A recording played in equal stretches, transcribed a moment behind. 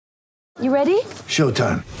You ready?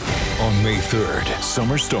 Showtime. On May 3rd,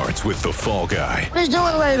 summer starts with The Fall Guy. Let's do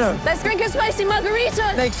it later. Let's drink a spicy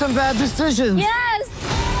margarita. Make some bad decisions. Yes.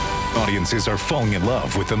 Audiences are falling in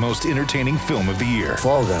love with the most entertaining film of the year.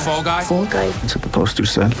 Fall Guy. Fall Guy? Fall Guy. That's what the poster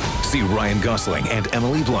said. See Ryan Gosling and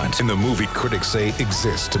Emily Blunt in the movie critics say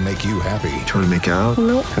exists to make you happy. Trying to make it out?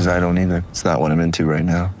 Nope. Because I don't either. It's not what I'm into right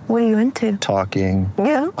now. What are you into? Talking.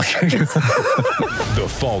 Yeah. The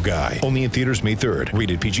Fall Guy. Only in theaters May 3rd.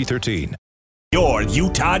 Rated PG-13. Your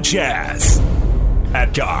Utah Jazz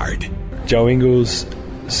at guard. Joe Ingles,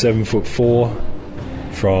 7'4",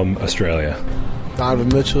 from Australia. Donovan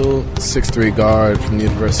Mitchell, 6'3" guard from the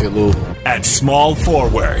University of Louisville. At small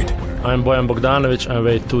forward. I'm Bojan Bogdanovic. I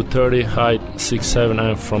weigh 230, height 6'7".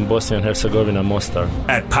 I'm from Bosnia and Herzegovina, Mostar.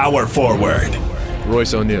 At power forward.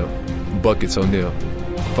 Royce O'Neal, Buckets O'Neal.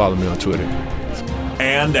 Follow me on Twitter.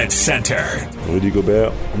 And at center. Rudy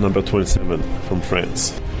Gobert, number 27, from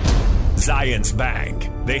France. Zions Bank.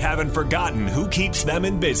 They haven't forgotten who keeps them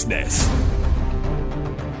in business.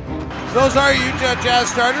 Those are your Utah Jazz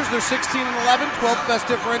starters. They're 16-11, 12th best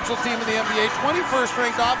differential team in the NBA, 21st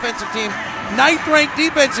ranked offensive team, 9th ranked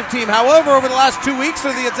defensive team. However, over the last 2 weeks,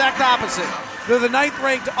 they're the exact opposite. They're the 9th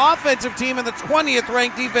ranked offensive team and the 20th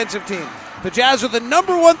ranked defensive team. The Jazz are the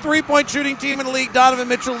number one three-point shooting team in the league. Donovan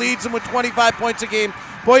Mitchell leads them with 25 points a game.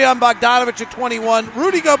 Bojan Bogdanovic at 21.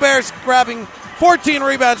 Rudy Gobert's grabbing 14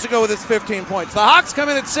 rebounds to go with his 15 points. The Hawks come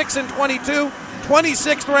in at 6-22.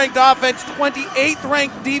 26th ranked offense, 28th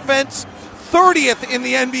ranked defense, 30th in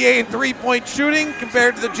the NBA in three-point shooting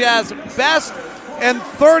compared to the Jazz best, and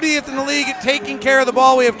 30th in the league at taking care of the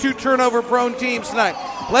ball. We have two turnover-prone teams tonight.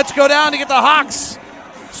 Let's go down to get the Hawks.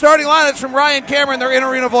 Starting lineups from Ryan Cameron, their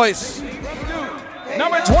in-arena voice.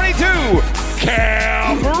 Number 22,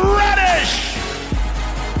 Cam Reddish.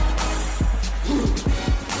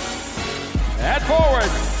 At forward,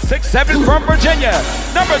 6'7" from Virginia.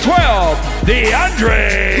 Number 12,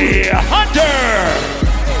 DeAndre Hunter.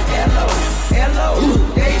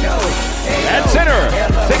 At center,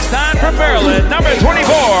 6'9" from Maryland. Number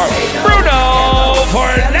 24, Bruno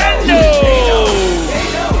Fernando.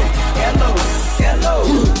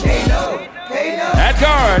 At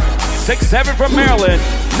guard, 6'7" from Maryland.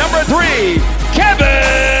 Number 3,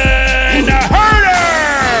 Kevin Huerter.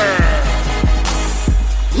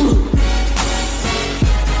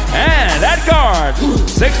 And at guard,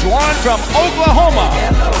 6'1" from Oklahoma,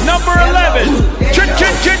 number 11,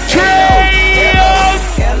 Trae Young.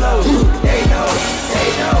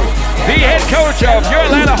 The head coach of your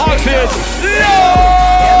Atlanta Hawks is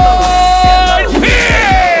Lloyd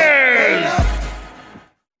Pierce.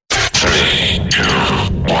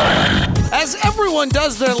 As everyone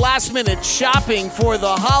does their last-minute shopping for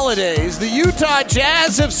the holidays, the Utah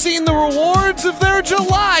Jazz have seen the rewards of their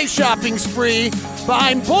July shopping spree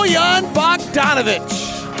behind Bojan Bogdanovic.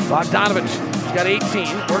 Bogdanovic, he's got 18,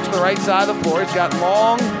 works the right side of the floor. He's got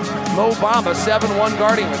long Mo Bamba, 7-1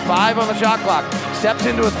 guarding with 5 on the shot clock. Steps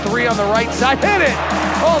into a 3 on the right side. Hit it!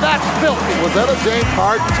 Oh, that's filthy. Was that a James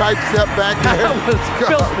Harden-type step back there? That was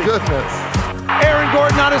filthy. Goodness. Aaron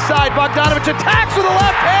Gordon on his side. Bogdanovic attacks with the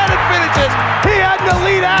left hand and finishes. He had an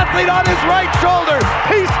elite athlete on his right shoulder.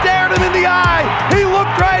 He stared him in the eye. He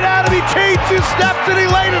looked right at him. He changed his steps and he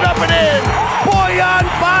laid it up and in. Bojan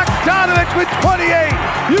Bogdanovic with 28.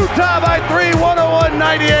 Utah by 3,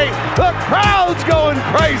 101-98. The crowd's going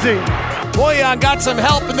crazy. Bojan got some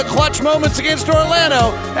help in the clutch moments against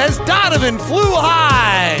Orlando as Donovan flew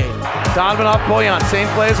high. Donovan off Bojan, same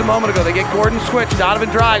play as a moment ago. They get Gordon switch. Donovan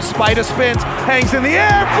drives, Spida spins, hangs in the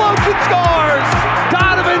air, floats and scores.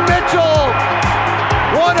 Donovan Mitchell,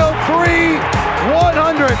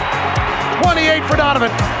 103-100. 28 for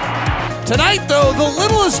Donovan. Tonight, though, the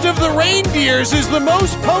littlest of the reindeers is the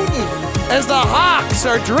most potent as the Hawks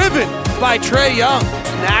are driven by Trae Young.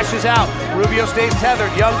 Nash is out. Rubio stays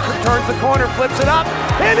tethered. Young turns the corner, flips it up,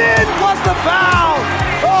 and in, plus the foul.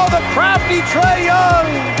 Oh, the crafty Trae Young.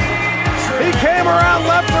 He came around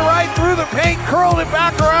left to right, through the paint, curled it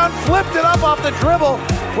back around, flipped it up off the dribble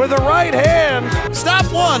with the right hand. Stop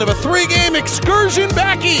one of a 3-game excursion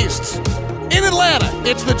back east. In Atlanta,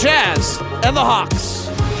 it's the Jazz and the Hawks.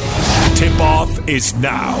 Tip-off is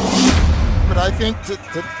now. But I think the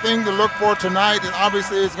thing to look for tonight, and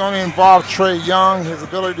obviously it's going to involve Trae Young, his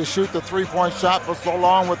ability to shoot the three-point shot for so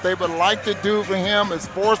long. What they would like to do for him is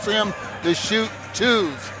force him to shoot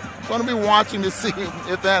twos. I'm going to be watching to see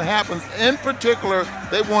if that happens. In particular,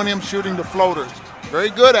 they want him shooting the floaters. Very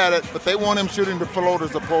good at it, but they want him shooting the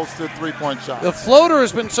floaters opposed to three-point shots. The floater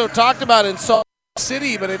has been so talked about in Salt Lake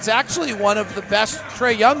City, but it's actually one of the best.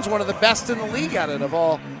 Trae Young's one of the best in the league at it of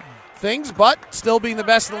all things, but still being the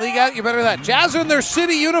best in the league at it, you're better than that. Jazz are in their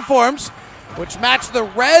city uniforms, which match the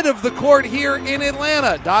red of the court here in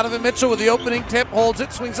Atlanta. Donovan Mitchell with the opening tip, holds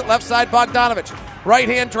it, swings it left side, Bogdanovich.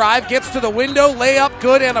 Right-hand drive, gets to the window, layup,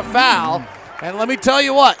 good, and a foul. And let me tell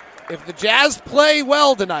you what, if the Jazz play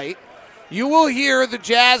well tonight, you will hear the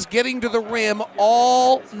Jazz getting to the rim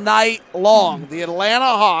all night long. The Atlanta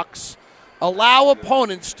Hawks allow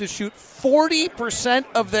opponents to shoot 40%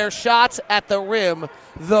 of their shots at the rim,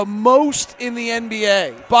 the most in the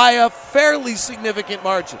NBA, by a fairly significant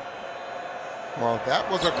margin. Well, that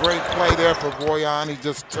was a great play there for Bojan. He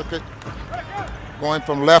just took it, going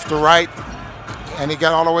from left to right, and he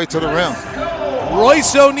got all the way to the rim.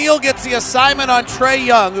 Royce O'Neal gets the assignment on Trae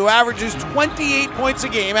Young, who averages 28 points a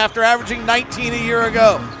game after averaging 19 a year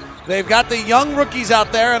ago. They've got the young rookies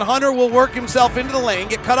out there, and Hunter will work himself into the lane,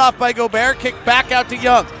 get cut off by Gobert, kick back out to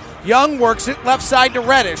Young. Young works it left side to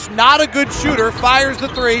Reddish. Not a good shooter, fires the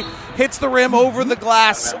three, hits the rim over the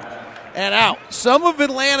glass and out. Some of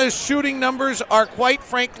Atlanta's shooting numbers are quite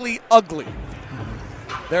frankly ugly.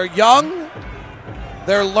 They're young,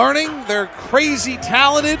 they're learning, they're crazy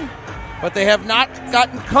talented, but they have not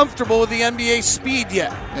gotten comfortable with the NBA speed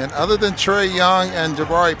yet. And other than Trae Young and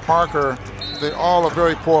Jabari Parker, they all are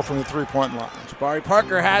very poor from the three-point line. Jabari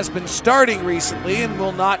Parker has been starting recently and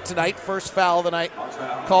will not tonight. First foul of the night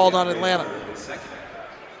called on Atlanta.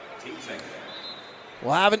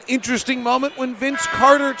 We'll have an interesting moment when Vince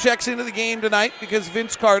Carter checks into the game tonight, because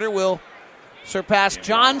Vince Carter will surpass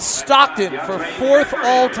John Stockton for fourth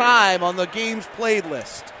all-time on the games played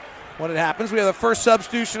list. When it happens, we have the first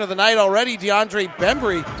substitution of the night already. DeAndre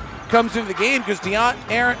Bembry comes into the game because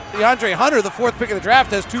DeAndre Hunter, the fourth pick of the draft,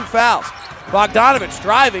 has 2 fouls. Bogdanovich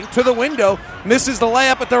driving to the window, misses the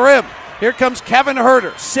layup at the rim. Here comes Kevin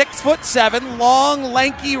Huerter, 6'7", long,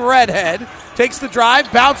 lanky redhead. Takes the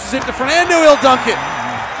drive, bounces it to Fernando, he'll dunk it.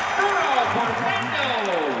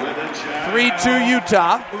 3-2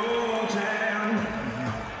 Utah.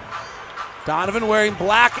 Donovan wearing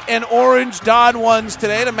black and orange Don 1s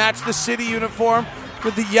today to match the city uniform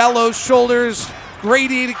with the yellow shoulders,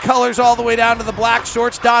 gradiated colors all the way down to the black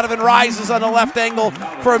shorts. Donovan rises on the left angle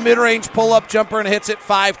for a mid-range pull-up jumper and hits it.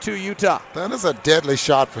 5-2 Utah. That is a deadly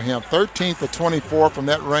shot for him. 13 for 24 from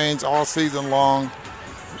that range all season long.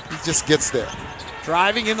 He just gets there.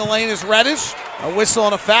 Driving in the lane is Reddish. A whistle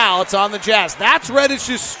and a foul. It's on the Jazz. That's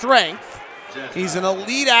Reddish's strength. He's an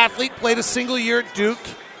elite athlete, played a single year at Duke,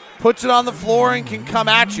 puts it on the floor and can come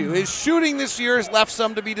at you. His shooting this year has left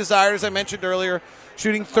some to be desired, as I mentioned earlier,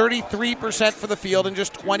 shooting 33% for the field and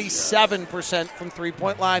just 27% from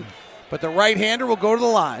three-point line. But the right-hander will go to the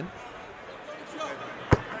line.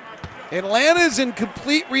 Atlanta's in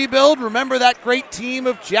complete rebuild. Remember that great team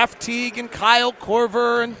of Jeff Teague and Kyle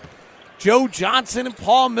Korver and Joe Johnson and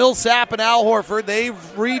Paul Millsap and Al Horford. They've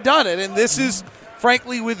redone it, and this is,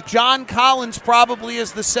 frankly, with John Collins probably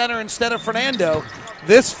as the center instead of Fernando,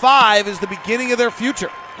 this 5 is the beginning of their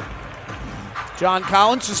future. John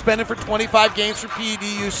Collins suspended for 25 games for PED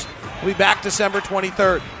use. Will be back December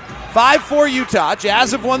 23rd. 5-4 Utah.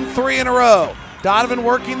 Jazz have won 3 in a row. Donovan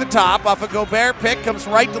working the top off a Gobert pick, comes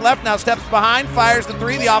right to left, now steps behind, fires the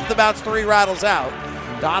 3. The off-the-bounce 3 rattles out.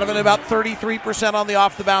 Donovan about 33% on the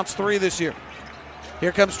off-the-bounce 3 this year.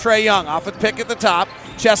 Here comes Trae Young off a pick at the top,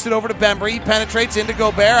 chested over to Bembry. He penetrates into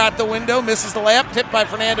Gobert at the window, misses the layup, tipped by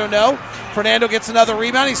Fernando. No. Fernando gets another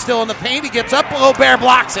rebound. He's still in the paint. He gets up. Gobert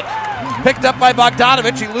blocks it. Picked up by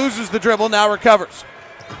Bogdanovich. He loses the dribble, now recovers.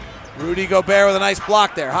 Rudy Gobert with a nice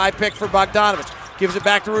block there. High pick for Bogdanovich. Gives it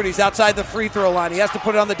back to Rudy. He's outside the free throw line. He has to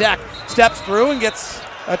put it on the deck. Steps through and gets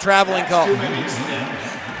a traveling call.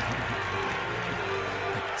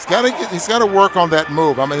 He's got to work on that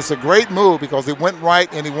move. I mean, it's a great move because he went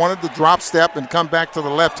right and he wanted to drop step and come back to the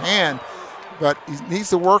left hand, but he needs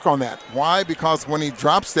to work on that. Why? Because when he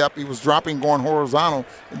drop step, he was dropping going horizontal,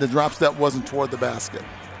 and the drop step wasn't toward the basket.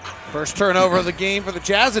 First turnover of the game for the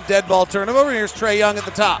Jazz, a dead ball turnover. Here's Trae Young at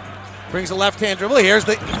the top. Brings a left-hand dribble. Here's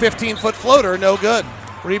the 15-foot floater, no good.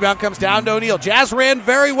 Rebound comes down to O'Neal. Jazz ran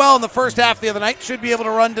very well in the first half the other night. Should be able to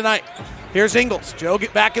run tonight. Here's Ingles. Joe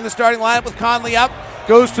get back in the starting lineup with Conley out.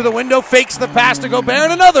 Goes to the window, fakes the pass to Gobert,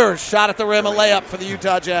 and another shot at the rim, a layup for the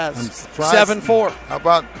Utah Jazz. 7-4. How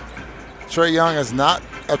about Trae Young has not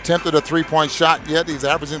attempted a three-point shot yet. He's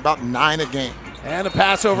averaging about 9 a game. And a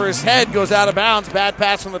pass over his head goes out of bounds. Bad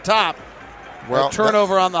pass from the top. Well, a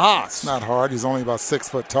turnover on the Hawks. It's not hard. He's only about 6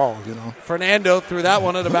 foot tall, you know. Fernando threw that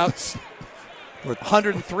one at about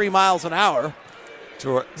 103 miles an hour.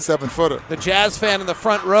 To a 7-footer. The Jazz fan in the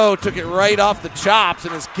front row took it right off the chops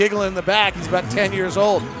and is giggling in the back. He's about 10 years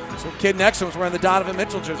old. So the kid next to him is wearing the Donovan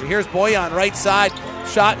Mitchell jersey. Here's Bojan right side.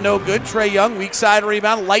 Shot no good. Trae Young, weak side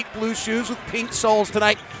rebound. Light blue shoes with pink soles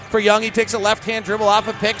tonight for Young. He takes a left-hand dribble off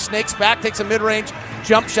a pick, snakes back, takes a mid-range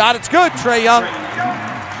jump shot. It's good, Trae Young.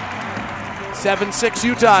 7-6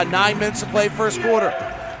 Utah, 9 minutes to play first quarter.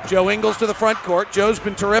 Joe Ingles to the front court. Joe's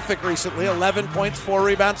been terrific recently. 11 points, 4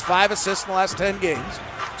 rebounds, 5 assists in the last 10 games.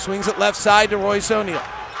 Swings it left side to Royce O'Neal.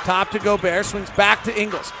 Top to Gobert, swings back to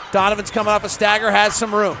Ingles. Donovan's coming off a stagger, has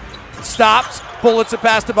some room. Stops, bullets it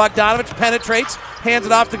past to Bogdanovich, penetrates, hands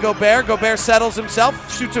it off to Gobert. Gobert settles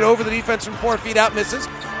himself, shoots it over the defense from 4 feet out, misses.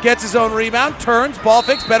 Gets his own rebound, turns, ball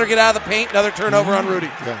fakes, better get out of the paint. Another turnover on Rudy.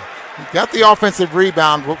 Yeah. He got the offensive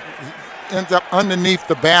rebound, ends up underneath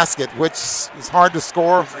the basket, which is hard to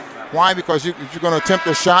score. Why? Because if you're going to attempt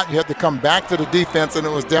a shot, you have to come back to the defense, and it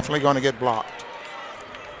was definitely going to get blocked.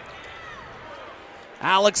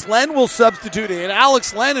 Alex Len will substitute in.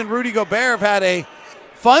 Alex Len and Rudy Gobert have had a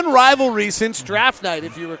fun rivalry since draft night,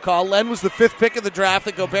 if you recall. Len was the 5th pick of the draft,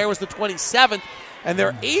 and Gobert was the 27th. And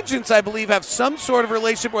their agents, I believe, have some sort of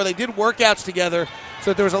relationship where they did workouts together.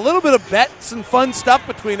 So there was a little bit of bets and fun stuff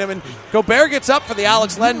between them. And Gobert gets up for the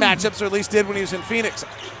Alex Len matchups, or at least did when he was in Phoenix.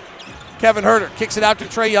 Kevin Huerter kicks it out to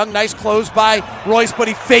Trae Young. Nice close by Royce, but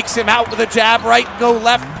he fakes him out with a jab. Right, go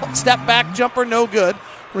left, step back, jumper, no good.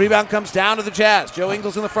 Rebound comes down to the Jazz. Joe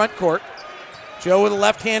Ingles in the front court. Joe with a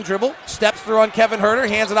left-hand dribble, steps through on Kevin Huerter,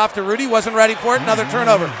 hands it off to Rudy, wasn't ready for it, another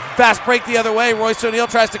turnover. Fast break the other way, Royce O'Neal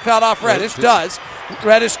tries to cut off Reddish, does.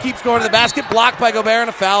 Reddish keeps going to the basket, blocked by Gobert, and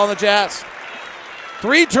a foul on the Jazz.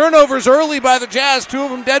 3 turnovers early by the Jazz, 2 of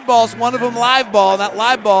them dead balls, 1 of them live ball, and that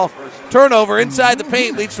live ball turnover inside the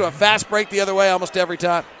paint leads to a fast break the other way almost every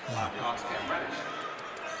time.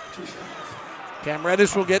 Cam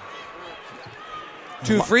Reddish will get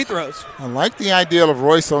 2 free throws. I like the idea of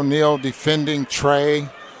Royce O'Neal defending Trae.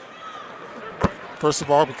 First of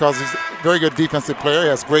all, because he's a very good defensive player. He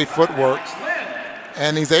has great footwork.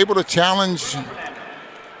 And he's able to challenge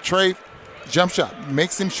Trae jump shot.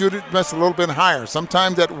 Makes him shoot it just a little bit higher.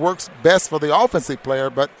 Sometimes that works best for the offensive player,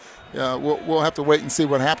 but we'll have to wait and see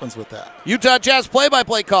what happens with that. Utah Jazz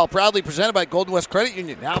play-by-play call proudly presented by Golden West Credit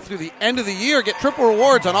Union. Now through the end of the year, get triple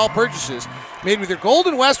rewards on all purchases made with your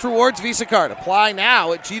Golden West Rewards Visa card. Apply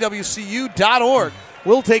now at gwcu.org.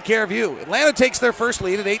 We'll take care of you. Atlanta takes their first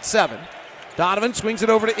lead at 8-7. Donovan swings it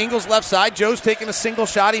over to Ingles left side. Joe's taking a single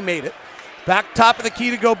shot. He made it. Back top of the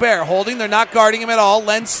key to Gobert. Holding. They're not guarding him at all.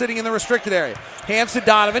 Len's sitting in the restricted area. Hands to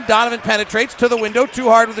Donovan. Donovan penetrates to the window. Too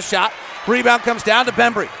hard with the shot. Rebound comes down to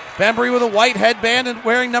Bembry. Bembry with a white headband and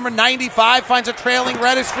wearing number 95 finds a trailing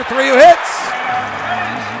Reddish for 3 who hits.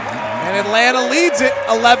 And Atlanta leads it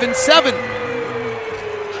 11-7.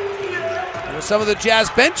 With some of the Jazz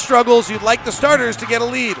bench struggles, you'd like the starters to get a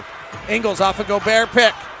lead. Ingles off a Gobert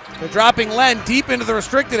pick. They're dropping Len deep into the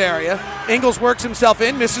restricted area. Ingles works himself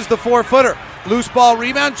in, misses the 4-footer. Loose ball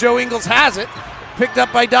rebound. Joe Ingles has it. Picked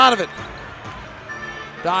up by Donovan.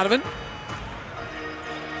 Donovan.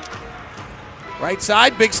 Right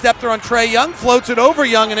side, big step there on Trae Young. Floats it over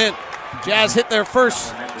Young and in. Jazz hit their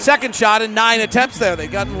second shot in 9 attempts there.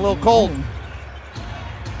 They've gotten a little cold.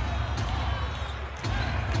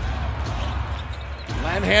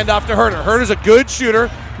 Len handoff to Huerter. Huerter's a good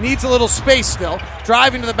shooter. Needs a little space still.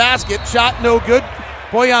 Driving to the basket. Shot no good.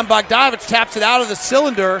 Bojan Bogdanovic taps it out of the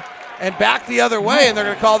cylinder and back the other way, and they're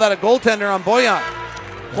going to call that a goaltender on Bojan.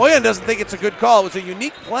 Bojan doesn't think it's a good call. It was a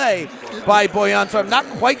unique play by Bojan, so I'm not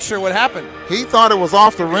quite sure what happened. He thought it was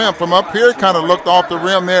off the rim. From up here, it kind of looked off the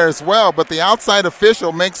rim there as well, but the outside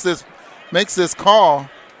official makes this call.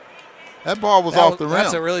 That ball was off the rim.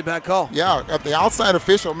 That's a really bad call. Yeah, the outside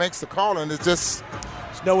official makes the call, and it's just...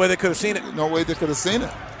 There's no way they could have seen it. No way they could have seen it.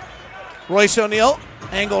 Royce O'Neal,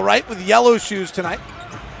 angle right with yellow shoes tonight.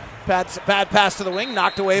 Bad pass to the wing,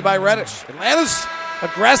 knocked away by Reddish. Atlanta's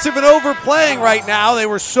aggressive and overplaying right now. They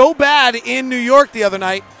were so bad in New York the other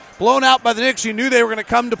night. Blown out by the Knicks. You knew they were going to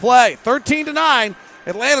come to play. 13-9.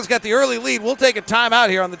 Atlanta's got the early lead. We'll take a timeout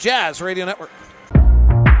here on the Jazz Radio Network.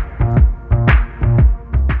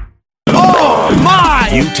 Oh,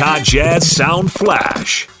 my! Utah Jazz Sound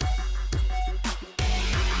Flash.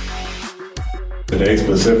 Today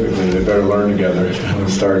specifically, they better learn together. We're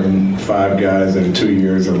starting 5 guys in 2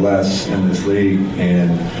 years or less in this league,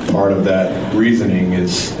 and part of that reasoning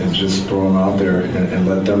is just throw them out there and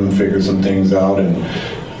let them figure some things out.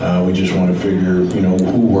 And we just want to figure,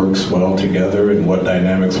 who works well together and what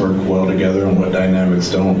dynamics work well together and what dynamics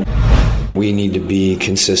don't. We need to be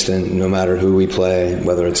consistent no matter who we play,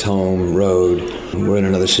 whether it's home, road. We're in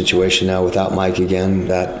another situation now without Mike again.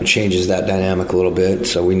 That changes that dynamic a little bit,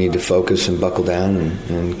 so we need to focus and buckle down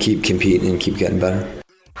and keep competing and keep getting better.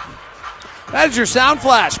 That is your Sound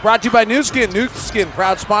Flash, brought to you by Nu Skin. Nu Skin,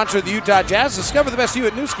 proud sponsor of the Utah Jazz. Discover the best you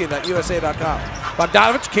at nuskin.usa.com.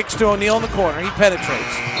 Bogdanovich kicks to O'Neal in the corner. He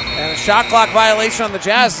penetrates. And a shot clock violation on the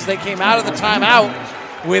Jazz as they came out of the timeout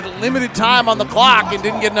with limited time on the clock and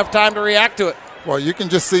didn't get enough time to react to it. Well, you can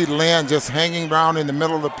just see Len just hanging around in the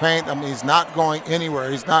middle of the paint. I mean, he's not going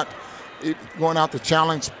anywhere. He's not going out to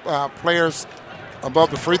challenge players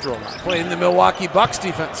above the free throw line. Playing the Milwaukee Bucks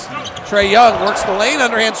defense. Trae Young works the lane,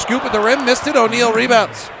 underhand scoop at the rim, missed it. O'Neal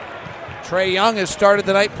rebounds. Trae Young has started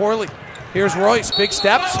the night poorly. Here's Royce, big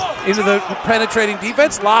steps into the penetrating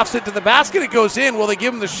defense, lofts it to the basket. It goes in. Will they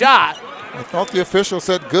give him the shot? I thought the official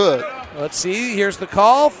said good. Let's see. Here's the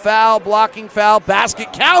call. Foul, blocking foul.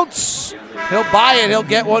 Basket counts. He'll buy it. He'll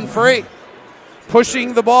get one free.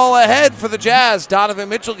 Pushing the ball ahead for the Jazz. Donovan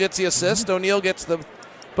Mitchell gets the assist. O'Neal gets the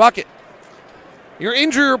bucket. Your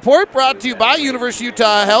injury report brought to you by University of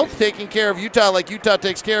Utah Health, taking care of Utah like Utah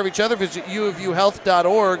takes care of each other. Visit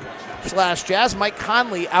uofuhealth.org/Jazz. Mike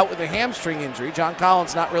Conley out with a hamstring injury. John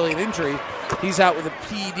Collins not really an injury. He's out with a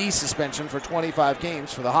PED suspension for 25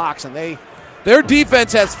 games for the Hawks, and their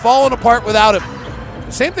defense has fallen apart without him.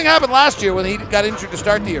 The same thing happened last year when he got injured to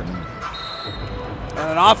start the year. And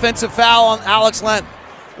an offensive foul on Alex Len.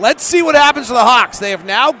 Let's see what happens to the Hawks. They have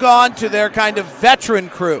now gone to their kind of veteran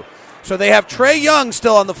crew. So they have Trae Young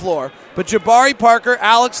still on the floor, but Jabari Parker,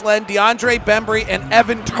 Alex Len, DeAndre Bembry, and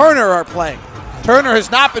Evan Turner are playing. Turner has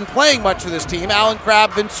not been playing much for this team. Allen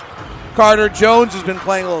Crabbe, Vince Carter, Jones has been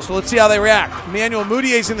playing a little. So let's see how they react. Emmanuel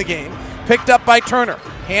Mudiay's in the game, picked up by Turner.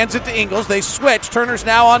 Hands it to Ingles. They switch. Turner's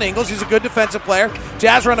now on Ingles. He's a good defensive player.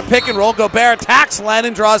 Jazz run a pick and roll. Gobert attacks Len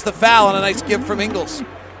and draws the foul on a nice give from Ingles.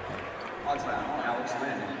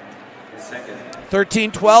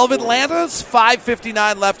 13-12 Atlanta's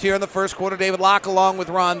 5:59 left here in the first quarter. David Locke along with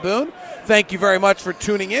Ron Boone. Thank you very much for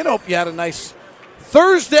tuning in. Hope you had a nice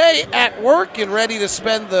Thursday at work and ready to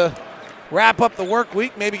wrap up the work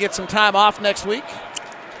week, maybe get some time off next week.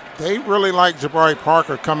 They really like Jabari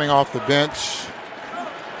Parker coming off the bench.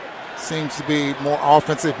 Seems to be more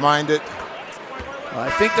offensive minded. I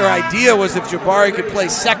think their idea was if Jabari could play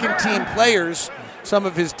second team players, some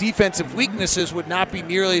of his defensive weaknesses would not be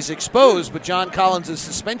nearly as exposed, but John Collins'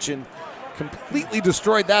 suspension completely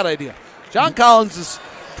destroyed that idea. John Collins'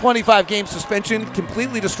 25-game suspension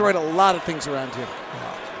completely destroyed a lot of things around him.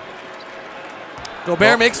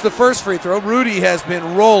 Gobert makes the first free throw. Rudy has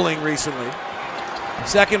been rolling recently.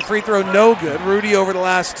 Second free throw, no good. Rudy over the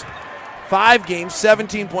last 5 games,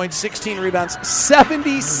 17 points, 16 rebounds,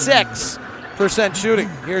 76% shooting.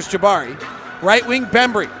 Here's Jabari. Right wing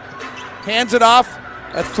Bembry. Hands it off.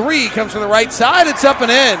 A three comes from the right side. It's up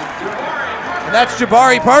and in. And that's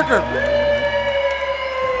Jabari Parker.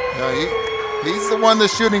 Yeah, he's the one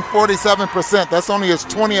that's shooting 47%. That's only his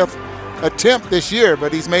 20th attempt this year,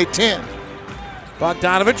 but he's made 10.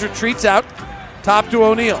 Bogdanovich retreats out. Top to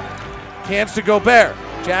O'Neal. Hands to Gobert.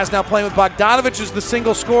 Jazz now playing with Bogdanovich as the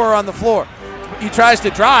single scorer on the floor. He tries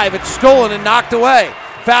to drive. It's stolen and knocked away.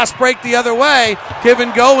 Fast break the other way. Give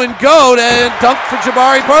and go and dunk for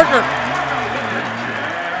Jabari Parker.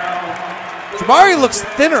 Jabari looks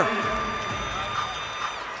thinner.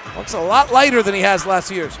 Looks a lot lighter than he has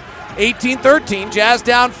last year's. 18-13, Jazz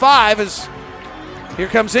down 5 as here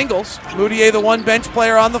comes Ingles. Mudiay, the one bench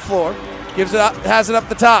player on the floor, gives it up, has it up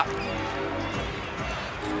the top.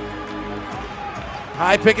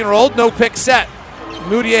 High pick and roll, no pick set.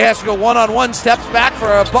 Mudiay has to go one-on-one, steps back for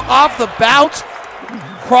a off the bounce.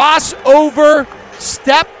 Crossover,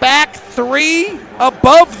 step back three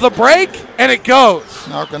above the break, and it goes.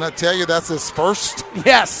 Now, can I tell you that's his first?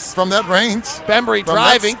 Yes. From that range. Bembry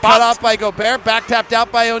driving, cut off by Gobert, back tapped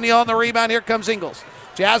out by O'Neal on the rebound. Here comes Ingles.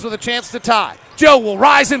 Jazz with a chance to tie. Joe will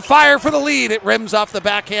rise and fire for the lead. It rims off the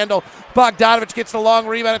back handle. Bogdanovich gets the long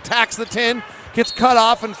rebound, attacks the tin, gets cut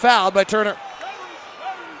off and fouled by Turner.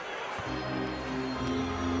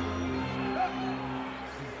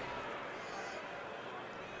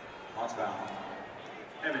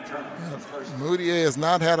 Mudiay has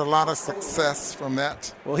not had a lot of success from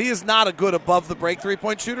that. Well, he is not a good above-the-break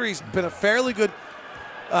three-point shooter. He's been a fairly good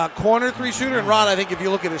corner three shooter. And, Ron, I think if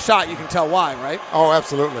you look at his shot, you can tell why, right? Oh,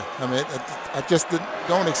 absolutely. I mean, I just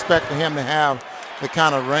don't expect him to have the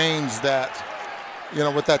kind of range that,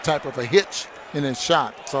 with that type of a hitch in his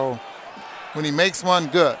shot. So when he makes one,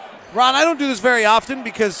 good. Ron, I don't do this very often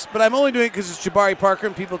but I'm only doing it because it's Jabari Parker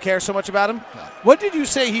and people care so much about him. Yeah. What did you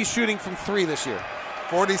say he's shooting from three this year?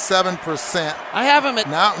 47%. I have him at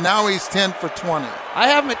now he's 10 for 20. I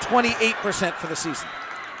have him at 28% for the season.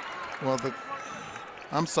 Well,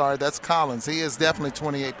 I'm sorry, that's Collins. He is definitely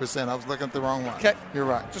 28%. I was looking at the wrong one. Okay, you're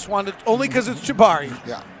right. Just wanted only because it's Jabari.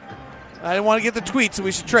 Yeah. I didn't want to get the tweet, so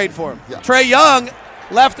we should trade for him. Yeah. Trae Young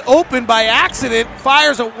left open by accident,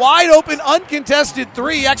 fires a wide open, uncontested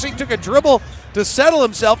three. He actually took a dribble to settle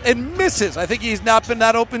himself and misses. I think he's not been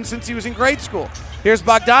that open since he was in grade school. Here's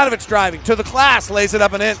Bogdanovich driving to the glass, lays it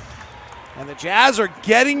up and in. And the Jazz are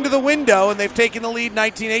getting to the window, and they've taken the lead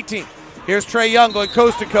 19-18. Here's Trae Young going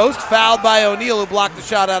coast to coast, fouled by O'Neal, who blocked the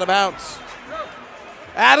shot out of bounds.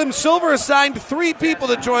 Adam Silver assigned 3 people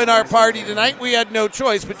to join our party tonight. We had no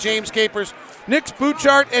choice, but James Capers, Nick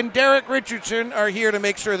Bouchard, and Derek Richardson are here to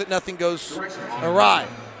make sure that nothing goes awry,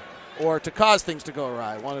 or to cause things to go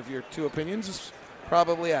awry. One of your 2 opinions is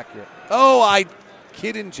probably accurate. Oh, I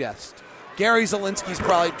kid and jest. Gary Zielinski's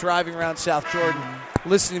probably driving around South Jordan,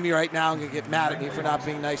 listening to me right now and going to get mad at me for not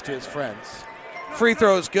being nice to his friends. Free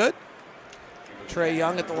throw is good. Trae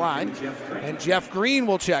Young at the line, and Jeff Green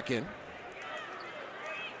will check in.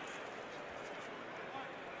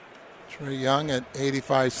 Trae Young at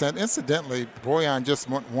 85 cents. Incidentally, Bojan just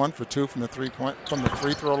went 1 for 2 from the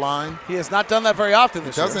free throw line. He has not done that very often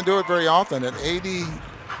this year. Doesn't do it very often at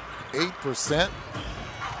 88%.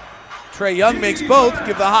 Trae Young makes both,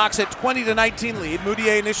 give the Hawks a 20-19 lead.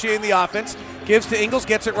 Mudiay initiating the offense, gives to Ingles,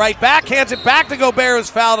 gets it right back, hands it back to Gobert, who's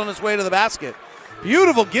fouled on his way to the basket.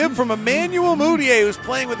 Beautiful give from Emmanuel Mudiay, who's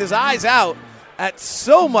playing with his eyes out at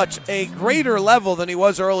so much a greater level than he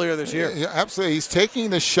was earlier this year. Yeah, absolutely. He's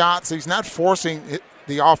taking the shots. He's not forcing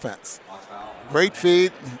the offense. Great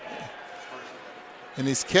feed. And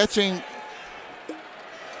he's catching.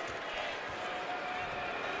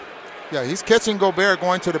 Yeah, he's catching Gobert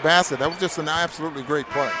going to the basket. That was just an absolutely great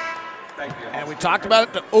play. And we talked about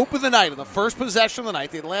it to open the night. In the first possession of the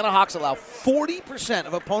night, the Atlanta Hawks allow 40%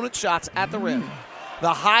 of opponent shots at the rim.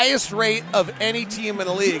 The highest rate of any team in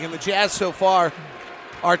the league. And the Jazz so far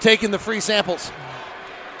are taking the free samples.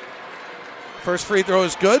 First free throw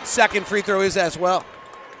is good. Second free throw is as well.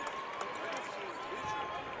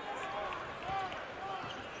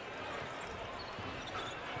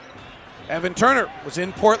 Evan Turner was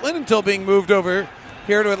in Portland until being moved over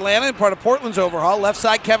here to Atlanta and part of Portland's overhaul. Left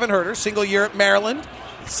side, Kevin Huerter, single year at Maryland.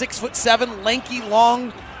 6'7", lanky,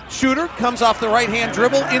 long shooter. Comes off the right-hand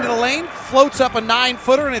dribble into the lane, floats up a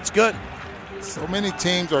 9-footer, and it's good. So many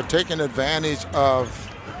teams are taking advantage of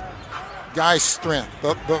guys' strength,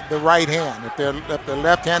 the right hand. If they're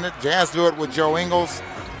left-handed, Jazz do it with Joe Ingles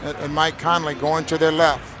and Mike Conley going to their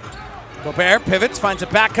left. Gobert pivots, finds a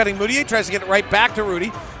back-cutting Mudiay, tries to get it right back to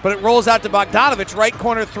Rudy, but it rolls out to Bogdanovich. Right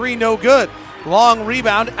corner three, no good. Long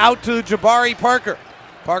rebound out to Jabari Parker.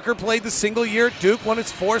 Parker played the single year at Duke, won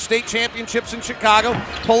his 4 state championships in Chicago.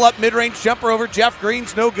 Pull up mid-range jumper over Jeff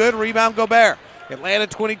Green's no good. Rebound Gobert. Atlanta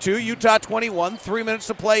 22, Utah 21. 3 minutes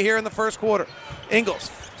to play here in the first quarter. Ingles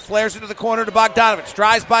flares it to the corner to Bogdanovich.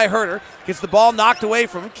 Drives by Huerter. Gets the ball knocked away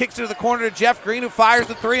from him. Kicks it to the corner to Jeff Green, who fires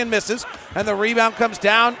the 3 and misses. And the rebound comes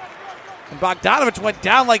down. And Bogdanovich went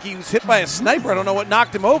down like he was hit by a sniper. I don't know what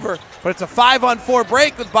knocked him over, but it's a 5-on-4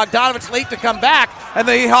 break with Bogdanovich late to come back, and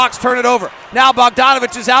the Hawks turn it over. Now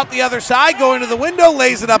Bogdanovich is out the other side, going to the window,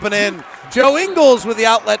 lays it up and in. Joe Ingles with the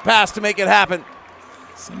outlet pass to make it happen.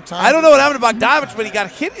 I don't know what happened to Bogdanovich, but he got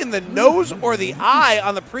hit in the nose or the eye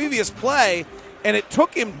on the previous play, and it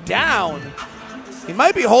took him down. He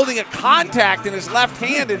might be holding a contact in his left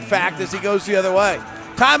hand, in fact, as he goes the other way.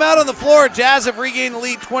 Timeout on the floor. Jazz have regained the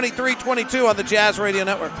lead 23-22 on the Jazz Radio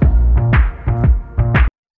Network.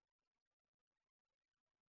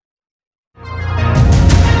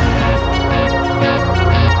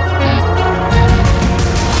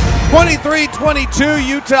 (23-22)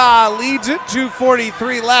 Utah leads it.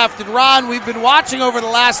 2:43 left. And Ron, we've been watching over the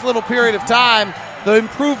last little period of time the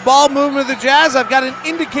improved ball movement of the Jazz. I've got an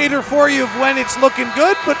indicator for you of when it's looking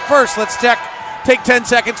good. But first, let's take 10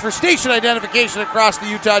 seconds for station identification across the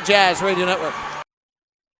Utah Jazz Radio Network.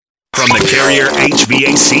 From the Carrier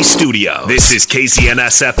HVAC studio, this is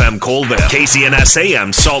KCNS-FM Colville,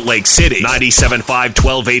 KCNS-AM Salt Lake City, 97.5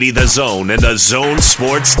 1280 The Zone, and the Zone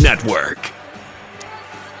Sports Network.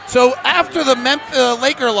 So after the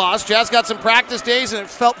Laker loss, Jazz got some practice days, and it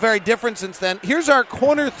felt very different since then. Here's our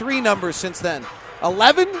corner 3 numbers since then.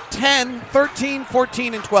 11, 10, 13,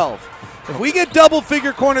 14, and 12. If we get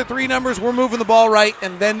double-figure corner 3 numbers, we're moving the ball right,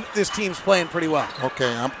 and then this team's playing pretty well.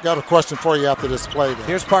 Okay, I've got a question for you after this play. Then.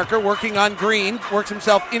 Here's Parker working on Green, works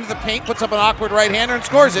himself into the paint, puts up an awkward right-hander, and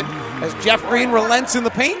scores it. As Jeff Green relents in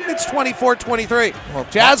the paint, it's 24-23. Well,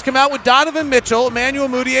 Jazz come out with Donovan Mitchell, Emmanuel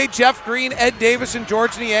Mudiay, Jeff Green, Ed Davis, and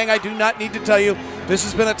George Niang. I do not need to tell you this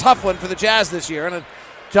has been a tough one for the Jazz this year. And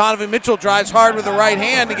Donovan Mitchell drives hard with the right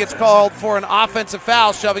hand and gets called for an offensive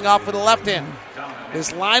foul, shoving off with the left hand.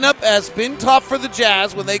 This lineup has been tough for the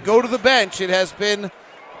Jazz. When they go to the bench, it has been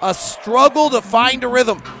a struggle to find a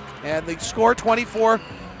rhythm. And the score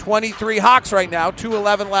 24-23 Hawks right now,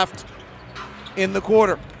 2:11 left in the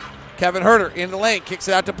quarter. Kevin Huerter in the lane, kicks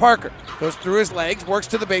it out to Parker. Goes through his legs, works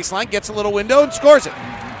to the baseline, gets a little window, and scores it.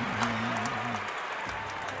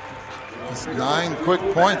 That's 9 quick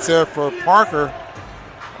points there for Parker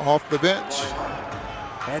off the bench.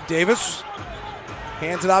 Ed Davis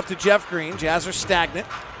hands it off to Jeff Green. Jazz are stagnant.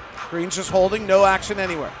 Green's just holding, no action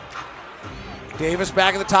anywhere. Davis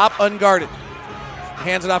back at the top, unguarded.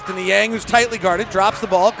 Hands it off to Niang, who's tightly guarded, drops the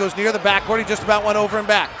ball, goes near the backcourt. He just about went over and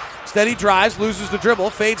back. Steady drives, loses the dribble,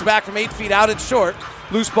 fades back from 8 feet out and short.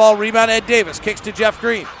 Loose ball, rebound, Ed Davis. Kicks to Jeff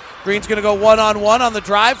Green. Green's going to go one-on-one on the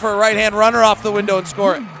drive for a right-hand runner off the window and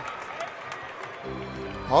score it.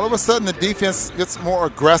 All of a sudden, the defense gets more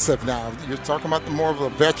aggressive now. You're talking about the more of a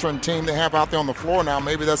veteran team they have out there on the floor now.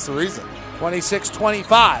 Maybe that's the reason.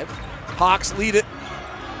 26-25. Hawks lead it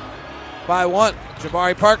by 1.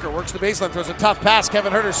 Jabari Parker works the baseline, throws a tough pass.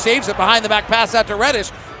 Kevin Huerter saves it behind the back pass out to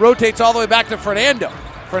Reddish. Rotates all the way back to Fernando.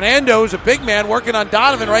 Fernando is a big man working on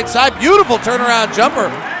Donovan right side. Beautiful turnaround jumper.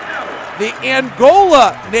 The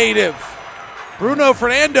Angola native, Bruno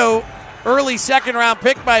Fernando, early second-round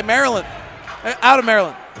pick by Maryland. Out of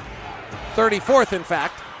Maryland. 34th, in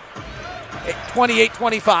fact.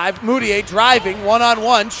 28-25. Mudiay driving,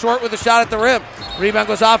 one-on-one, short with a shot at the rim. Rebound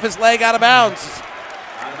goes off his leg, out of bounds.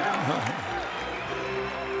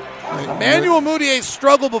 Emmanuel Mudiay's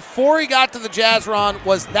struggle before he got to the Jazz, Ron,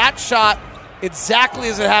 was that shot exactly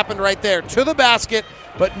as it happened right there. To the basket,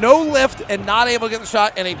 but no lift and not able to get the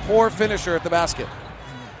shot, and a poor finisher at the basket.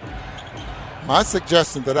 My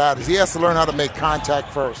suggestion to that is he has to learn how to make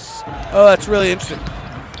contact first. Oh, that's really interesting.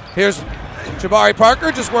 Here's Jabari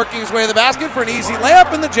Parker just working his way to the basket for an easy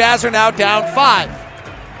layup, and the Jazz are now down 5.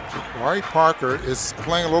 Jabari Parker is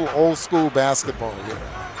playing a little old school basketball here.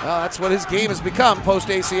 Well, that's what his game has become post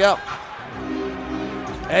ACL.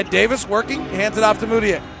 Ed Davis working, hands it off to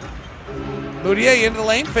Mudiay. Mudiay into the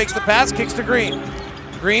lane, fakes the pass, kicks to Green.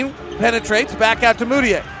 Green penetrates, back out to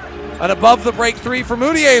Mudiay. An above the break 3 for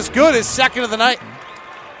Mudiay is good, his second of the night.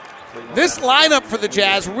 This lineup for the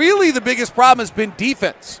Jazz, really the biggest problem has been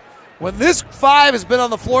defense. When this 5 has been on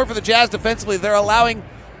the floor for the Jazz defensively, they're allowing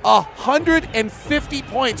 150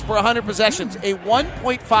 points per 100 possessions, a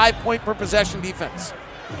 1.5 point per possession defense.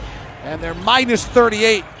 And they're minus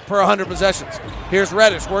 38 per 100 possessions. Here's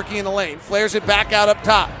Reddish working in the lane, flares it back out up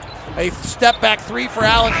top. A step back 3 for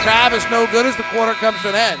Allen Crabbe is no good as the quarter comes to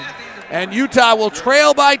an end. And Utah will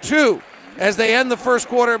trail by 2 as they end the first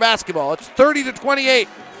quarter of basketball. It's 30-28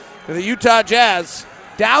 for the Utah Jazz.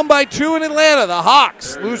 Down by 2 in Atlanta. The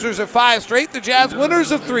Hawks, losers of 5 straight. The Jazz,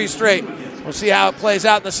 winners of 3 straight. We'll see how it plays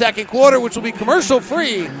out in the second quarter, which will be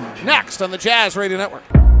commercial-free next on the Jazz Radio Network.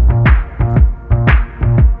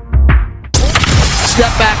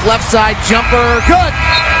 Step back, left side jumper, good.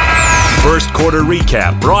 First quarter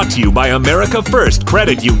recap brought to you by America First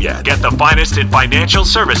Credit Union. Get the finest in financial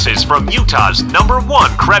services from Utah's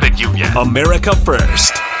 #1 credit union, America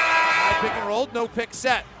First. Pick and roll, no pick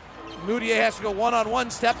set. Mudiay has to go one-on-one,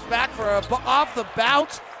 steps back for a off the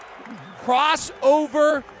bounce,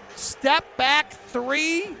 crossover, step back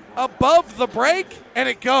 3 above the break, and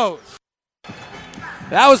it goes.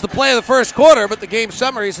 That was the play of the first quarter, but the game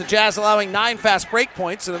summary is the Jazz allowing 9 fast break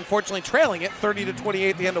points and unfortunately trailing it 30-28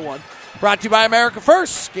 at the end of 1. Brought to you by America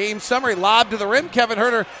First. Game summary, lob to the rim. Kevin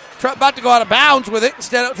Huerter about to go out of bounds with it.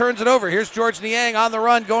 Instead, it turns it over. Here's George Niang on the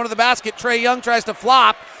run, going to the basket. Trae Young tries to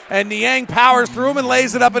flop, and Niang powers through him and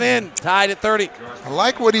lays it up and in. Tied at 30. I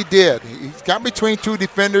like what he did. He got between 2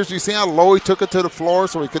 defenders. You see how low he took it to the floor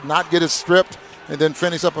so he could not get it stripped and then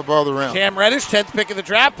finish up above the rim. Cam Reddish, 10th pick of the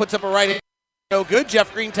draft, puts up a right hand. No good.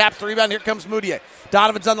 Jeff Green taps the rebound. Here comes Mudiay.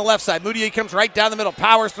 Donovan's on the left side. Mudiay comes right down the middle.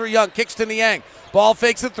 Powers through Young. Kicks to Niang. Ball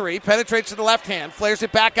fakes the 3. Penetrates to the left hand. Flares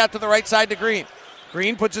it back out to the right side to Green.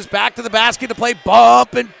 Green puts his back to the basket to play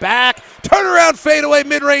bump and back. Turnaround fadeaway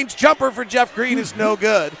mid-range jumper for Jeff Green is no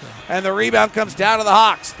good. And the rebound comes down to the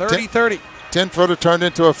Hawks. 30-30. 10-footer turned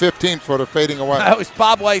into a 15-footer fading away. That was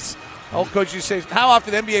Bob Weiss. Old coach used to say, how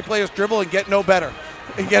often NBA players dribble and get no better?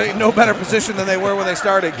 And get in no better position than they were when they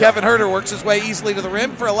started. Kevin Huerter works his way easily to the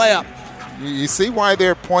rim for a layup. You see why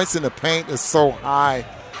their points in the paint is so high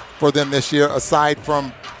for them this year, aside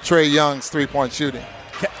from Trae Young's three-point shooting.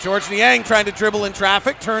 George Niang trying to dribble in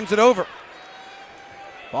traffic, turns it over.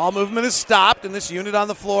 Ball movement is stopped, and this unit on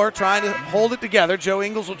the floor trying to hold it together. Joe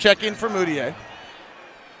Ingles will check in for Mudiay.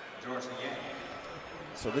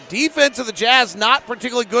 So the defense of the Jazz not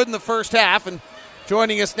particularly good in the first half, and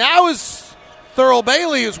joining us now is Thurl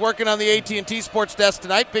Bailey, who's working on the AT&T Sports Desk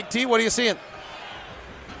tonight. Big T, what are you seeing?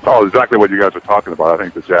 Oh, exactly what you guys are talking about. I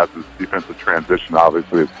think the Jazz's defensive transition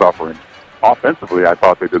obviously is suffering. offensively, I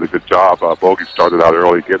thought they did a good job. Bogey started out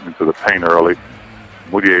early, getting into the paint early.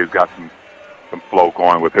 Moutier's got some flow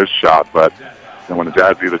going with his shot, but then when the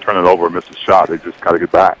Jazz either turn it over or miss a shot, they just got to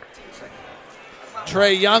get back.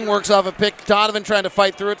 Trae Young works off a pick. Donovan trying to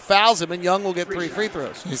fight through it, fouls him, and Young will get 3 free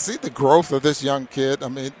throws. You see the growth of this young kid. I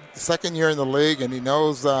mean, second year in the league, and he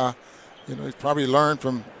knows, he's probably learned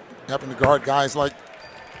from having to guard guys like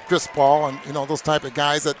Chris Paul and, those type of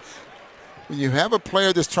guys that when you have a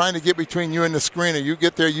player that's trying to get between you and the screener, you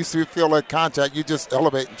get there, you feel that contact, you just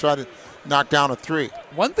elevate and try to knock down a 3.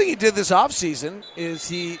 One thing he did this offseason is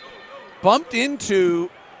he bumped into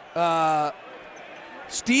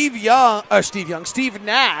Steve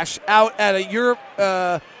Nash out at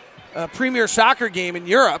a Premier Soccer game in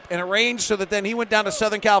Europe and arranged so that then he went down to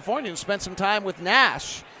Southern California and spent some time with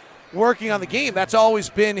Nash working on the game. That's always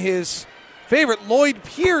been his favorite. Lloyd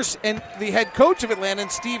Pierce and the head coach of Atlanta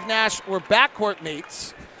and Steve Nash were backcourt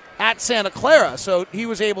mates at Santa Clara, so he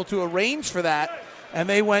was able to arrange for that, and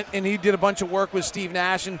they went and he did a bunch of work with Steve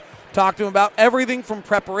Nash and talked to him about everything from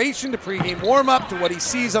preparation to pregame warm-up to what he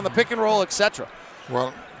sees on the pick and roll, etc.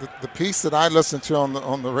 Well, the piece that I listened to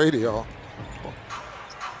on the radio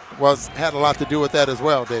had a lot to do with that as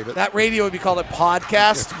well, David. That radio would be called a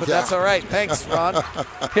podcast, but that's all right. Thanks, Ron.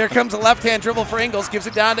 Here comes a left-hand dribble for Ingles. Gives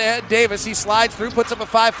it down to Ed Davis. He slides through, puts up a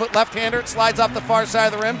 5-foot left-hander. It slides off the far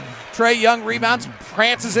side of the rim. Trae Young rebounds,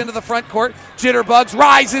 prances into the front court. Jitterbugs,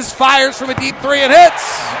 rises, fires from a deep 3 and hits.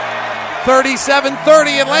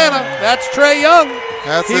 37-30 Atlanta. That's Trae Young.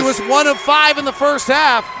 He was 1 of 5 in the first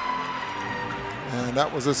half. And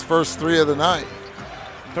that was his first 3 of the night.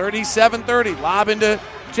 37-30. Lob into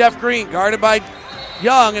Jeff Green, guarded by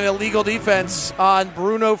Young, an illegal defense on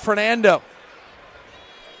Bruno Fernando.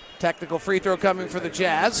 Technical free throw coming for the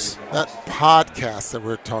Jazz. That podcast that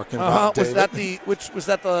we're talking about, David. Was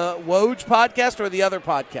that the Woj podcast or the other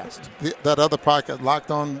podcast? That other podcast,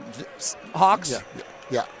 Locked On Hawks?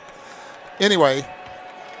 Yeah. Anyway,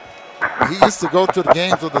 he used to go to the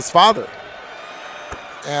games with his father.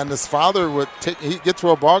 And his father he'd get to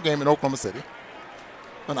a ball game in Oklahoma City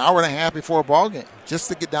an hour and a half before a ball game just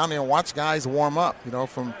to get down there and watch guys warm up,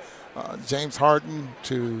 from James Harden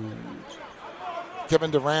to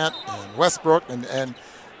Kevin Durant and Westbrook. And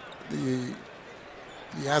you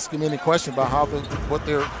ask him any question about what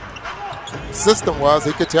their system was,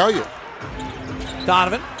 he could tell you.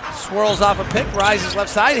 Donovan swirls off a pick, rises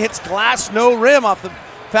left side, hits glass, no rim off the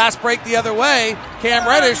fast break the other way. Cam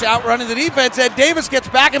Reddish outrunning the defense. Ed Davis gets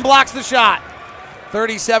back and blocks the shot.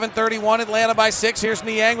 37-31, Atlanta by 6. Here's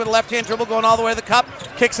Niang with a left-hand dribble going all the way to the cup.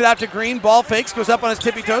 Kicks it out to Green. Ball fakes, goes up on his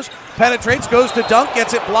tippy toes. Penetrates, goes to dunk,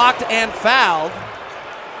 gets it blocked and fouled.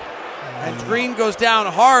 And Green goes down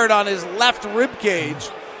hard on his left rib cage.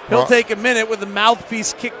 He'll take a minute with the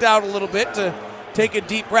mouthpiece kicked out a little bit to take a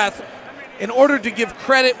deep breath. In order to give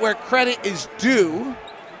credit where credit is due,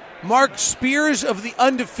 Mark Spears of The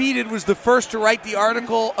Undefeated was the first to write the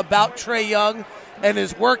article about Trae Young and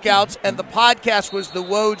his workouts, and the podcast was the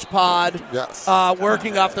Woj Pod,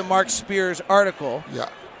 working off the Mark Spears article. Yeah.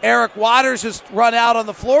 Eric Waters has run out on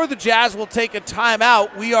the floor. The Jazz will take a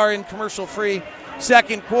timeout. We are in commercial-free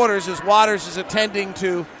second quarters as Waters is attending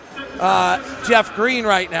to Jeff Green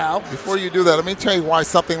right now. Before you do that, let me tell you why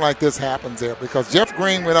something like this happens there, because Jeff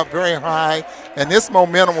Green went up very high, and this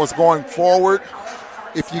momentum was going forward.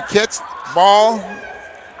 If you catch ball,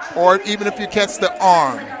 or even if you catch the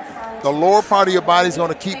arm, the lower part of your body is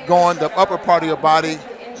going to keep going. The upper part of your body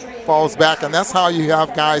falls back, and that's how you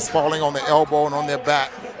have guys falling on the elbow and on their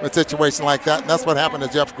back in a situation like that, and that's what happened to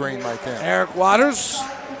Jeff Green right there. Eric Waters,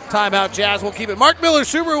 timeout. Jazz will keep it. Mark Miller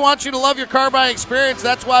Subaru wants you to love your car buying experience.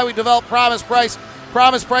 That's why we developed Promise Price.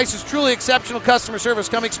 Promise Price is truly exceptional customer service.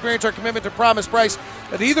 Come experience our commitment to Promise Price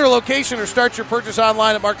at either location or start your purchase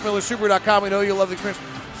online at markmillersubaru.com. We know you'll love the experience.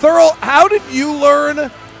 Thurl, how did you learn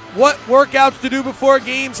what workouts to do before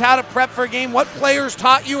games, how to prep for a game? What players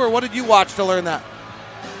taught you, or what did you watch to learn that?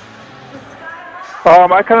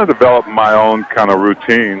 I kind of developed my own kind of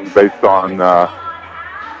routine based on,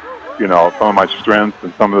 some of my strengths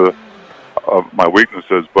and some of my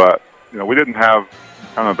weaknesses. But, we didn't have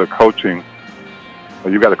kind of the coaching.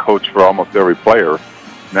 Well, you got to coach for almost every player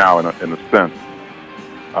now in a sense.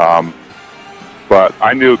 But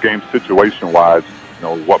I knew game situation-wise,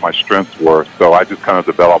 what my strengths were. So I just kind of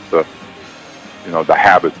developed the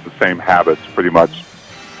habits, the same habits pretty much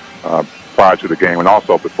prior to the game and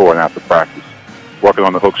also before and after practice. Working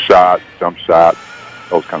on the hook shot, jump shot,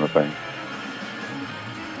 those kind of things.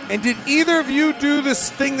 And did either of you do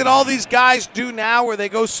this thing that all these guys do now where they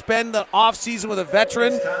go spend the offseason with a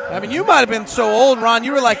veteran? I mean, you might have been so old, Ron,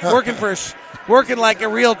 you were like working for working like a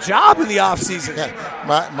real job in the offseason.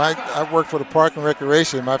 I worked for the Park and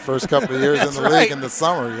Recreation my first couple of years in the league in the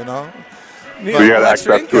summer, you know. So you had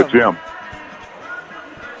access to a gym.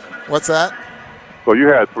 What's that? So you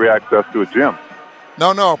had free access to a gym.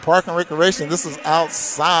 No, Park and Recreation. This is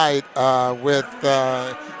outside with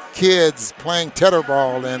kids playing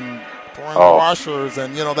tetherball and throwing washers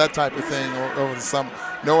and, you know, that type of thing over the summer.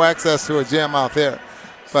 No access to a gym out there.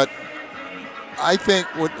 But I think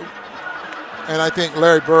I think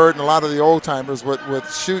Larry Bird and a lot of the old-timers would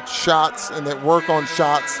shoot shots and that work on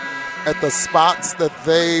shots at the spots that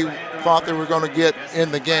they thought they were going to get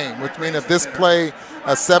in the game, which means if this play,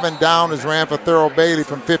 a 7 down is ran for Thurl Bailey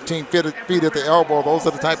from 15 feet at the elbow, those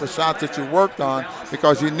are the type of shots that you worked on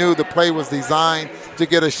because you knew the play was designed to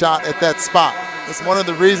get a shot at that spot. It's one of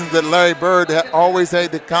the reasons that Larry Bird always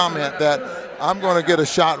had the comment that I'm going to get a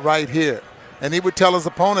shot right here. And he would tell his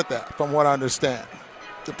opponent that, from what I understand.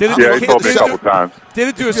 He told me a couple times. Did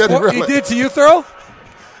it to a sport? He did it to you, Thurl?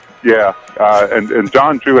 Yeah, and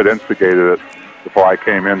John Drew had instigated it before I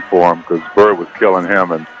came in for him because Bird was killing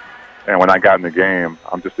him, and when I got in the game,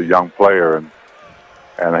 I'm just a young player,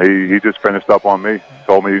 and he just finished up on me.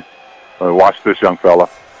 Told me, watch this young fella.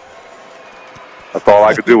 That's all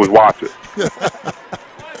I could do was watch it.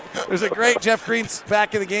 There's a great Jeff Green's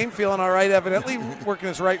back in the game, feeling all right, evidently, working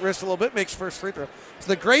his right wrist a little bit, makes first free throw. It's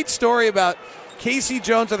the great story about Casey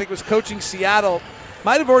Jones, I think, was coaching Seattle.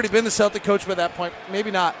 Might have already been the Celtic coach by that point,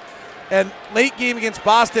 maybe not. And late game against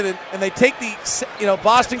Boston, and they take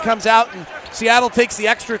Boston comes out and Seattle takes the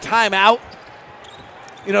extra time out,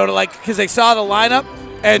 because they saw the lineup.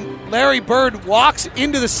 And Larry Bird walks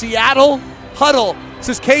into the Seattle huddle,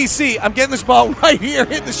 says, KC, I'm getting this ball right here,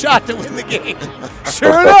 hit the shot to win the game.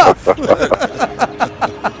 Sure enough.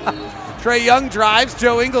 Trae Young drives.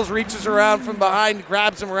 Joe Ingles reaches around from behind,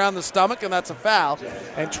 grabs him around the stomach, and that's a foul.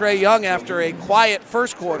 And Trae Young, after a quiet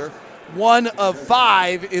first quarter, 1 of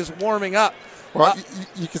 5, is warming up. Well,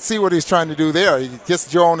 you can see what he's trying to do there. He gets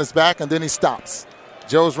Joe on his back, and then he stops.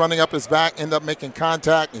 Joe's running up his back, end up making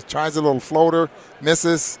contact. He tries a little floater,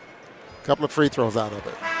 misses. A couple of free throws out of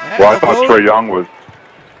it. Well, I thought Trae Young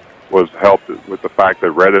was helped with the fact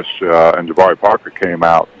that Reddish and Jabari Parker came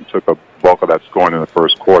out and took a bulk of that scoring in the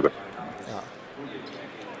first quarter. Yeah.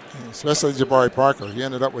 Especially Jabari Parker. He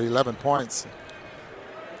ended up with 11 points.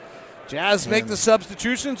 Jazz make the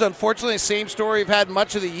substitutions. Unfortunately, same story we've had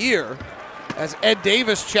much of the year as Ed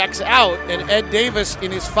Davis checks out. And Ed Davis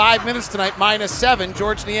in his 5 minutes tonight, -7.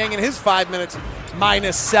 George Niang in his 5 minutes,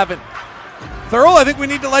 -7. Thurl, I think we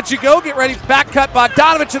need to let you go. Get ready. Back cut.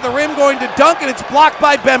 Bogdanovic to the rim, going to dunk, and it's blocked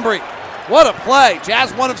by Bembry. What a play.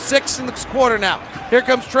 Jazz 1 of 6 in this quarter now. Here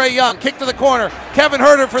comes Trae Young. Kick to the corner. Kevin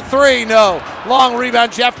Huerter for 3. No. Long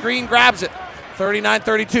rebound. Jeff Green grabs it.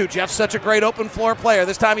 39-32. Jeff's such a great open floor player.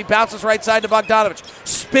 This time he bounces right side to Bogdanovic.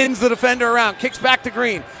 Spins the defender around. Kicks back to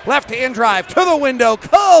Green. Left-hand drive to the window.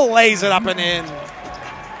 Cole lays it up and in.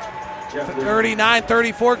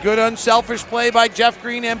 39-34. Good unselfish play by Jeff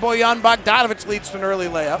Green, and Bojan Bogdanovic leads to an early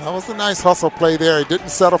layup. That was a nice hustle play there. He didn't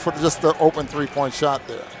settle for just the open three-point shot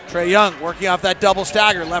there. Trae Young working off that double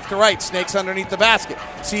stagger, left to right, snakes underneath the basket.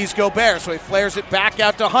 Sees Gobert, so he flares it back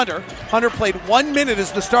out to Hunter. Hunter played 1 minute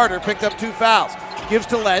as the starter, picked up 2 fouls. Gives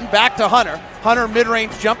to Len, back to Hunter. Hunter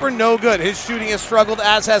mid-range jumper, no good. His shooting has struggled,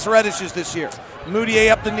 as has Reddish's this year.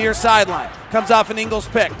 Moutier up the near sideline. Comes off an Ingles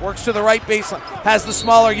pick, works to the right baseline. Has the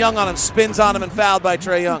smaller Young on him, spins on him, and fouled by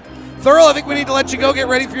Trae Young. Thurl, I think we need to let you go. Get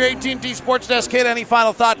ready for your AT&T Sports Desk hit. Any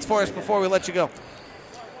final thoughts for us before we let you go?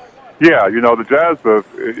 Yeah, the Jazz,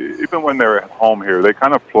 even when they're at home here, they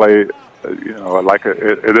kind of play, like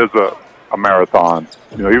it is a marathon.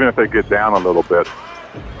 Even if they get down a little bit,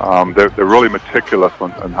 they're really meticulous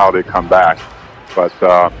on how they come back. But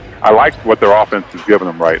I like what their offense is giving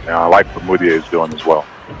them right now. I like what Moutier is doing as well.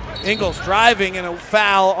 Ingles driving and a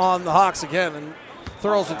foul on the Hawks again. And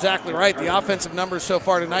Thurl's exactly right. The offensive numbers so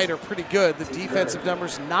far tonight are pretty good. The defensive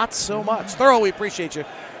numbers, not so much. Thurl, we appreciate you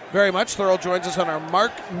very much. Thurl joins us on our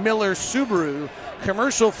Mark Miller Subaru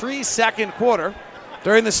commercial-free second quarter.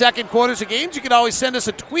 During the second quarters of games, you can always send us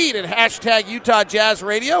a tweet at hashtag Utah Jazz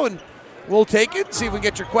Radio, and we'll take it, see if we can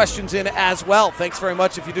get your questions in as well. Thanks very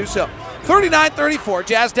much if you do so. 39-34,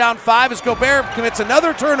 Jazz down 5 as Gobert commits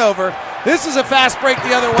another turnover. This is a fast break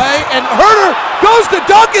the other way, and Huerter goes to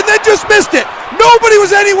dunk and then just missed it. Nobody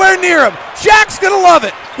was anywhere near him. Shaq's going to love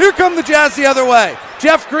it. Here come the Jazz the other way.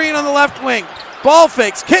 Jeff Green on the left wing. Ball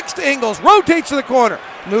fakes, kicks to Ingles, rotates to the corner.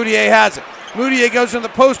 Moutier has it. Moutier goes in the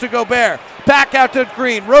post to Gobert. Back out to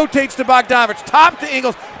Green, rotates to Bogdanovic, top to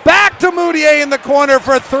Ingles, back to Moutier in the corner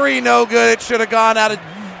for 3, no good. It should have gone out of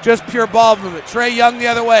just pure ball movement. Trae Young the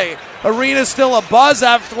other way. Arena's still a buzz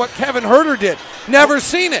after what Kevin Huerter did. Never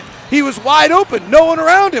seen it. He was wide open, no one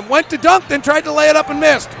around him. Went to dunk, then tried to lay it up and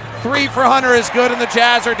missed. 3 for Hunter is good, and the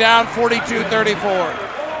Jazz are down 42-34.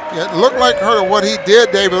 Yeah, it looked like Huerter, what he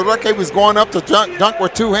did, David, it looked like he was going up to dunk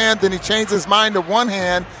with two hands, then he changed his mind to one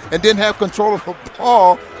hand and didn't have control of the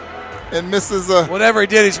ball and misses a... Whatever he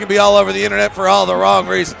did, he's going to be all over the internet for all the wrong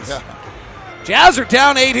reasons. Yeah. Jazz are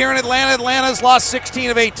down 8 here in Atlanta. Atlanta's lost 16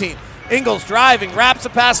 of 18. Ingles driving, wraps a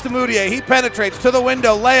pass to Mudiay. He penetrates to the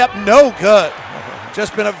window, layup, no good.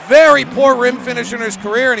 Just been a very poor rim finisher in his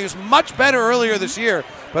career, and he was much better earlier this year.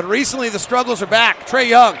 But recently the struggles are back. Trae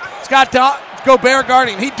Young, Scott Gobert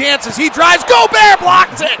guarding him. He dances, he drives, Gobert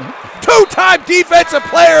blocks it! 2-time Defensive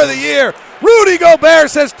Player of the Year. Rudy Gobert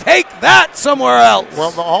says, take that somewhere else.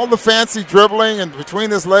 Well, all the fancy dribbling and between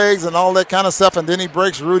his legs and all that kind of stuff, and then he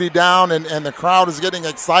breaks Rudy down, and the crowd is getting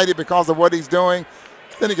excited because of what he's doing.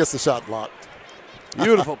 Then he gets the shot blocked.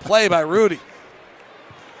 Beautiful play by Rudy.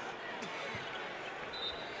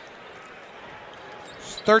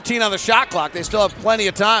 13 on the shot clock. They still have plenty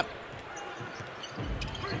of time.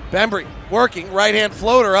 Bembry working. Right-hand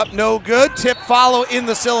floater up. No good. Tip follow in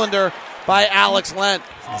the cylinder by Alex Len.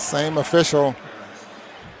 The same official.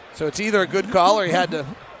 So it's either a good call or he had to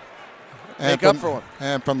make up for one.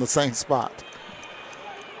 And from the same spot.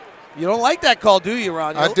 You don't like that call, do you,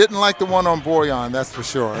 Ron? I didn't like the one on Boyan, that's for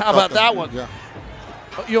sure. How about that one? Yeah.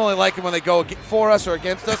 You only like them when they go for us or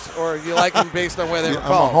against us, or you like them based on where they were I'm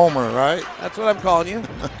called? a homer, right? That's what I'm calling you.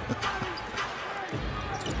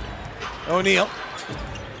 O'Neal.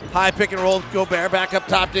 High pick and roll, Gobert back up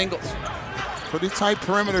top to Ingles. Pretty tight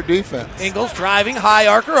perimeter defense. Ingles driving, high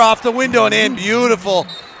arcer off the window and in. Beautiful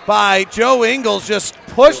by Joe Ingles. Just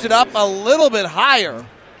pushed it up a little bit higher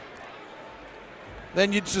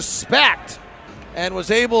than you'd suspect and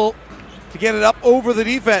was able to get it up over the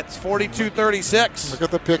defense. 42-36. Look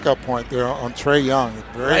at the pickup point there on Trae Young.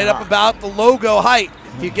 Right up about the logo height.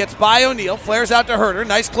 He gets by O'Neal, flares out to Huerter.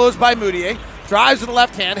 Nice close by Mudiay. Drives with the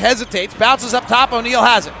left hand, hesitates, bounces up top. O'Neal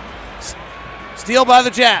has it. Steal by the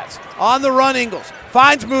Jazz. On the run, Ingles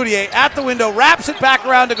finds Mudiay at the window, wraps it back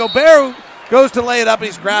around to Gobert, who goes to lay it up, and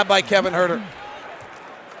he's grabbed by Kevin Huerter.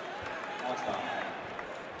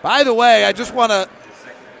 By the way, I just want to,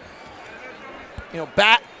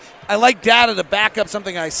 I like data to back up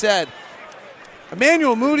something I said.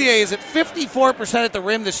 Emmanuel Mudiay is at 54% at the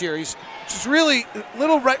rim this year. He's just really a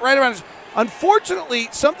little right around his. Unfortunately,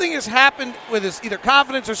 something has happened with his either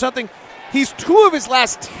confidence or something. He's 2 of his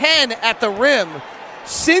last 10 at the rim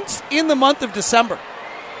since in the month of December.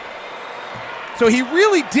 So he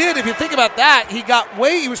really did, if you think about that,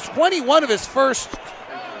 he was 21 of his first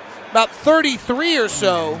about 33 or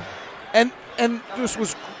so, and this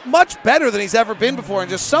was much better than he's ever been before, and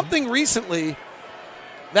just something recently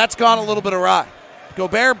that's gone a little bit awry.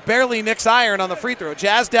 Gobert barely nicks iron on the free throw.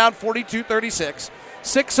 Jazz down 42-36.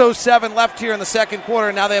 6:07 left here in the second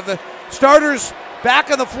quarter. Now they have the starters back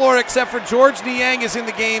on the floor, except for George Niang is in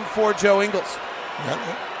the game for Joe Ingles.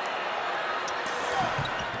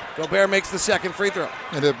 Gobert makes the second free throw.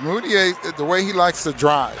 And if Mudiay, the way he likes to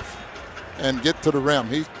drive and get to the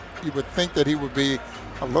rim, you would think that he would be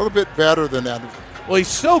a little bit better than that. Well, he's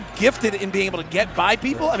so gifted in being able to get by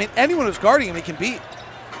people. I mean, anyone who's guarding him, he can beat.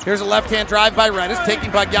 Here's a left-hand drive by Reddish, taking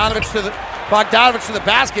Bogdanovich to the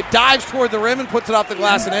basket, dives toward the rim and puts it off the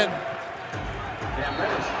glass and in.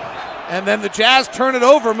 And then the Jazz turn it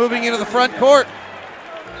over, moving into the front court.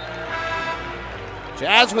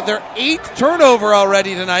 Jazz with their 8th turnover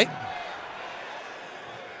already tonight.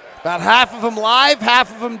 About half of them live,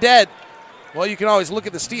 half of them dead. Well, you can always look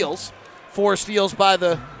at the steals. 4 steals by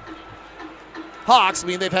the Hawks. I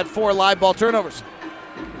mean, they've had 4 live ball turnovers.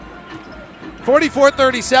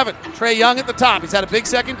 44-37. Trae Young at the top. He's had a big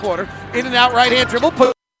second quarter. In and out right-hand dribble.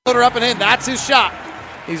 Put her up and in. That's his shot.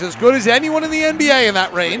 He's as good as anyone in the NBA in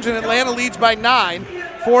that range. And Atlanta leads by 9.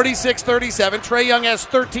 46-37. Trae Young has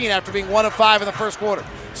 13 after being 1 of 5 in the first quarter.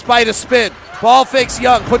 Spida spin. Ball fakes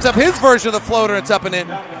Young. Puts up his version of the floater. It's up and in.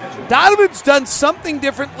 Donovan's done something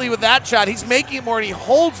differently with that shot. He's making it more, and he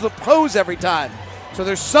holds the pose every time. So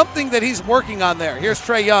there's something that he's working on there. Here's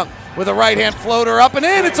Trae Young with a right-hand floater up and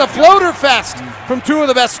in. It's a floater fest from 2 of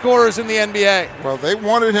the best scorers in the NBA. Well, they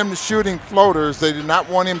wanted him shooting floaters. They did not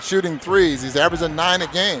want him shooting threes. He's averaging 9 a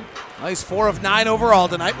game. Nice 4 of 9 overall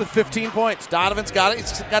tonight with 15 points. Donovan's got it.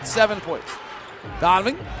 He's got 7 points.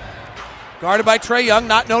 Donovan, guarded by Trae Young,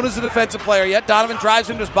 not known as a defensive player yet. Donovan drives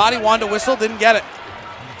into his body, wanted to whistle, didn't get it.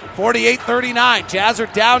 48-39. Jazz are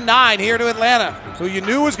down 9 here to Atlanta, who you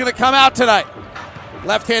knew was going to come out tonight.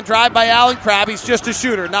 Left-hand drive by Allen Crabbe. He's just a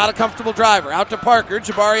shooter, not a comfortable driver. Out to Parker.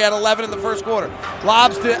 Jabari had 11 in the first quarter.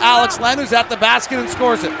 Lobs to Alex Len, who's at the basket and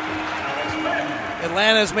scores it.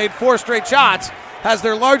 Atlanta has made 4 straight shots, has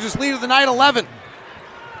their largest lead of the night, 11.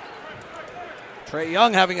 Trae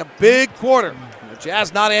Young having a big quarter. The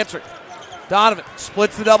Jazz not answering. Donovan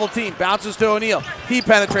splits the double team, bounces to O'Neal. He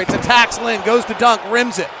penetrates, attacks Lin, goes to dunk,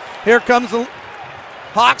 rims it. Here comes the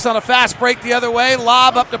Hawks on a fast break the other way.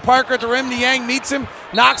 Lob up to Parker at the rim. Niang meets him,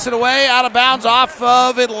 knocks it away, out of bounds off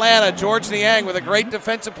of Atlanta. George Niang with a great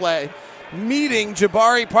defensive play, meeting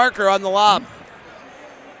Jabari Parker on the lob.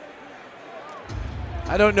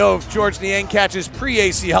 I don't know if George Niang catches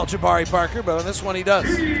pre-ACL Jabari Parker, but on this one he does.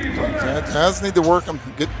 Jazz need to work and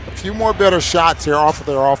get a few more better shots here off of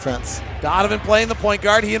their offense. Donovan playing the point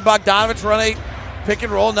guard. He and Bogdanovich run a pick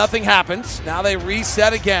and roll. Nothing happens. Now they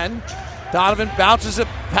reset again. Donovan bounces it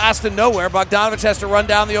past to nowhere. Bogdanovich has to run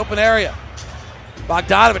down the open area.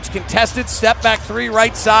 Bogdanovich contested, step back 3,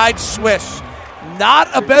 right side, swish. Not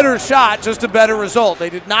a better shot, just a better result. They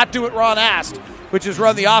did not do what Ron asked, which is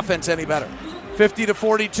run the offense any better.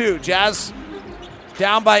 50-42. Jazz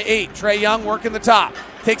down by 8. Trae Young working the top.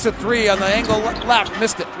 Takes a 3 on the angle left.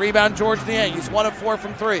 Missed it. Rebound George Niang. He's 1 of 4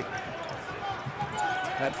 from 3.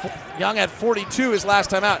 Young had 42 his last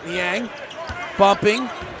time out. Niang bumping,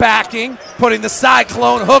 backing, putting the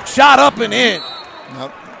cyclone hook shot up and in.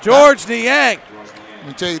 George Niang. Let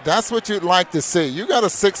me tell you, that's what you'd like to see. You got a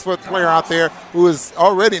 6-foot player out there who is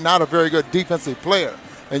already not a very good defensive player.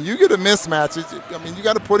 And you get a mismatch. I mean, you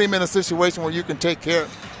got to put him in a situation where you can take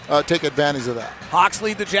advantage of that. Hawks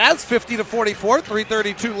lead the Jazz 50-44.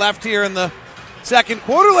 3:32 left here in the second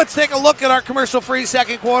quarter. Let's take a look at our commercial-free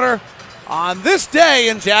second quarter on this day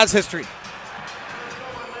in Jazz history.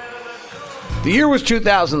 The year was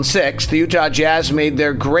 2006. The Utah Jazz made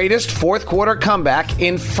their greatest fourth-quarter comeback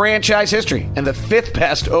in franchise history and the 5th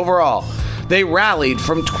best overall. They rallied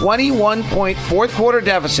from 21-point fourth-quarter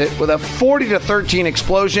deficit with a 40-13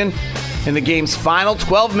 explosion in the game's final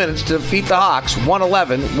 12 minutes to defeat the Hawks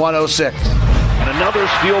 111-106. And another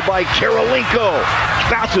steal by Karolinko.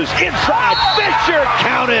 Bounces inside. Fisher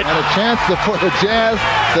counted. And a chance for the Jazz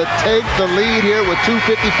to take the lead here with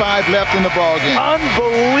 2:55 left in the ballgame.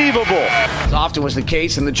 Unbelievable. As often was the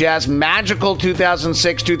case in the Jazz magical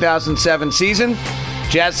 2006-2007 season,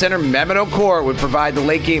 Jazz center Mehmet Okur would provide the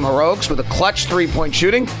late-game heroics with a clutch three-point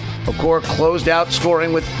shooting. Okur closed out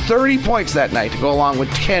scoring with 30 points that night to go along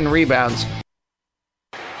with 10 rebounds.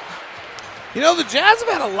 You know, the Jazz have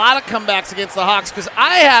had a lot of comebacks against the Hawks because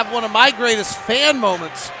I have one of my greatest fan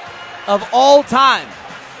moments of all time.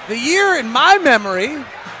 The year in my memory,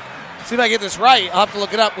 see if I get this right, I'll have to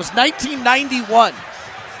look it up, was 1991.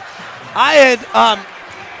 I had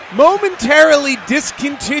momentarily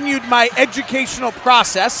discontinued my educational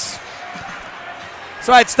process.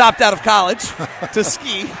 So I had stopped out of college to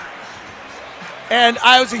ski. And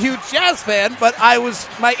I was a huge Jazz fan, but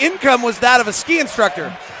my income was that of a ski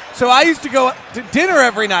instructor. So I used to go to dinner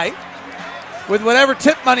every night with whatever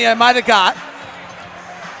tip money I might have got,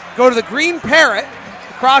 go to the Green Parrot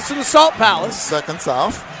across from the Salt Palace. Second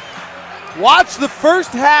South. Watch the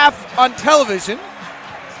first half on television,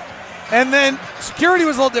 and then security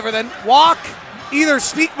was a little different. Then walk, either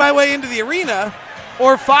sneak my way into the arena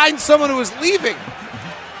or find someone who was leaving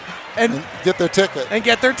and get their ticket.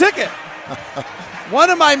 One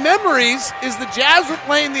of my memories is the Jazz were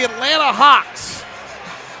playing the Atlanta Hawks.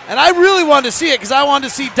 And I really wanted to see it because I wanted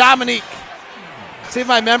to see Dominique. See if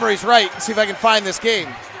my memory's right. See if I can find this game.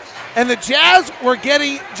 And the Jazz were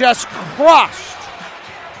getting just crushed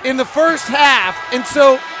in the first half. And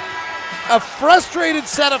so a frustrated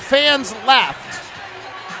set of fans left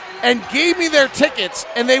and gave me their tickets.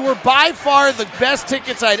 And they were by far the best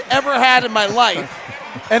tickets I'd ever had in my life.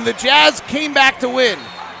 And the Jazz came back to win.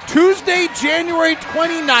 Tuesday, January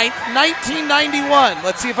 29th, 1991.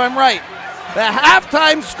 Let's see if I'm right. The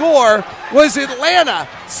halftime score was Atlanta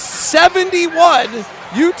 71,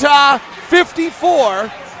 Utah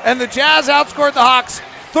 54, and the Jazz outscored the Hawks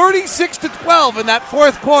 36-12 in that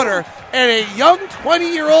fourth quarter. And a young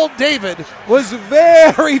 20-year-old David was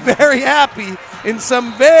very, very happy in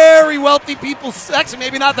some very wealthy people's, actually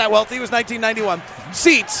maybe not that wealthy, it was 1991,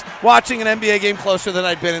 seats watching an NBA game closer than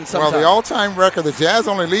I'd been in some time. Well, the all-time record, the Jazz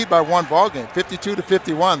only lead by one ball game,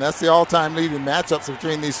 52-51. That's the all-time leading matchups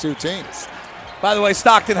between these two teams. By the way,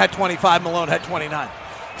 Stockton had 25, Malone had 29.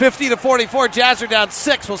 50-44, Jazz are down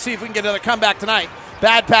 6. We'll see if we can get another comeback tonight.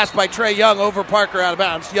 Bad pass by Trae Young over Parker out of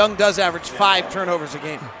bounds. Young does average 5 turnovers a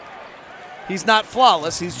game. He's not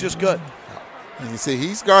flawless, he's just good. And you see,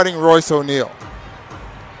 he's guarding Royce O'Neal.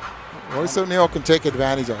 Royce O'Neal can take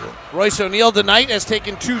advantage of it. Royce O'Neal tonight has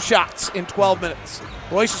taken 2 shots in 12 minutes.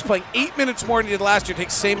 Royce is playing 8 minutes more than he did last year,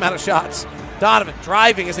 takes the same amount of shots. Donovan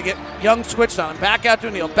driving as they get Young switched on him. Back out to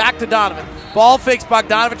O'Neal, back to Donovan. Ball fakes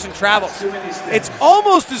Bogdanovich and travels. It's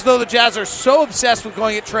almost as though the Jazz are so obsessed with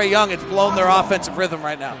going at Trae Young, it's blown their offensive rhythm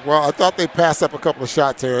right now. Well, I thought they passed up a couple of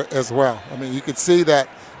shots here as well. I mean, you could see that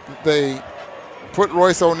they put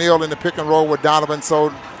Royce O'Neal in the pick and roll with Donovan, so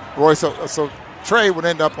Trae would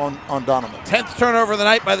end up on Donovan. 10th turnover of the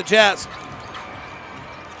night by the Jazz.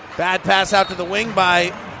 Bad pass out to the wing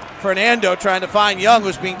by Fernando trying to find Young,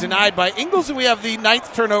 who's being denied by Ingles, and we have the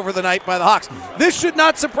 9th turnover of the night by the Hawks. This should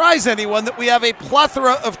not surprise anyone that we have a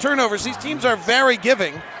plethora of turnovers. These teams are very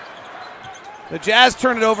giving. The Jazz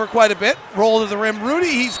turn it over quite a bit. Roll to the rim.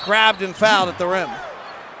 Rudy, he's grabbed and fouled at the rim.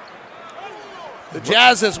 The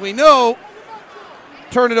Jazz, as we know,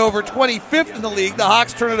 turn it over 25th in the league. The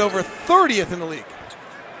Hawks turn it over 30th in the league.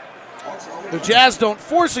 The Jazz don't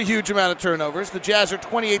force a huge amount of turnovers. The Jazz are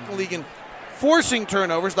 28th in the league in forcing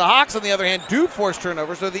turnovers. The Hawks, on the other hand, do force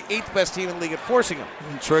turnovers. They're the 8th best team in the league at forcing them.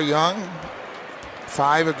 And Trae Young,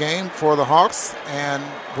 5 a game for the Hawks, and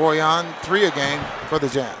Bojan, 3 a game for the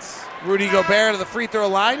Jazz. Rudy Gobert to the free throw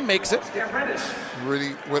line, makes it.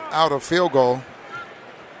 Rudy without a field goal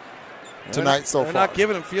tonight so far. They're not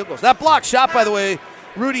giving him field goals. That block shot, by the way,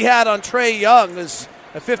 Rudy had on Trae Young is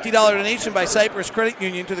a $50 donation by Cypress Credit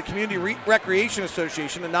Union to the Community Recreation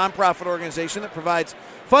Association, a nonprofit organization that provides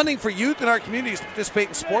funding for youth in our communities to participate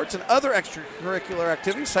in sports and other extracurricular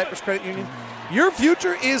activities. Cypress Credit Union, your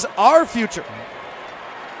future is our future.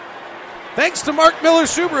 Thanks to Mark Miller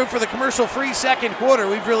Subaru for the commercial-free second quarter.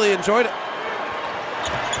 We've really enjoyed it.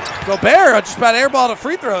 Gobert just about airballed a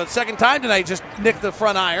free throw. Second time tonight, just nicked the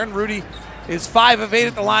front iron. Rudy is 5 of 8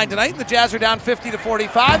 at the line tonight, and the Jazz are down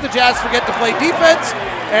 50-45. The Jazz forget to play defense,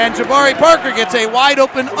 and Jabari Parker gets a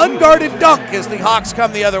wide-open, unguarded dunk as the Hawks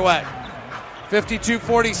come the other way.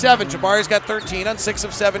 52-47. Jabari's got 13 on 6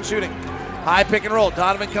 of 7 shooting. High pick and roll.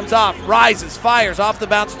 Donovan comes off, rises, fires, off the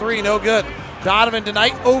bounce 3, no good. Donovan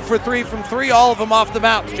tonight 0 for 3 from 3, all of them off the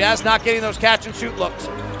bounce. Jazz not getting those catch-and-shoot looks.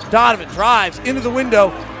 Donovan drives into the window,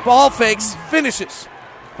 ball fakes, finishes.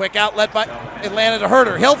 Quick outlet by Atlanta to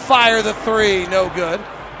Herter. He'll fire the 3, no good.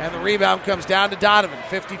 And the rebound comes down to Donovan.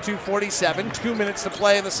 52-47, 2 minutes to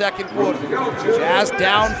play in the second quarter. Jazz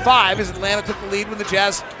down 5 as Atlanta took the lead when the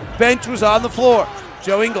Jazz bench was on the floor.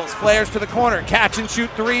 Joe Ingles flares to the corner. Catch and shoot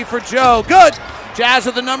 3 for Joe. Good! Jazz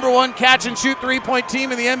are the number 1 catch and shoot 3-point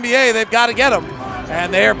team in the NBA. They've got to get them.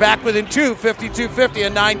 And they are back within 2, 52-50, a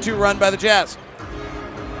 9-2 run by the Jazz.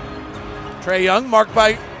 Trae Young marked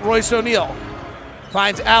by Royce O'Neal.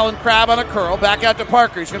 Finds Allen Crabbe on a curl. Back out to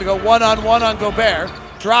Parker. He's going to go one-on-one on Gobert.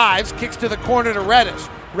 Drives, kicks to the corner to Reddish.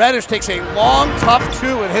 Reddish takes a long, tough 2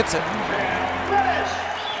 and hits it.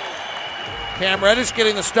 Cam Reddish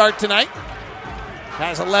getting the start tonight.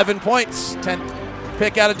 Has 11 points. 10th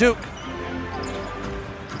pick out of Duke.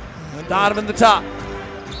 Donovan the top.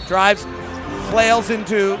 Drives, flails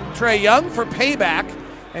into Trae Young for payback.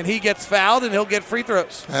 And he gets fouled, and he'll get free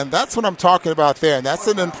throws. And that's what I'm talking about there. And that's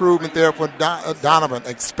an improvement there for Donovan,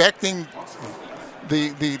 expecting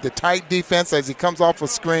the tight defense as he comes off a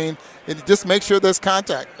screen. And just make sure there's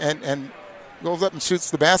contact and goes up and shoots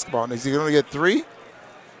the basketball. And is he going to get 3?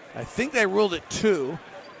 I think they ruled it 2.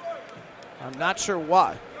 I'm not sure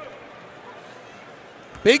why.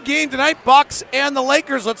 Big game tonight, Bucks and the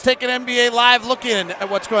Lakers. Let's take an NBA Live look in at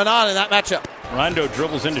what's going on in that matchup. Rondo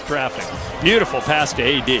dribbles into traffic. Beautiful pass to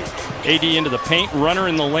AD. AD into the paint, runner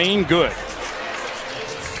in the lane, good.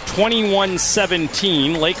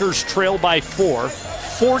 21-17, Lakers trail by 4.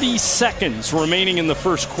 40 seconds remaining in the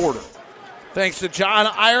first quarter. Thanks to John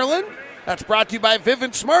Ireland. That's brought to you by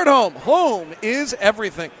Vivint Smart Home. Home is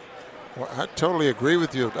everything. Well, I totally agree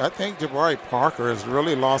with you. I think Jabari Parker has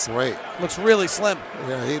really lost weight. Looks really slim.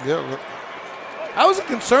 Yeah, he did. That was a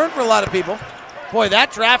concern for a lot of people. Boy,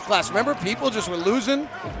 that draft class, remember people just were losing?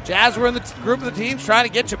 Jazz were in the group of the teams trying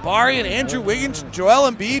to get Jabari and Andrew Wiggins,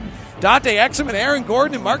 Joel Embiid, Dante Exum, and Aaron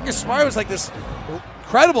Gordon, and Marcus Smart. It was like this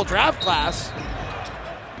incredible draft class.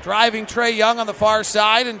 Driving Trae Young on the far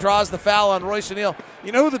side and draws the foul on Royce O'Neal.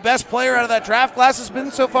 You know who the best player out of that draft class has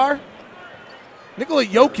been so far? Nikola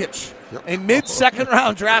Jokic, a mid-second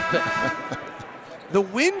round draft pick. The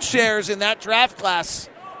win shares in that draft class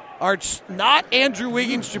are not Andrew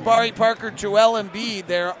Wiggins, Jabari Parker, Joel Embiid.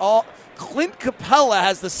 They're all. Clint Capella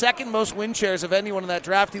has the second most win shares of anyone in that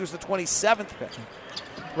draft. He was the 27th pick.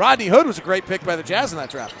 Rodney Hood was a great pick by the Jazz in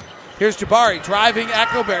that draft. Here's Jabari driving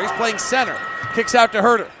at Gobert. He's playing center. Kicks out to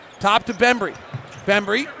Herter. Top to Bembry.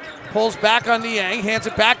 Bembry pulls back on Niang, hands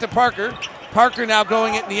it back to Parker. Parker now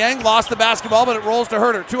going at Niang, lost the basketball, but it rolls to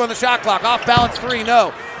Herter. 2 on the shot clock. Off balance 3,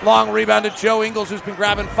 no. Long rebound to Joe Ingles, who's been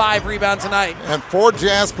grabbing 5 rebounds tonight. And 4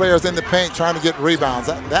 Jazz players in the paint trying to get rebounds.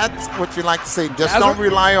 That's what you like to see. Just don't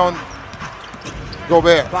rely on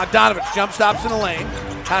Gobert. Bogdanovich jump stops in the lane.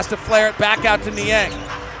 Has to flare it back out to Niang.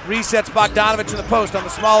 Resets Bogdanovich in the post on the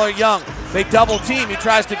smaller Young. They double team. He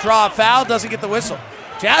tries to draw a foul. Doesn't get the whistle.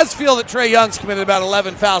 Jazz feel that Trae Young's committed about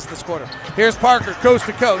 11 fouls this quarter. Here's Parker, coast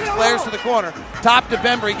to coast. Flares to the corner. Top to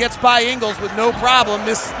Bembry. Gets by Ingles with no problem.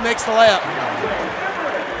 Makes the layup.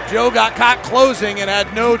 Joe got caught closing and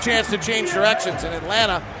had no chance to change directions. And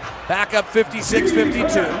Atlanta back up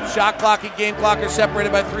 56-52. Shot clock and game clock are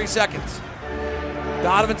separated by 3 seconds.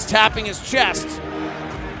 Donovan's tapping his chest.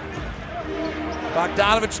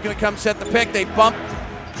 Bogdanovich is going to come set the pick. They bump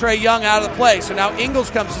Trae Young out of the play. So now Ingles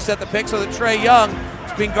comes to set the pick so that Trae Young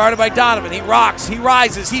is being guarded by Donovan. He rocks, he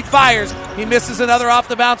rises, he fires. He misses another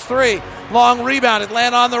off-the-bounce three. Long rebound.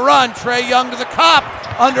 Atlanta on the run. Trae Young to the cup.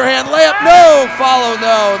 Underhand layup. No. Follow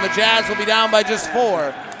no. And the Jazz will be down by just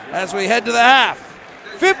 4 as we head to the half.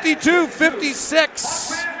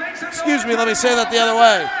 52-56. Excuse me, let me say that the other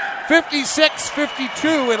way.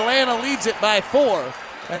 56-52. Atlanta leads it by 4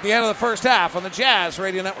 at the end of the first half on the Jazz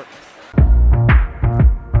Radio Network.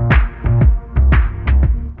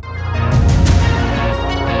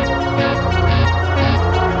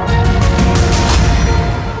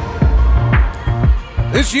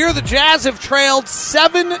 This year, the Jazz have trailed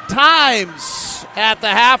 7 times at the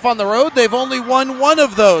half on the road. They've only won 1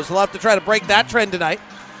 of those. They'll have to try to break that trend tonight.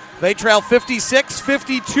 They trail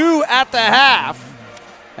 56-52 at the half.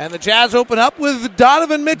 And the Jazz open up with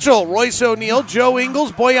Donovan Mitchell, Royce O'Neal, Joe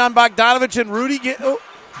Ingles, Bojan Bogdanovich, and Rudy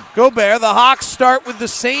Gobert. The Hawks start with the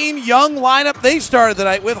same young lineup they started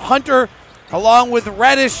tonight with Hunter, along with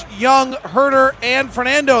Reddish, Young, Herter, and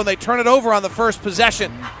Fernando. And they turn it over on the first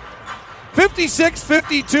possession.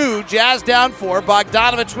 56-52, Jazz down 4.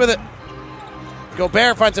 Bogdanovich with it.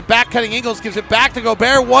 Gobert finds a back-cutting Ingles, gives it back to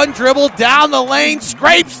Gobert. 1 dribble, down the lane,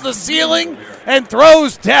 scrapes the ceiling, and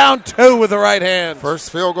throws down 2 with the right hand.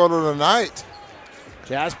 First field goal of the night.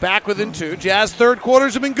 Jazz back within 2. Jazz third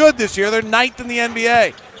quarters have been good this year. They're 9th in the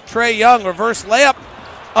NBA. Trae Young, reverse layup,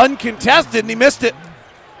 uncontested, and he missed it.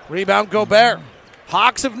 Rebound Gobert.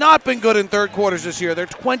 Hawks have not been good in third quarters this year. They're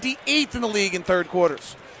 28th in the league in third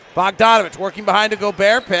quarters. Bogdanovich working behind a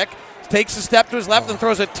Gobert pick. Takes a step to his left and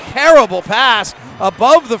throws a terrible pass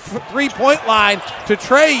above the three-point line to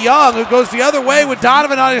Trae Young, who goes the other way with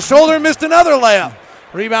Donovan on his shoulder and missed another layup.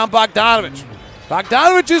 Rebound Bogdanovich.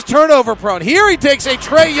 Bogdanovich is turnover prone. Here he takes a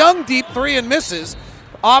Trae Young deep 3 and misses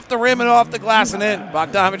off the rim and off the glass and in.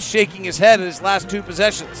 Bogdanovich shaking his head at his last 2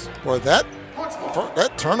 possessions. Boy, that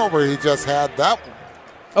turnover he just had, that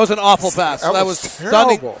was an awful pass. That was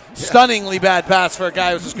stunningly bad pass for a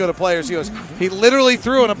guy who's as good a player as he was. He literally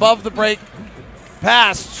threw an above-the-break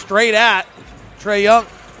pass straight at Trae Young.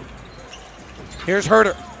 Here's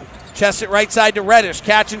Herter. Chests it right side to Reddish.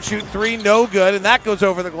 Catch and shoot 3, no good, and that goes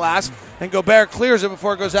over the glass. And Gobert clears it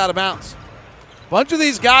before it goes out of bounds. A bunch of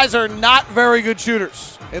these guys are not very good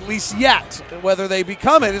shooters, at least yet. Whether they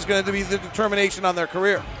become it is going to be the determination on their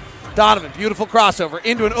career. Donovan, beautiful crossover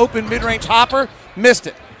into an open mid-range hopper. Missed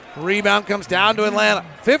it. Rebound comes down to Atlanta.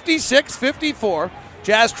 56-54.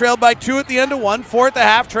 Jazz trailed by 2 at the end of 1. 4 at the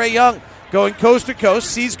half. Trae Young going coast to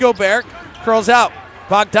coast. Sees Gobert. Curls out.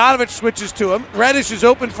 Bogdanovich switches to him. Reddish is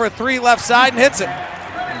open for a 3 left side and hits it.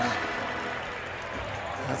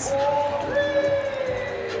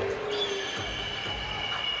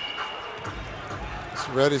 It's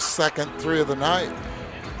Reddish's second 3 of the night.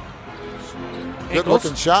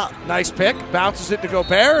 Good-looking shot. Nice pick. Bounces it to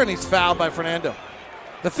Gobert, and he's fouled by Fernando.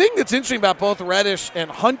 The thing that's interesting about both Reddish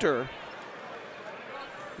and Hunter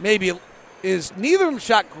maybe is neither of them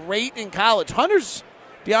shot great in college.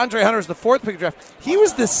 DeAndre Hunter's the 4th pick draft. He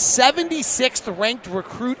was the 76th ranked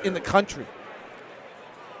recruit in the country.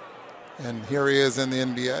 And here he is in the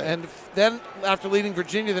NBA. And then after leading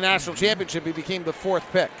Virginia to the national championship, he became the 4th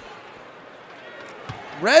pick.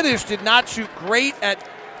 Reddish did not shoot great at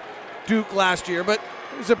Duke last year, but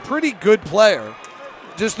he's a pretty good player.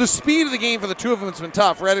 Just the speed of the game for the two of them has been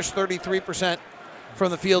tough. Reddish 33%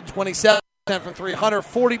 from the field, 27% from 3. Hunter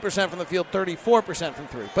 40% from the field, 34% from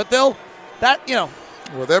 3. But they're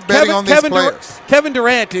betting on these players. Kevin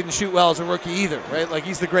Durant didn't shoot well as a rookie either, right? Like,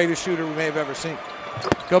 he's the greatest shooter we may have ever seen.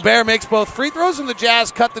 Gobert makes both free throws, and the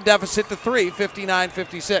Jazz cut the deficit to 3,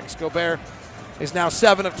 59-56. Gobert is now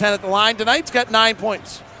 7 of 10 at the line tonight. He's got 9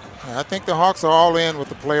 points. I think the Hawks are all in with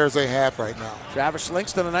the players they have right now. Travis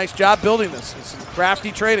Schlenk's done a nice job building this. It's some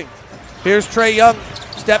crafty trading. Here's Trae Young.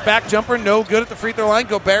 Step back jumper, no good at the free throw line.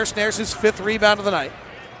 Gobert snares his 5th rebound of the night.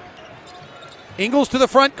 Ingles to the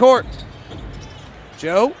front court.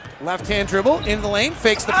 Joe, left-hand dribble, into the lane,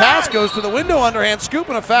 fakes the pass, goes to the window, underhand scoop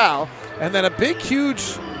and a foul. And then a big, huge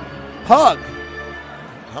hug.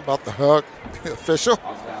 How about the hug? Official?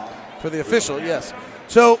 For the official, yes.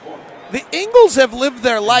 So the Ingles have lived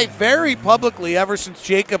their life very publicly ever since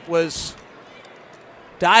Jacob was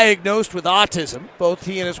diagnosed with autism. Both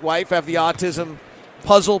he and his wife have the autism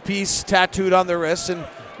puzzle piece tattooed on their wrists. And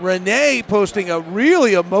Renee posting a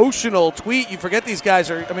really emotional tweet. You forget these guys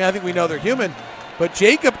are, I think we know they're human, but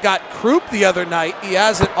Jacob got croup the other night. He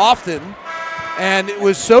has it often. And it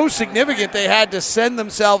was so significant they had to send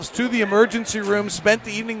themselves to the emergency room, spent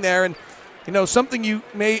the evening there. And, something you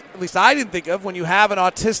may, at least I didn't think of, when you have an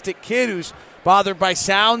autistic kid who's bothered by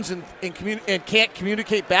sounds and can't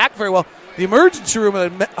communicate back very well, the emergency room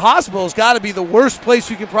at the hospital has got to be the worst place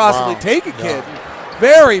you can possibly take a kid. Yeah.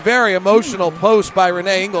 Very, very emotional post by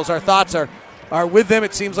Renee Ingles. Our thoughts are with them.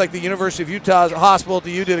 It seems like the University of Utah's hospital to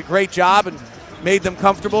you did a great job and made them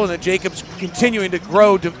comfortable, and that Jacob's continuing to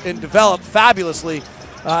grow and develop fabulously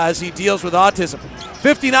as he deals with autism.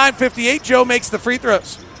 59-58, Joe makes the free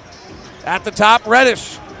throws. At the top,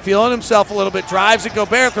 Reddish feeling himself a little bit, drives at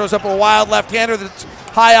Gobert, throws up a wild left-hander that's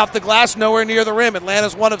high off the glass, nowhere near the rim.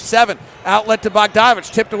 Atlanta's 1 of 7. Outlet to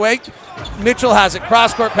Bogdanovich, tipped away. Mitchell has it,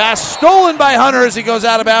 cross-court pass, stolen by Hunter as he goes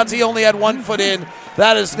out of bounds. He only had 1 foot in.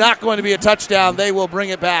 That is not going to be a touchdown. They will bring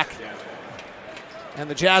it back. And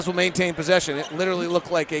the Jazz will maintain possession. It literally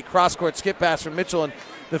looked like a cross-court skip pass from Mitchell, and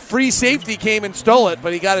the free safety came and stole it,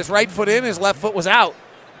 but he got his right foot in, his left foot was out.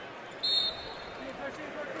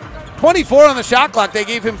 24 on the shot clock. They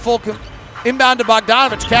gave him full inbound to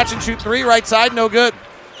Bogdanovich. Catch and shoot 3, right side, no good.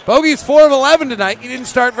 Bogey's 4 of 11 tonight. He didn't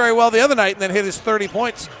start very well the other night and then hit his 30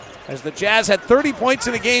 points. As the Jazz had 30 points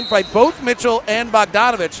in a game by both Mitchell and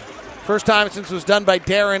Bogdanovich. First time since it was done by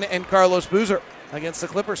Darren and Carlos Boozer against the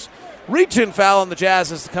Clippers. Reach-in foul on the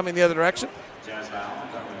Jazz is coming the other direction.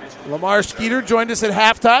 Lamar Skeeter joined us at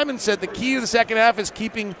halftime and said the key to the second half is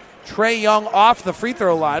keeping Trae Young off the free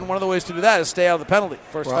throw line. One of the ways to do that is stay out of the penalty.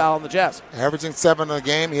 First foul on the Jazz. Averaging 7 in the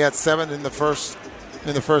game. He had 7 in the first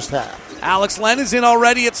half. Alex Len is in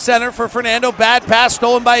already at center for Fernando. Bad pass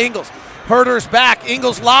stolen by Ingles. Herder's back.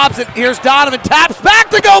 Ingles lobs it. Here's Donovan. Taps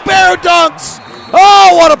back to Gobert, who dunks.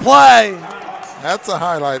 Oh, what a play. That's a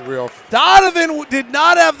highlight reel. Donovan did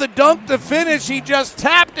not have the dunk to finish. He just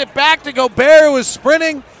tapped it back to Gobert, who was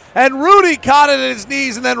sprinting. And Rudy caught it at his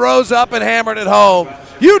knees and then rose up and hammered it home.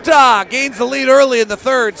 Utah gains the lead early in the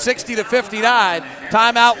third, 60-59.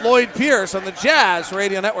 Timeout Lloyd Pierce on the Jazz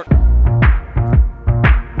Radio Network.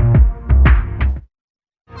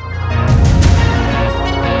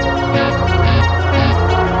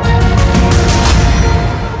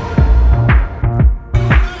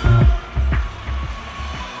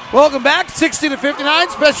 Welcome back, 60-59.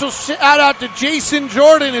 Special shout out to Jason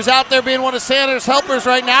Jordan, who's out there being one of Sanders' helpers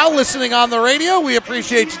right now, listening on the radio. We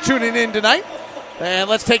appreciate you tuning in tonight. And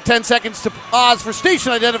let's take 10 seconds to pause for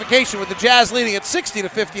station identification with the Jazz leading at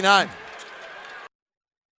 60-59.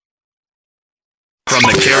 From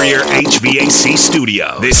the Carrier HVAC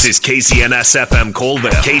studio, this is KCNS FM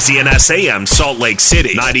Colville, KCNS AM Salt Lake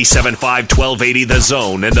City, 97.5 1280 The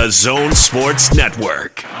Zone, and the Zone Sports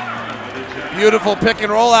Network. Beautiful pick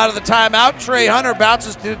and roll out of the timeout. Trey Hunter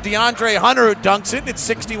bounces to DeAndre Hunter, who dunks it. It's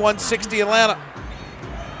 61-60 Atlanta.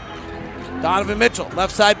 Donovan Mitchell,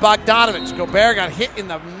 left side Bogdanovich. Gobert got hit in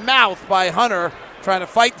the mouth by Hunter, trying to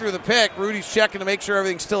fight through the pick. Rudy's checking to make sure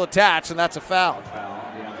everything's still attached, and that's a foul.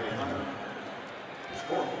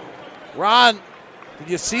 Ron, did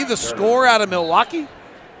you see the score out of Milwaukee?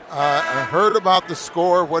 I heard about the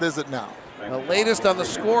score. What is it now? The latest on the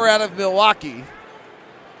score out of Milwaukee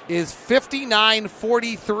is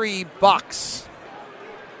 59-43 Bucks.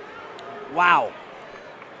 Wow.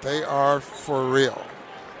 They are for real.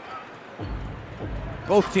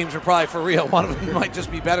 Both teams are probably for real. One of them might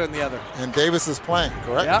just be better than the other. And Davis is playing,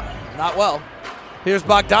 correct? Yeah, not well. Here's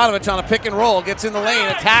Bogdanovich on a pick and roll. Gets in the lane,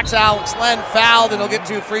 attacks Alex Len, fouled, and he'll get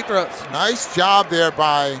 2 free throws. Nice job there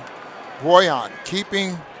by Boyan,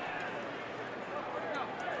 keeping...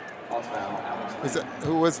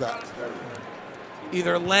 Who was that?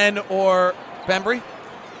 Either Len or Bembry.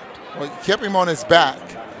 Well, he kept him on his back,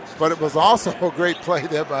 but it was also a great play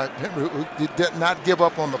there by Bembry, who did not give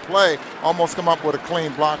up on the play, almost come up with a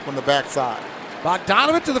clean block from the backside.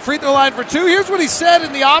 Bogdanovich to the free throw line for 2. Here's what he said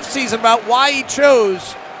in the offseason about why he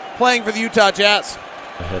chose playing for the Utah Jazz.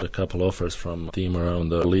 I had a couple offers from team around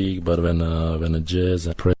the league, but when a Jazz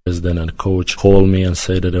president and coach called me and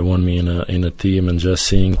said that they want me in a team, and just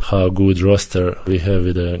seeing how good roster we have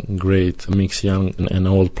with a great mix young and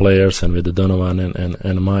old players, and with Donovan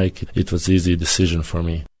and Mike, it was an easy decision for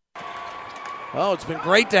me. Well, it's been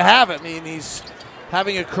great to have it. I mean, he's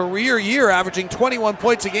having a career year, averaging 21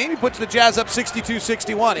 points a game. He puts the Jazz up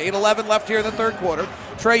 62-61. 8:11 left here in the third quarter.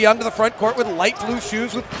 Trae Young to the front court with light blue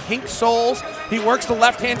shoes with pink soles. He works the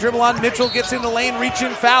left-hand dribble on Mitchell, gets in the lane,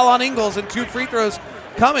 reach-in foul on Ingles, and 2 free throws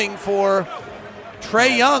coming for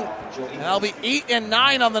Trae Young. And that'll be 8 and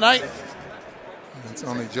 9 on the night. It's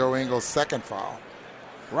only Joe Ingles' second foul.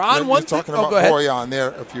 Ron, one talking about Bojan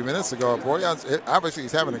there a few minutes ago. Bojan, obviously,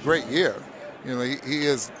 he's having a great year. You know, he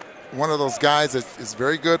is one of those guys that is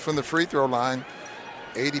very good from the free throw line.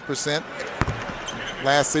 80%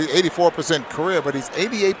 last season, 84% career, but he's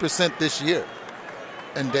 88% this year.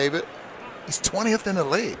 And David, he's 20th in the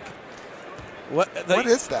league. What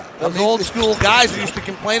is that? Those old school guys who used to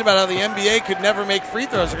complain about how the NBA could never make free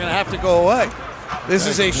throws are going to have to go away. This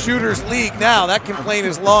is a shooter's league now. That complaint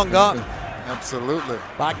is long gone. Absolutely.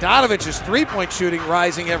 Bogdanovich's three-point shooting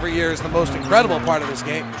rising every year is the most incredible part of this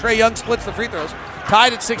game. Trae Young splits the free throws,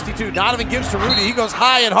 tied at 62. Donovan gives to Rudy. He goes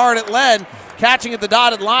high and hard at Len, catching at the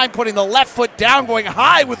dotted line, putting the left foot down, going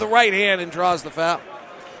high with the right hand, and draws the foul.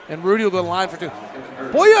 And Rudy will go to the line for 2.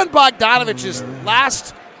 Bojan Bogdanovich's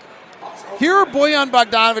last... Here are Bojan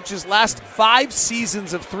Bogdanovich's last 5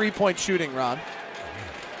 seasons of three-point shooting, Ron.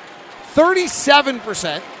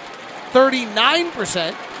 37%,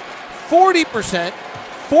 39%, 40%,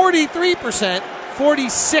 43%,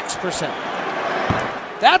 46%.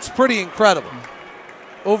 That's pretty incredible.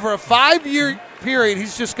 Over a 5-year period,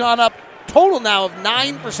 he's just gone up total now of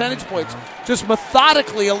 9 percentage points, just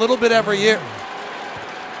methodically a little bit every year.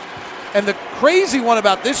 And the crazy one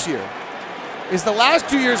about this year is the last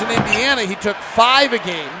 2 years in Indiana, he took 5 a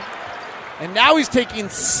game, and now he's taking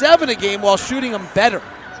 7 a game while shooting them better.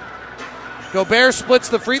 Gobert splits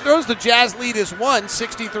the free throws. The Jazz lead is 1,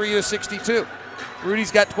 63-62.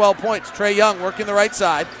 Rudy's got 12 points. Trae Young working the right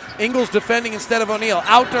side. Ingles defending instead of O'Neal.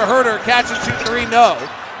 Out to Herter. Catch and shoot 3, no.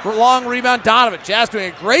 Long rebound, Donovan. Jazz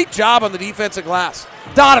doing a great job on the defensive glass.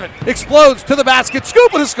 Donovan explodes to the basket.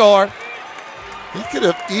 Scoop and a score. He could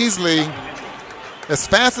have easily, as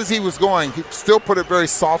fast as he was going, he still put it very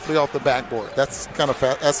softly off the backboard. That's kind of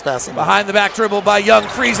that's fascinating. Behind the back dribble by Young.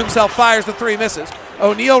 Frees himself, fires the 3, misses.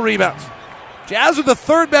 O'Neal rebounds. Jazz are the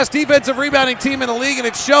 3rd best defensive rebounding team in the league, and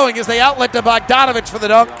it's showing as they outlet to Bogdanovich for the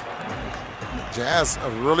dunk. Jazz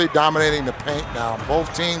are really dominating the paint now.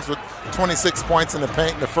 Both teams with 26 points in the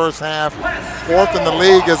paint in the first half. 4th in the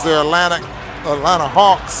league is the Atlanta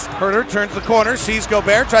Hawks. Herter turns the corner, sees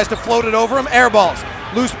Gobert, tries to float it over him, air balls.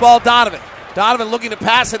 Loose ball, Donovan. Donovan looking to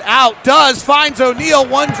pass it out, does, finds O'Neal,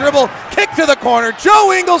 1 dribble, kick to the corner.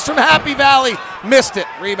 Joe Ingles from Happy Valley missed it.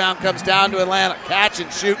 Rebound comes down to Atlanta. Catch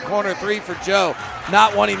and shoot, corner 3 for Joe.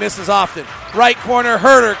 Not one he misses often. Right corner,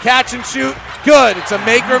 Herter, catch and shoot, good. It's a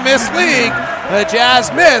make or miss league. The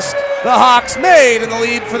Jazz missed, the Hawks made, and the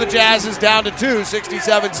lead for the Jazz is down to 2,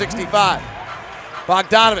 67-65.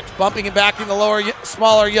 Bogdanovich bumping him back in the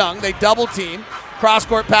smaller Young. They double team.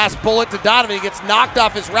 Cross-court pass, bullet to Donovan. He gets knocked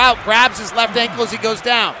off his route, grabs his left ankle as he goes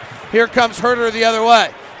down. Here comes Herter the other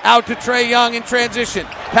way. Out to Trae Young in transition.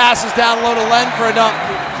 Passes down low to Len for a dunk.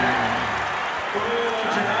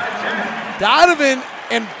 Donovan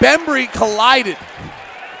and Bembry collided.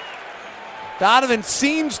 Donovan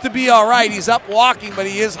seems to be all right. He's up walking, but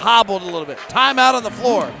he is hobbled a little bit. Timeout on the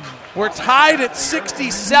floor. We're tied at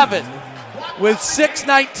 67 with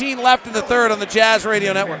 6:19 left in the third on the Jazz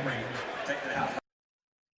Radio Network.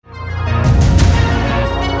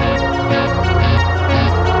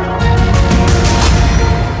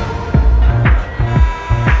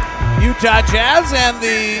 Utah Jazz and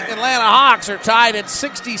the Atlanta Hawks are tied at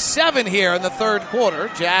 67 here in the third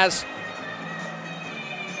quarter. Jazz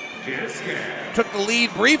took the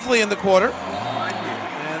lead briefly in the quarter,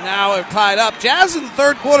 and now have tied up. Jazz in the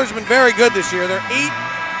third quarter has been very good this year. They're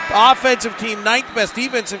 8th offensive team, 9th best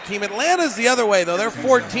defensive team. Atlanta's the other way, though. They're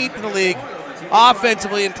 14th in the league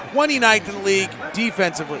offensively and 29th in the league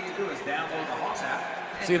defensively.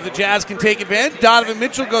 See if the Jazz can take advantage. Donovan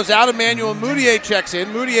Mitchell goes out. Emmanuel Mudiay checks in.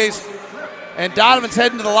 Mudiy's and Donovan's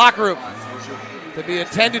heading to the locker room to be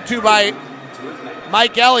attended to by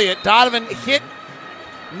Mike Elliott. Donovan hit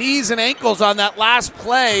knees and ankles on that last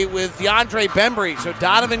play with DeAndre Bembry. So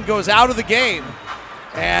Donovan goes out of the game,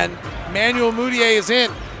 and Emmanuel Mudiay is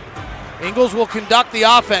in. Ingles will conduct the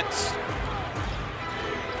offense.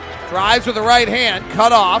 Drives with the right hand,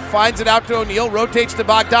 cut off, finds it out to O'Neal, rotates to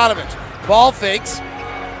Bogdanovich. Ball fakes.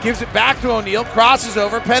 Gives it back to O'Neal, crosses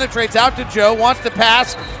over, penetrates out to Joe, wants to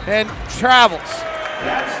pass, and travels.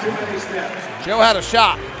 Joe had a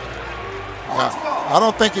shot. I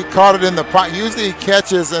don't think he caught it in the pocket. Usually he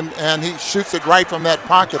catches and he shoots it right from that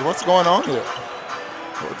pocket. What's going on here?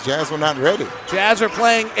 Well, Jazz were not ready. Jazz are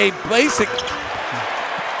playing a basic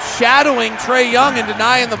shadowing Trae Young and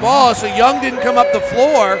denying the ball, so Young didn't come up the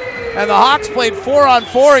floor, and the Hawks played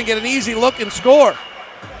 4-on-4 and get an easy look and score.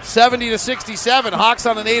 70-67. Hawks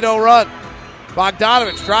on an 8-0 run.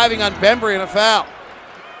 Bogdanovich driving on Bembry and a foul.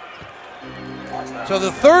 So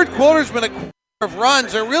the third quarter's been a quarter of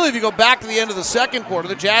runs. Or really, if you go back to the end of the second quarter,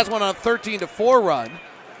 the Jazz went on a 13-4 run.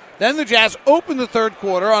 Then the Jazz opened the third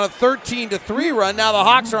quarter on a 13-3 run. Now the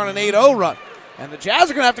Hawks are on an 8-0 run. And the Jazz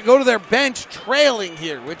are going to have to go to their bench trailing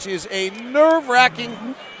here, which is a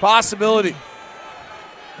nerve-wracking possibility.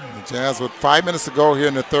 The Jazz with 5 minutes to go here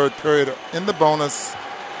in the third period in the bonus.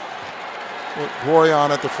 With Boyan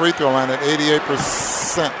at the free throw line at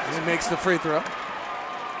 88%. He makes the free throw.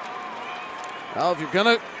 Well, if you're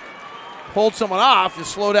going to hold someone off, you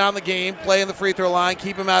slow down the game, play in the free throw line,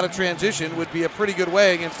 keep him out of transition would be a pretty good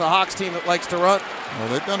way against a Hawks team that likes to run. Well,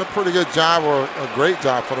 they've done a pretty good job, or a great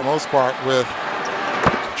job for the most part, with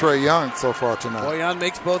Trae Young so far tonight. Boyan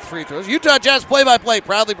makes both free throws. Utah Jazz play-by-play,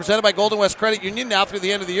 proudly presented by Golden West Credit Union. Now through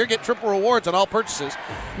the end of the year, get triple rewards on all purchases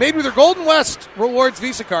made with your Golden West Rewards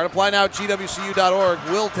Visa card. Apply now at gwcu.org.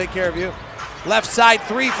 We'll take care of you. Left side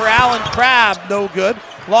three for Allen Crabbe, no good.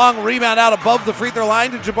 Long rebound out above the free throw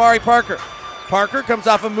line to Jabari Parker. Parker comes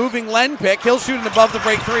off a moving Len pick. He'll shoot an above the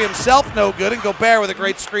break three himself, no good. And Gobert with a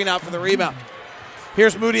great screen out for the rebound.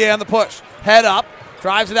 Here's Mudiay on the push. Head up,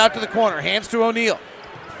 drives it out to the corner, hands to O'Neal.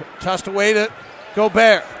 Tossed away to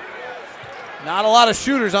Gobert. Not a lot of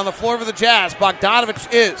shooters on the floor for the Jazz.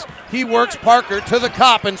 Bogdanovich is. He works Parker to the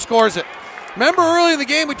cup and scores it. Remember early in the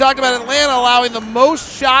game we talked about Atlanta allowing the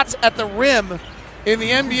most shots at the rim in the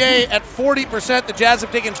NBA at 40%. The Jazz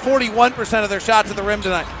have taken 41% of their shots at the rim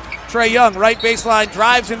tonight. Trae Young, right baseline,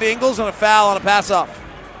 drives into Ingles and a foul on a pass-off.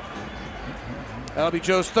 That'll be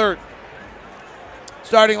Joe's third.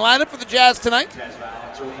 Starting lineup for the Jazz tonight.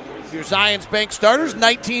 Your Zions Bank starters,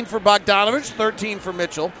 19 for Bogdanovich, 13 for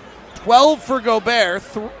Mitchell, 12 for Gobert,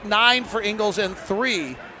 9 for Ingles, and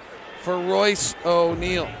 3 for Royce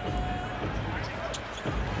O'Neal.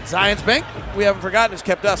 Zions Bank, we haven't forgotten, has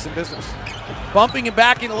kept us in business. Bumping and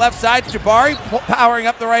backing the left side, Jabari powering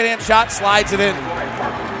up the right-hand shot, slides it in.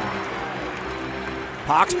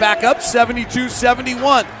 Hawks back up,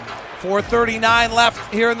 72-71. 4:39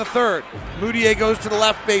 left here in the third. Mudiay goes to the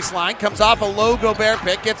left baseline, comes off a low Gobert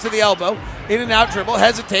pick, gets to the elbow, in and out dribble,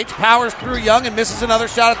 hesitates, powers through Young, and misses another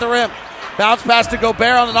shot at the rim. Bounce pass to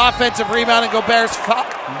Gobert on an offensive rebound, and Gobert's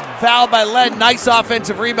fouled by Len. Nice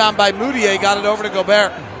offensive rebound by Mudiay, got it over to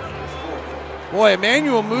Gobert. Boy,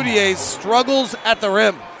 Emmanuel Mudiay struggles at the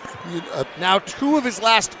rim. Now 2 of his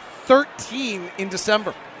last 13 in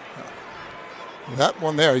December. That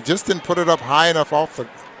one there, he just didn't put it up high enough off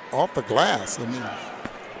the glass. I mean,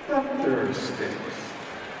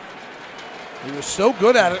 he was so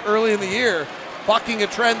good at it early in the year, bucking a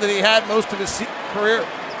trend that he had most of his career.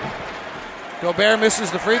 Gobert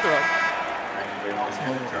misses the free throw.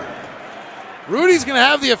 Rudy's going to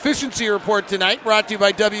have the efficiency report tonight, brought to you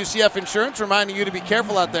by WCF Insurance, reminding you to be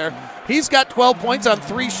careful out there. He's got 12 points on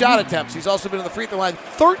 3 shot attempts. He's also been to the free throw line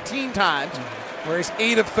 13 times, where he's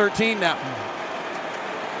 8 of 13 now.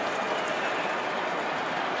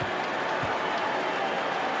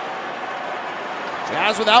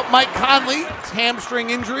 Jazz without Mike Conley,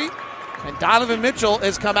 hamstring injury, and Donovan Mitchell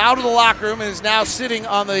has come out of the locker room and is now sitting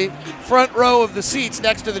on the front row of the seats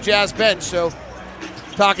next to the Jazz bench, so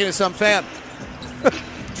talking to some fan.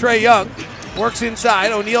 Trae Young works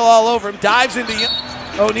inside, O'Neal all over him, dives into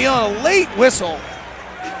O'Neal on a late whistle.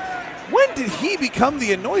 When did he become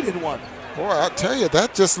the anointed one? Boy, I tell you,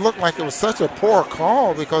 that just looked like it was such a poor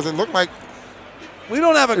call, because it looked like... We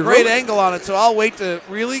don't have a great angle on it, so I'll wait to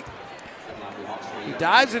really... He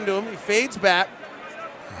dives into him. He fades back.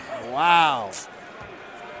 Wow.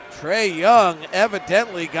 Trae Young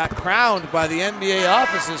evidently got crowned by the NBA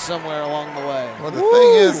offices somewhere along the way. Well, the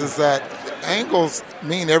thing is that angles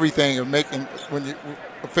mean everything when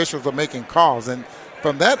officials are making calls. And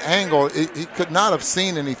from that angle, he could not have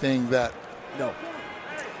seen anything that... No.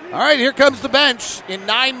 All right, here comes the bench. In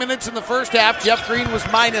 9 minutes in the first half, Jeff Green was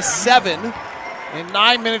 -7. In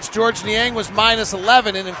 9 minutes, George Niang was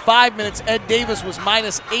 -11, and in 5 minutes, Ed Davis was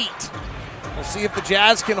 -8. We'll see if the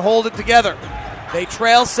Jazz can hold it together. They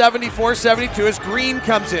trail 74-72 as Green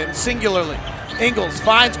comes in singularly. Ingles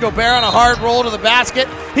finds Gobert on a hard roll to the basket.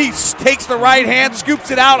 He takes the right hand,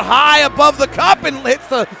 scoops it out high above the cup, and hits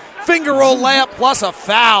the finger roll layup plus a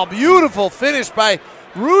foul. Beautiful finish by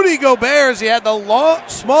Rudy Gobert as he had the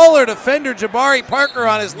smaller defender Jabari Parker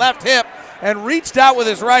on his left hip, and reached out with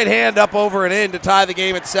his right hand up over and in to tie the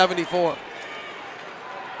game at 74.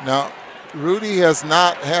 Now, Rudy has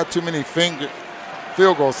not had too many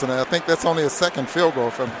field goals tonight. I think that's only a second field goal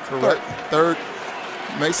from third,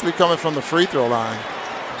 basically coming from the free throw line.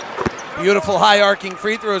 Beautiful high arcing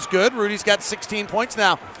free throw is good. Rudy's got 16 points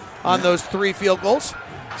now on those 3 field goals.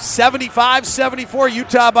 75-74,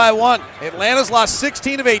 Utah by 1. Atlanta's lost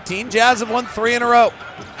 16 of 18. Jazz have won 3 in a row.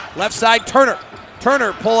 Left side, Turner.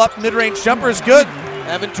 Turner, pull-up mid-range jumper is good.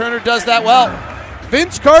 Evan Turner does that well.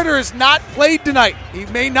 Vince Carter has not played tonight. He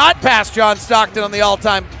may not pass John Stockton on the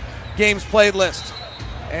all-time games played list.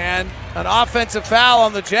 And an offensive foul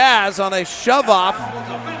on the Jazz on a shove-off,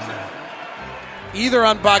 either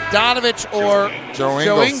on Bogdanovich or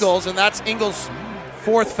Joe Ingles, and that's Ingles'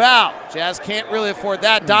 4th foul. Jazz can't really afford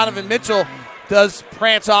that. Donovan Mitchell does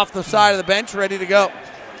prance off the side of the bench, ready to go.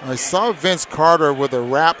 I saw Vince Carter with a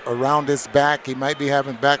wrap around his back. He might be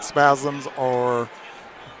having back spasms, or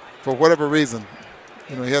for whatever reason,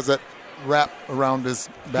 he has that wrap around his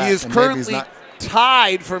back. He is currently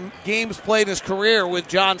tied for games played in his career with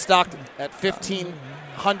John Stockton at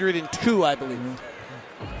 1,502, I believe.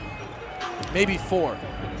 Maybe 4,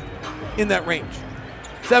 in that range.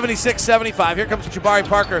 76-75. Here comes Jabari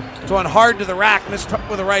Parker going hard to the rack. Missed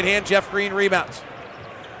with the right hand. Jeff Green rebounds.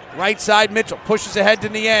 Right side, Mitchell pushes ahead to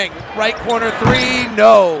Niang. Right corner 3,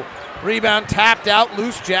 no. Rebound tapped out,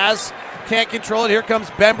 loose. Jazz can't control it. Here comes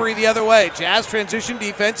Bembry the other way. Jazz transition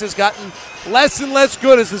defense has gotten less and less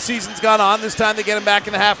good as the season's gone on. This time they get him back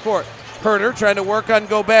in the half court. Herter trying to work on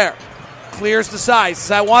Gobert. Clears the side.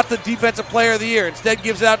 Says, I want the defensive player of the year. Instead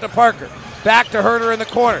gives it out to Parker. Back to Herter in the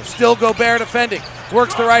corner. Still Gobert defending.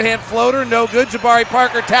 Works the right-hand floater. No good. Jabari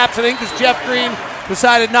Parker taps it in because Jeff Green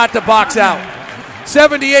decided not to box out.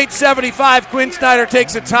 78-75. Quinn Snyder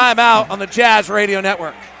takes a timeout on the Jazz Radio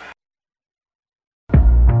Network.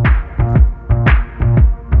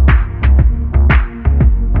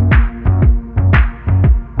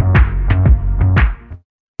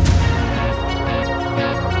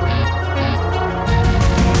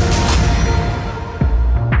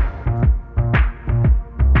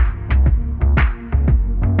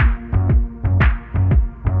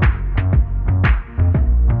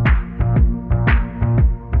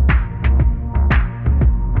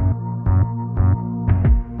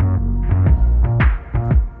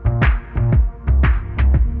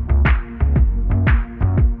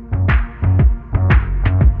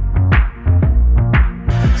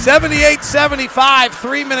 .78-75,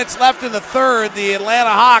 3 minutes left in the third. The Atlanta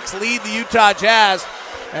Hawks lead the Utah Jazz.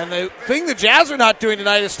 And the thing the Jazz are not doing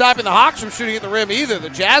tonight is stopping the Hawks from shooting at the rim either. The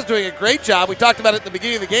Jazz doing a great job. We talked about it at the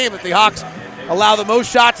beginning of the game that the Hawks allow the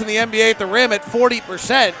most shots in the NBA at the rim at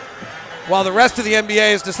 40%, while the rest of the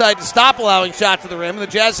NBA has decided to stop allowing shots at the rim. And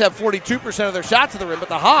the Jazz have 42% of their shots at the rim, but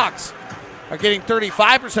the Hawks are getting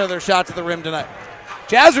 35% of their shots at the rim tonight.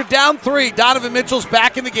 Jazz are down 3. Donovan Mitchell's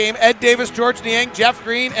back in the game. Ed Davis, George Niang, Jeff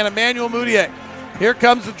Green, and Emmanuel Mudiay. Here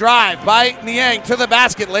comes the drive by Niang to the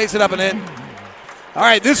basket. Lays it up and in. All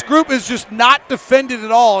right, this group is just not defended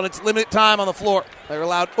at all in its limited time on the floor. They're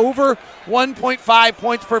allowed over 1.5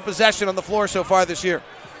 points per possession on the floor so far this year.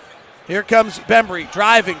 Here comes Bembry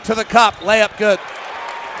driving to the cup. Layup good.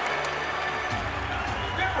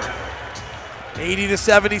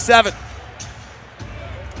 80-77.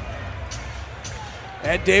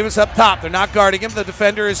 Ed Davis up top. They're not guarding him. The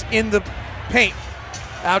defender is in the paint.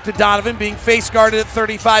 Out to Donovan, being face guarded at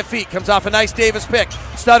 35 feet. Comes off a nice Davis pick.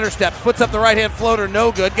 Stutter steps, puts up the right-hand floater,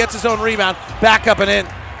 no good. Gets his own rebound, back up and in.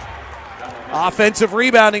 Offensive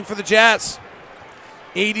rebounding for the Jazz.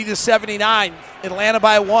 80-79. Atlanta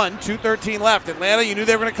by 1, 2:13 left. Atlanta, you knew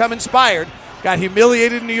they were going to come inspired. Got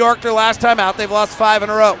humiliated in New York their last time out. They've lost 5 in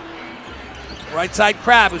a row. Right side,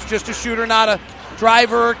 Crabbe, who's just a shooter, not a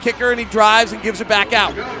driver or kicker, and he drives and gives it back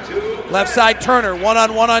out. Left side, Turner,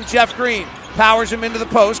 one-on-one on Jeff Green. Powers him into the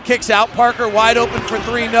post, kicks out. Parker wide open for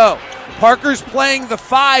 3, no. Parker's playing the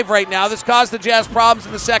 5 right now. This caused the Jazz problems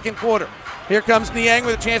in the second quarter. Here comes Niang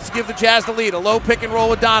with a chance to give the Jazz the lead. A low pick and roll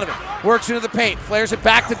with Donovan. Works into the paint, flares it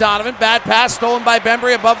back to Donovan. Bad pass, stolen by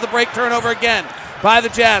Bembry, above the break, turnover again by the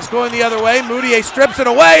Jazz. Going the other way, Mudiay strips it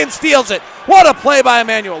away and steals it. What a play by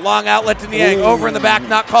Emmanuel. Long outlet to Niang, over in the back,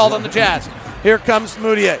 not called on the Jazz. Here comes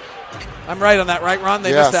Mudiay. I'm right on that, right, Ron?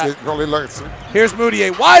 They missed that. It really looks. Here's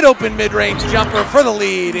Mudiay, wide open mid-range jumper for the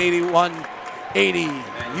lead,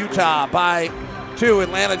 81-80. Utah by 2.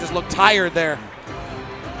 Atlanta just looked tired there.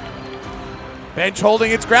 Bench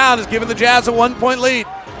holding its ground has given the Jazz a 1-point lead.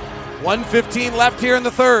 1:15 left here in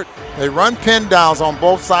the third. They run pin downs on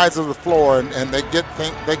both sides of the floor, and they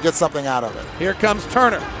get something out of it. Here comes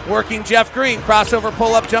Turner, working Jeff Green. Crossover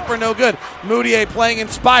pull-up jumper, no good. Mudiay playing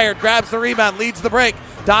inspired, grabs the rebound, leads the break.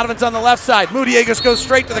 Donovan's on the left side. Mudiay just goes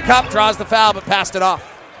straight to the cup, draws the foul, but passed it off.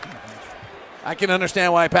 I can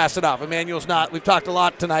understand why he passed it off. Emmanuel's not. We've talked a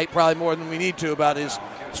lot tonight, probably more than we need to, about his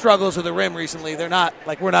struggles with the rim recently. They're not,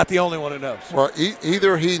 like, we're not the only one who knows. Well,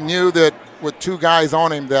 either he knew that with 2 guys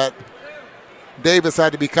on him that Davis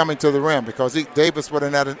had to be coming to the rim because Davis would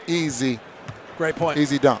have had an easy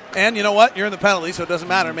dunk. And you know what? You're in the penalty, so it doesn't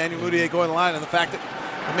matter. Emmanuel Mudiay going to the line, and the fact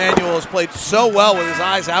that Emmanuel has played so well with his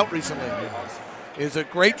eyes out recently is a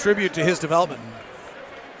great tribute to his development.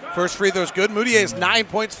 First free throw's good. Mudiay has 9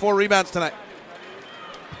 points, 4 rebounds tonight.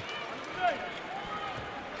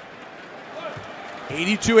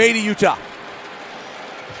 82-80 Utah.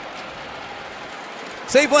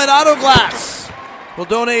 Safeline Auto Glass will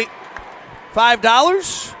donate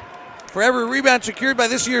 $5 for every rebound secured by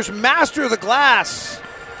this year's Master of the Glass,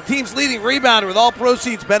 the team's leading rebounder, with all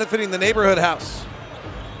proceeds benefiting the neighborhood house.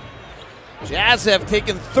 Jazz have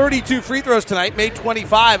taken 32 free throws tonight, made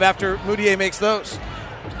 25 after Mudiay makes those.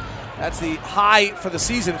 That's the high for the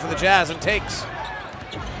season for the Jazz in takes.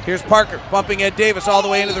 Here's Parker bumping Ed Davis all the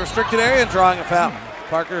way into the restricted area and drawing a foul.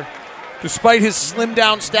 Parker, despite his slimmed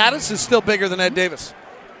down status, is still bigger than Ed Davis.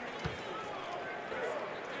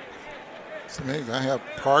 It's amazing. I have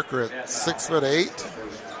Parker at 6'8".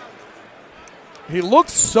 He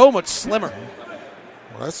looks so much slimmer.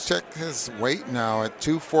 Well, let's check his weight now at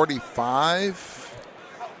 245.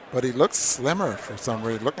 But he looks slimmer for some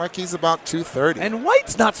reason. Looked like he's about 230. And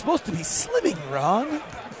White's not supposed to be slimming, Ron.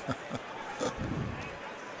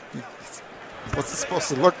 What's it supposed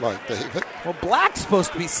to look like, David? Well, Black's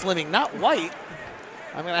supposed to be slimming, not White.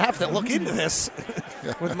 I'm going to have to look into this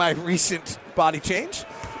with my recent body change.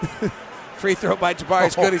 Free throw by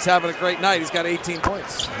Jabari's good. He's having a great night. He's got 18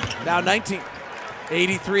 points. Now 19.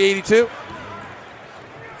 83-82.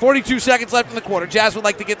 42 seconds left in the quarter. Jazz would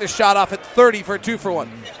like to get this shot off at 30 for a 2-for-1.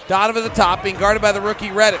 Donovan at the top, being guarded by the rookie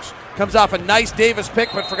Reddish. Comes off a nice Davis pick,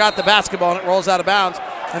 but forgot the basketball, and it rolls out of bounds.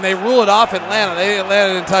 And they rule it off Atlanta.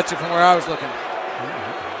 Atlanta didn't touch it from where I was looking.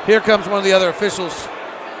 Here comes one of the other officials.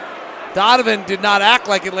 Donovan did not act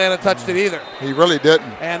like Atlanta touched it either. He really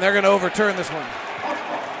didn't. And they're going to overturn this one.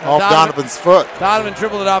 Off Donovan's foot. Donovan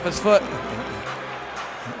dribbled it off his foot.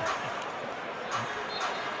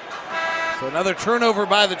 So another turnover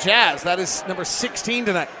by the Jazz. That is number 16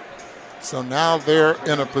 tonight. So now they're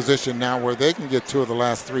in a position now where they can get 2 of the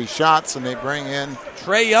last 3 shots, and they bring in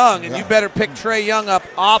Trae Young, and you better pick Trae Young up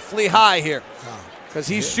awfully high here because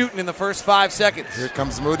he's shooting in the first 5 seconds. Here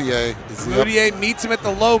comes Mudiay. Mudiay meets him at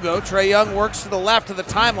the logo. Trae Young works to the left of the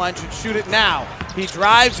timeline, should shoot it now. He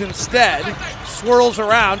drives instead, swirls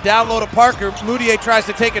around, down low to Parker. Mudiay tries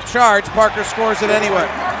to take a charge. Parker scores it anyway.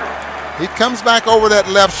 He comes back over that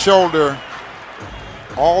left shoulder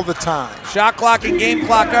all the time. Shot clock and game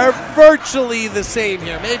clock are virtually the same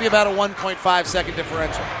here. Maybe about a 1.5 second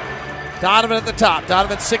differential. Donovan at the top.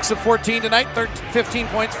 Donovan 6 of 14 tonight, 15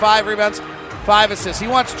 points, 5 rebounds, 5 assists. He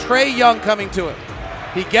wants Trae Young coming to him.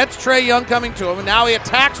 He gets Trae Young coming to him, and now he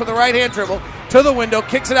attacks with a right-hand dribble to the window,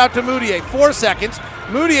 kicks it out to Mudiay. 4 seconds.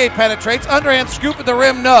 Mudiay penetrates. Underhand scoop at the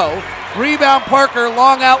rim, no. Rebound Parker,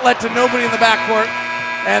 long outlet to nobody in the backcourt.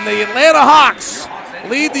 And the Atlanta Hawks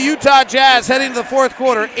lead the Utah Jazz heading to the fourth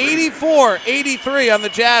quarter, 84-83 on the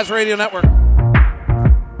Jazz Radio Network.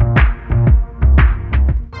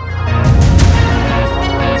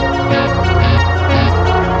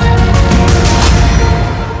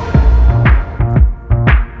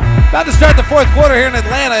 About to start the fourth quarter here in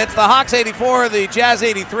Atlanta. It's the Hawks 84, the Jazz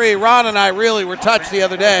 83. Ron and I really were touched the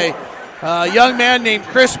other day. A young man named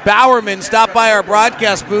Chris Bowerman stopped by our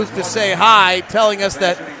broadcast booth to say hi, telling us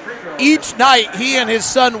that each night he and his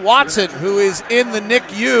son Watson, who is in the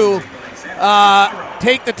NICU,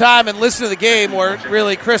 take the time and listen to the game, where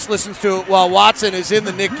really Chris listens to it while Watson is in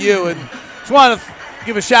the NICU. And just want to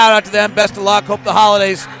give a shout out to them. Best of luck. Hope the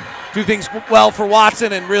holidays do things well for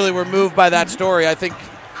Watson, and really we're moved by that story. I think,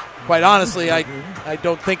 quite honestly, I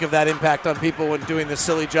don't think of that impact on people when doing this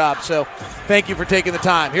silly job. So thank you for taking the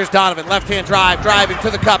time. Here's Donovan, left-hand drive, driving to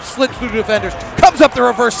the cup, slits through defenders, comes up the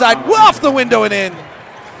reverse side, off the window and in.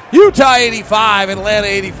 Utah 85, Atlanta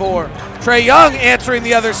 84. Trae Young answering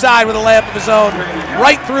the other side with a layup of his own,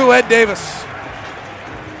 right through Ed Davis.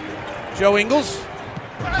 Joe Ingles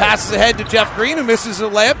passes ahead to Jeff Green, who misses a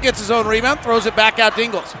layup, gets his own rebound, throws it back out to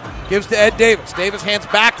Ingles. Gives to Ed Davis. Davis hands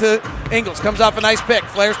back to Ingles. Comes off a nice pick.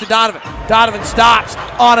 Flares to Donovan. Donovan stops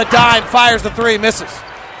on a dime. Fires the three. Misses.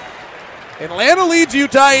 Atlanta leads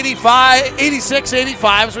Utah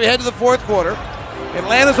 86-85 as we head to the fourth quarter.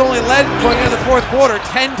 Atlanta's only led going into the fourth quarter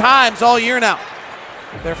 10 times all year now.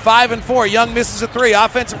 They're 5-4. Young misses a three.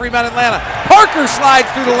 Offensive rebound Atlanta. Parker slides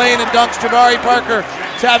through the lane and dunks. Jabari Parker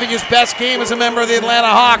is having his best game as a member of the Atlanta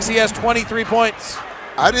Hawks. He has 23 points.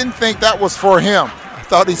 I didn't think that was for him. I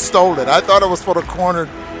thought he stole it. I thought it was for the corner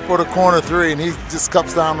three, and he just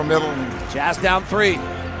cups down the middle. Jazz down 3.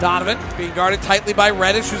 Donovan being guarded tightly by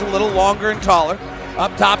Reddish, who's a little longer and taller.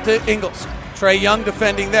 Up top to Ingles. Trae Young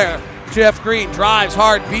defending there. Jeff Green drives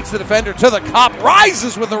hard, beats the defender to the cup,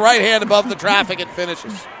 rises with the right hand above the traffic and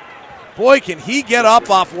finishes. Boy, can he get up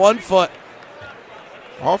off 1 foot.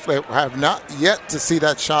 Hopefully, I have not yet to see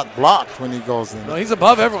that shot blocked when he goes in. No, he's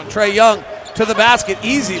above everyone. Trae Young to the basket.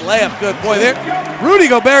 Easy layup. Good. Boy, there. Rudy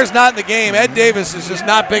Gobert's not in the game. Ed Davis is just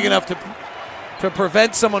not big enough to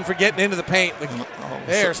prevent someone from getting into the paint.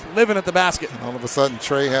 They're living at the basket. All of a sudden,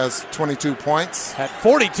 Trae has 22 points. Had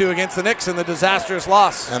 42 against the Knicks in the disastrous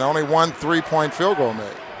loss. And only 1 3-point field goal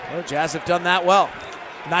made. Well, Jazz have done that well.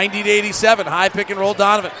 90-87. High pick and roll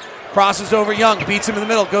Donovan. Crosses over Young. Beats him in the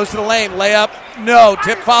middle. Goes to the lane. Layup. No.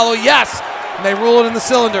 Tip follow. Yes. And they rule it in the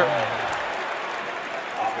cylinder.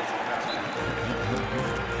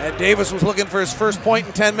 Ed Davis was looking for his first point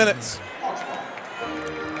in 10 minutes.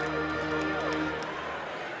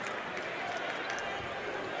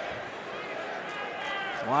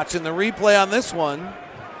 Watching the replay on this one.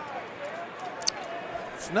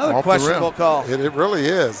 It's another Off questionable call. It really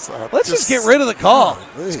is. Let's just get rid of the call.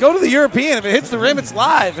 Let's go to the European. If it hits the rim, it's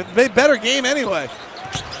live. It's a better game anyway.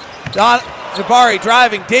 Jabari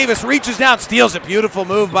driving. Davis reaches down, steals it. Beautiful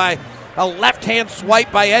move by a left-hand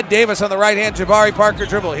swipe by Ed Davis on the right hand. Jabari Parker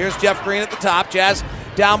dribble. Here's Jeff Green at the top. Jazz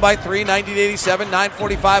down by 3, 90-87,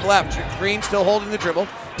 9:45 left. Green still holding the dribble.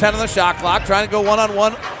 10 on the shot clock, trying to go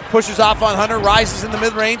one-on-one, pushes off on Hunter, rises in the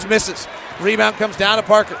mid-range, misses. Rebound comes down to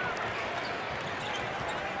Parker.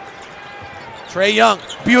 Trae Young,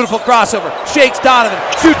 beautiful crossover, shakes Donovan,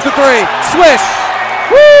 shoots the three, swish!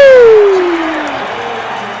 Woo!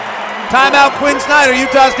 Timeout Quinn Snyder,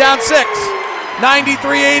 Utah's down 6.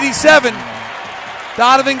 93-87.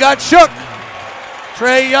 Donovan got shook.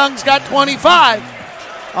 Trae Young's got 25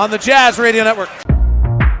 on the Jazz Radio Network.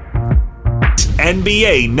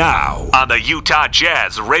 NBA now on the Utah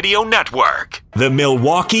Jazz Radio Network. The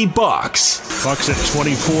Milwaukee Bucks. Bucks at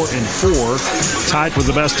 24-4, tied for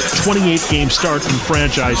the best 28-game start in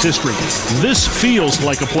franchise history. This feels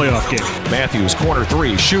like a playoff game. Matthews, corner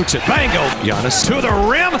 3, shoots it. Bango. Giannis to the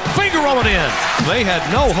rim, finger rolling in. They had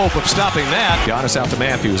no hope of stopping that. Giannis out to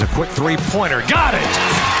Matthews, a quick three-pointer. Got it.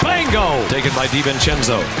 Bango. Taken by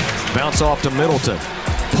DiVincenzo. Bounce off to Middleton.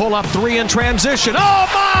 Pull up 3 in transition. Oh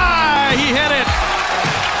my! He hit it.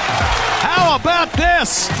 How about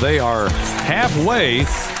this? They are halfway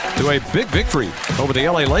to a big victory over the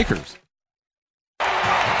LA Lakers.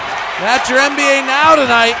 That's your NBA Now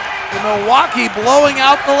tonight. The Milwaukee blowing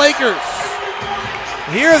out the Lakers.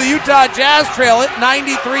 Here the Utah Jazz trail it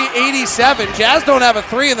 93-87. Jazz don't have a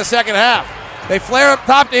 3 in the second half. They flare up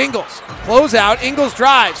top to Ingles. Close out. Ingles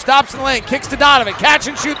drives. Stops in the lane. Kicks to Donovan. Catch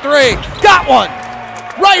and shoot 3. Got one.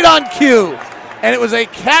 Right on cue. And it was a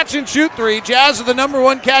catch and shoot 3. Jazz are the number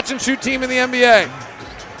 1 catch and shoot team in the NBA.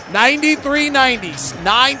 93-90.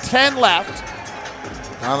 9:10 left.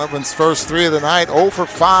 Donovan's first 3 of the night, 0 for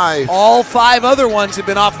 5. All 5 other ones have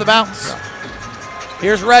been off the bounce.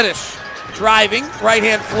 Here's Reddish. Driving.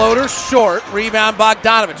 Right-hand floater. Short. Rebound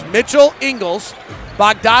Bogdanovich. Mitchell, Ingles.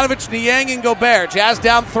 Bogdanovich, Niang, and Gobert. Jazz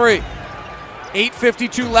down 3.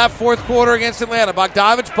 8:52 left, fourth quarter against Atlanta.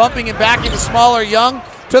 Bogdanovich bumping him back into smaller Young.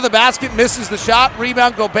 To the basket, misses the shot.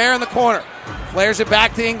 Rebound, Gobert in the corner. Flares it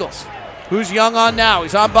back to Ingles. Who's Young on now?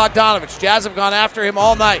 He's on Bogdanovich. Jazz have gone after him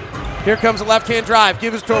all night. Here comes a left-hand drive.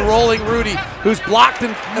 Gives to a rolling Rudy, who's blocked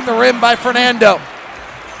at the rim by Fernando.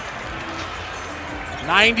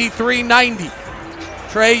 93-90.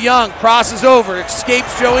 Trae Young crosses over,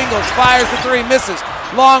 escapes Joe Ingles, fires the 3, misses.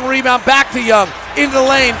 Long rebound back to Young. Into the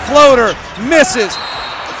lane, floater, misses.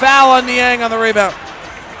 Foul on Niang on the rebound.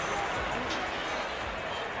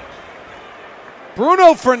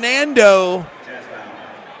 Bruno Fernando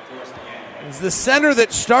is the center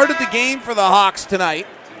that started the game for the Hawks tonight.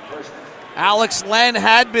 Alex Len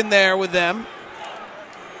had been there with them.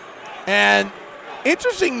 And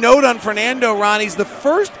interesting note on Fernando, Ron, he's the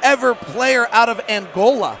first ever player out of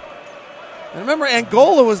Angola. And remember,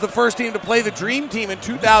 Angola was the first team to play the Dream Team in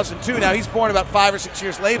 2002. Now, he's born about 5 or 6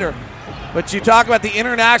 years later. But you talk about the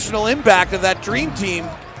international impact of that Dream Team.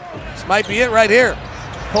 This might be it right here.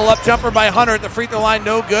 Pull-up jumper by Hunter at the free throw line,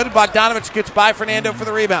 no good. Bogdanovich gets by Fernando for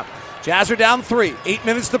the rebound. Jazz are down 3, 8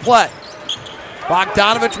 minutes to play.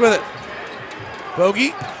 Bogdanovich with it.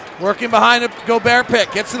 Bogey working behind a Gobert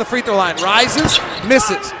pick, gets to the free throw line, rises,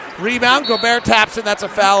 misses. Rebound, Gobert taps it, that's a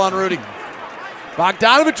foul on Rudy.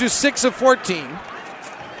 Bogdanovich is 6 of 14.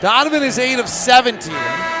 Donovan is 8 of 17.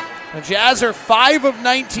 The Jazz are 5 of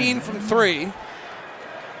 19 from 3.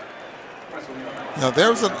 Now, there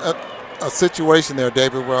was a situation there,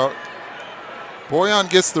 David, where Bojan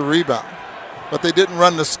gets the rebound, but they didn't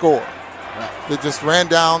run the score. They just ran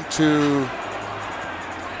down to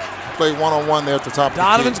play one-on-one there at the top.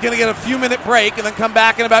 Donovan's going to get a few-minute break and then come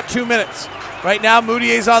back in about 2 minutes. Right now,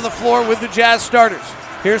 Moutier's on the floor with the Jazz starters.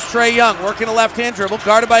 Here's Trae Young working a left-hand dribble,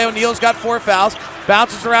 guarded by O'Neal. He's got 4 fouls.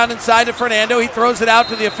 Bounces around inside to Fernando. He throws it out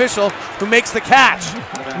to the official, who makes the catch.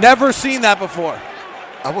 Never seen that before.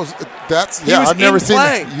 I've never seen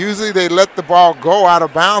that. Usually they let the ball go out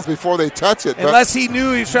of bounds before they touch it. Unless he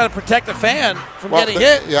knew he was trying to protect the fan from getting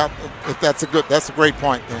hit. Yeah, that's a great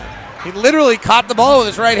point. Yeah. He literally caught the ball with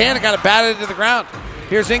his right hand and kind of batted it to the ground.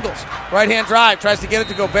 Here's Ingles. Right-hand drive. Tries to get it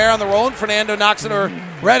to Gobert on the roll, and Fernando knocks it, or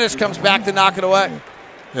Reddish comes back to knock it away.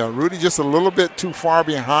 Yeah, Rudy just a little bit too far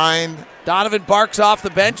behind. Donovan barks off the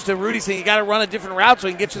bench to Rudy, saying you got to run a different route so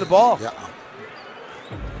he can get you the ball. Yeah.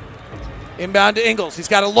 Inbound to Ingles. He's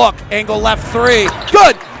got a look. Angle left 3.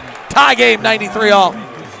 Good. Tie game, 93-all.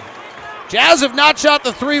 Jazz have not shot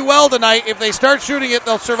the 3 well tonight. If they start shooting it,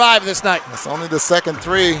 they'll survive this night. It's only the second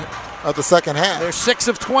 3 of the second half. They're 6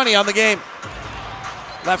 of 20 on the game.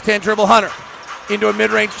 Left-hand dribble, Hunter. Into a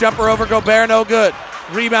mid-range jumper over Gobert, no good.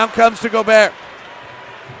 Rebound comes to Gobert.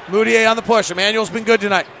 Moutier on the push. Emmanuel's been good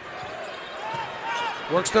tonight.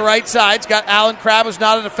 Works the right side. He's got Allen Crabbe, who's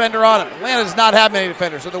not a defender on him. Atlanta does not have many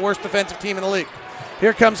defenders. They're the worst defensive team in the league.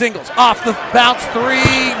 Here comes Ingles. Off the bounce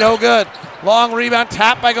 3. No good. Long rebound.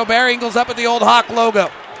 Tap by Gobert. Ingles up at the old Hawk logo.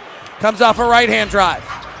 Comes off a right-hand drive.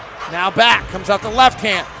 Now back. Comes off the left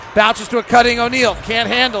hand. Bounces to a cutting O'Neal. Can't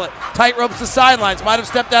handle it. Tight ropes the sidelines. Might have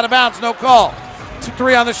stepped out of bounds. No call.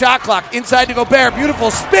 2-3 on the shot clock. Inside to Gobert.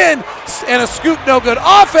 Beautiful spin and a scoop. No good.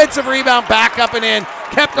 Offensive rebound. Back up and in.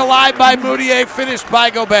 Kept alive by Moutier. Finished by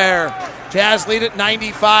Gobert. Jazz lead at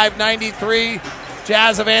 95-93.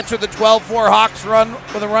 Jazz have answered the 12-4 Hawks run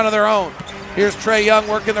with a run of their own. Here's Trae Young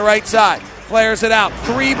working the right side. Flares it out.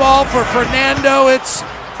 3 ball for Fernando. It's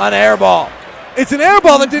an air ball. It's an air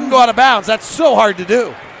ball that didn't go out of bounds. That's so hard to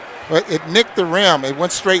do. Well, it nicked the rim. It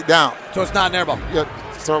went straight down. So it's not an air ball. Yeah,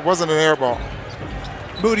 so it wasn't an air ball.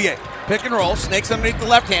 Moutier, pick and roll, snakes underneath the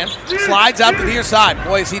left hand, slides out to the near side.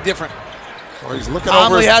 Boy, is he different. Oh, he's looking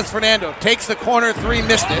Conley over. Has Fernando. Takes the corner 3,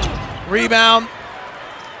 missed it. Rebound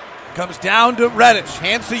comes down to Reddish.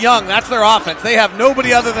 Hands to Young. That's their offense. They have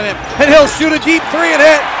nobody other than him. And he'll shoot a deep 3 and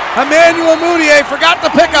hit. Emmanuel Moutier forgot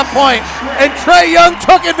the pickup point, and Trae Young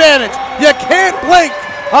took advantage. You can't blink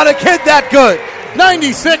on a kid that good.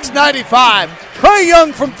 96-95. Trae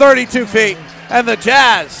Young from 32 feet. And the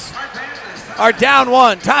Jazz are down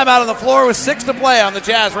 1. Timeout on the floor with 6 to play on the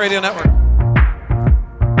Jazz Radio Network.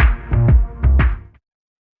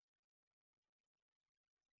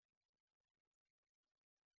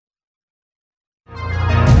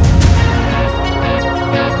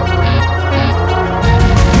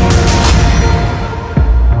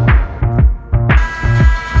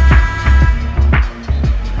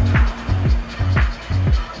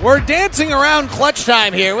 We're dancing around clutch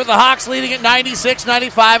time here with the Hawks leading at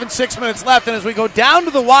 96-95 and 6 minutes left. And as we go down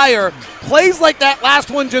to the wire, plays like that last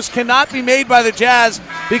one just cannot be made by the Jazz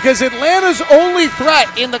because Atlanta's only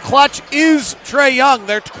threat in the clutch is Trae Young.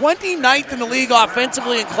 They're 29th in the league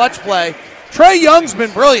offensively in clutch play. Trae Young's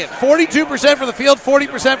been brilliant. 42% from the field,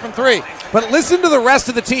 40% from 3. But listen to the rest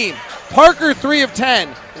of the team. Parker, 3 of 10.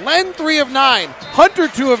 Len, 3 of 9. Hunter,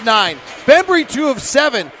 2 of 9. Bembry, 2 of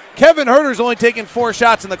 7. Kevin Huerter's only taken 4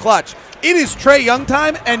 shots in the clutch. It is Trae Young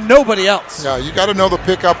time and nobody else. Yeah, you got to know the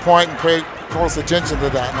pickup point and pay close attention to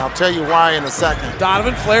that. And I'll tell you why in a second.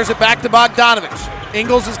 Donovan flares it back to Bogdanovich.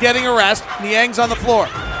 Ingles is getting a rest. Niang's on the floor.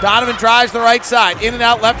 Donovan drives the right side. In and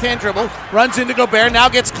out left-hand dribble. Runs into Gobert. Now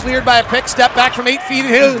gets cleared by a pick. Step back from 8 feet.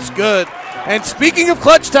 It is good. And speaking of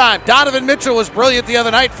clutch time, Donovan Mitchell was brilliant the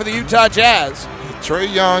other night for the Utah Jazz.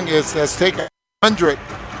 Trae Young has taken 100.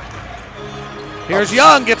 Here's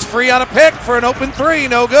Young, gets free on a pick for an open 3,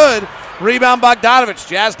 no good. Rebound Bogdanovich.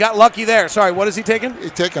 Jazz got lucky there. Sorry, what is he taking?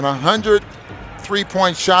 He's taking 100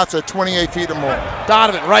 3-point shots at 28 feet or more.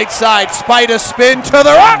 Donovan, right side, Spida spin to the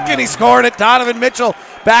rock, and he scored it. Donovan Mitchell,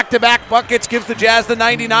 back-to-back buckets, gives the Jazz the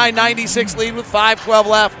 99-96 lead with 5:12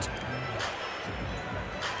 left.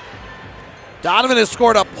 Donovan has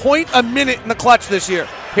scored a point a minute in the clutch this year.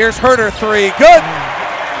 Here's Huerter, 3, good.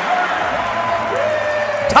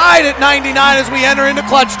 Tied at 99 as we enter into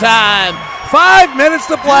clutch time. 5 minutes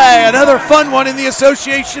to play. Another fun one in the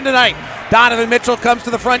association tonight. Donovan Mitchell comes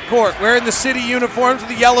to the front court wearing the city uniforms with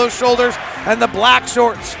the yellow shoulders and the black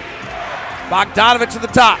shorts. Bogdanovich to the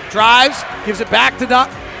top. Drives, gives it back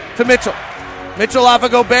to Mitchell. Mitchell off a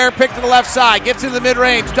Gobert, pick to the left side. Gets into the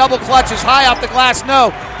mid-range. Double clutches. High off the glass.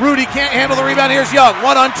 No. Rudy can't handle the rebound. Here's Young.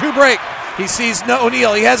 1-on-2 break. He sees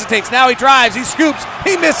O'Neal. He hesitates. Now he drives. He scoops.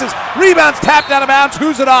 He misses. Rebounds tapped out of bounds.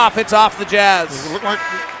 Who's it off? It's off the Jazz. It looked like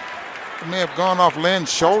it may have gone off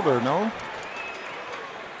Len's shoulder, no?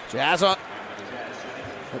 Jazz on.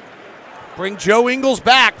 Bring Joe Ingles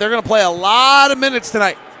back. They're going to play a lot of minutes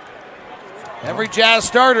tonight. Every Jazz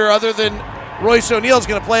starter other than Royce O'Neal is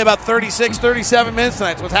going to play about 36, 37 minutes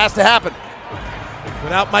tonight. That's what has to happen.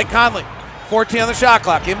 Without Mike Conley. 14 on the shot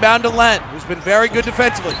clock. Inbound to Len, who's been very good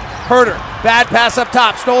defensively. Herter, bad pass up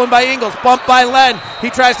top. Stolen by Ingles. Bumped by Len. He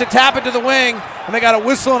tries to tap it to the wing, and they got a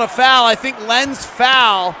whistle and a foul. I think Len's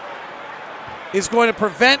foul is going to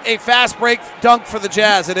prevent a fast break dunk for the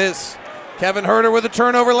Jazz. It is. Kevin Herter with a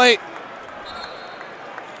turnover late.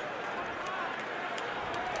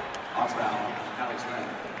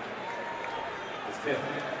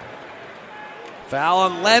 Foul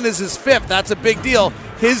on Len is his 5th. That's a big deal.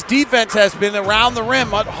 His defense has been around the rim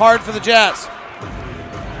hard for the Jazz.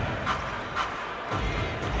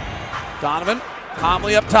 Donovan,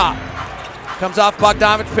 calmly up top. Comes off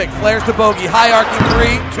Bogdanovich pick. Flares to Bogey. High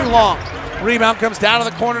arcing 3, too long. Rebound comes down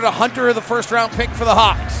to the corner to Hunter, the first-round pick for the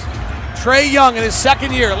Hawks. Trae Young in his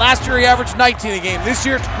second year. Last year he averaged 19 a game. This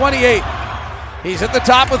year 28. He's at the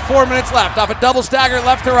top with 4 minutes left. Off a double stagger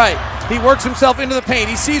left to right. He works himself into the paint.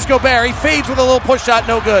 He sees Gobert. He fades with a little push shot.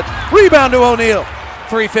 No good. Rebound to O'Neal.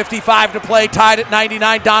 3:55 to play. Tied at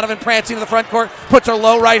 99. Donovan prancing to the front court. Puts her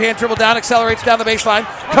low right-hand dribble down. Accelerates down the baseline.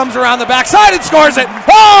 Comes around the backside and scores it.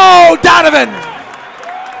 Oh, Donovan!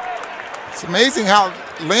 It's amazing how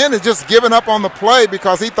Len has just given up on the play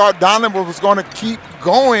because he thought Donovan was going to keep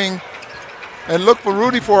going and look for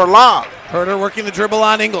Rudy for a lob. Herter working the dribble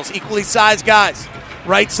on Ingles. Equally sized guys.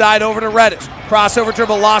 Right side over to Reddish. Crossover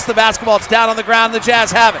dribble, lost the basketball. It's down on the ground. The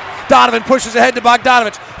Jazz have it. Donovan pushes ahead to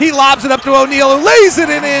Bogdanovich. He lobs it up to O'Neal, who lays it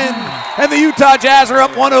in. And the Utah Jazz are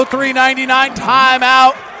up 103-99.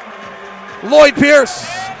 Timeout. Lloyd Pierce.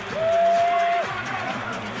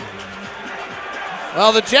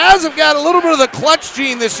 Well, the Jazz have got a little bit of the clutch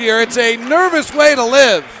gene this year. It's a nervous way to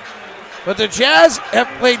live. But the Jazz have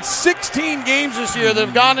played 16 games this year that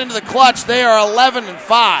have gone into the clutch. They are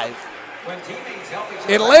 11-5.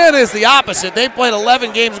 Atlanta is the opposite. They played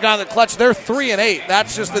 11 games and gone into the clutch. They're 3-8.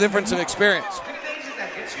 That's just the difference in experience.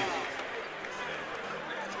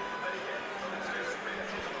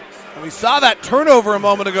 And we saw that turnover a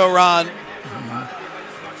moment ago, Ron.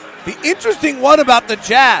 The interesting one about the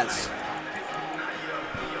Jazz,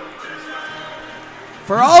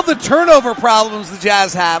 for all the turnover problems the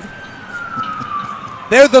Jazz have,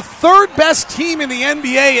 they're the 3rd best team in the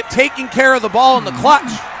NBA at taking care of the ball in the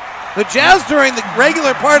clutch. The Jazz, during the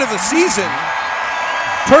regular part of the season,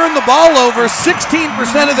 turned the ball over 16%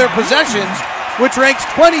 of their possessions, which ranks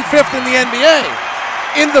 25th in the NBA.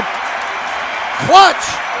 In the clutch,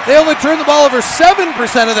 they only turned the ball over 7%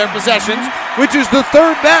 of their possessions, which is the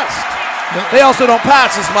 3rd best. They also don't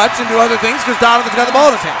pass as much and do other things because Donovan's got the ball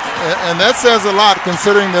in his hands. And that says a lot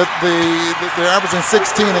considering that they're averaging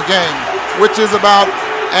 16 a game, which is about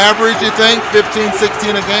average, you think? 15,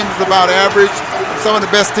 16 a game is about average. Some of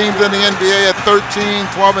the best teams in the NBA at 13,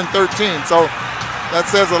 12, and 13. So that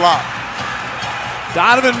says a lot.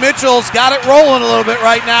 Donovan Mitchell's got it rolling a little bit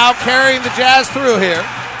right now, carrying the Jazz through here.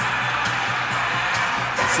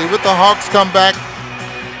 See what the Hawks come back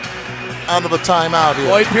out of a timeout here.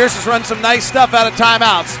 Lloyd Pierce has run some nice stuff out of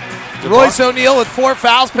timeouts. Royce O'Neal with 4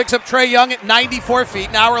 fouls picks up Trae Young at 94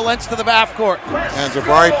 feet. Now relents to the half court. And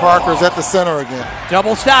Jabari Parker's at the center again.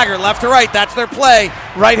 Double stagger, left to right. That's their play.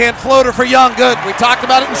 Right-hand floater for Young. Good. We talked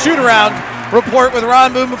about it in shoot-around report with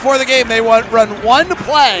Ron Boone before the game. They run one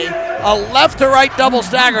play, a left-to-right double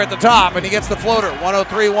stagger at the top, and he gets the floater.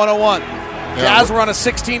 103-101. Jazz run a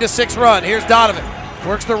 16-6 run. Here's Donovan.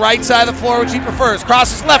 Works the right side of the floor, which he prefers.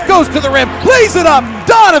 Crosses left, goes to the rim, lays it up.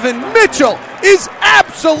 Donovan Mitchell is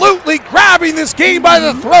absolutely grabbing this game by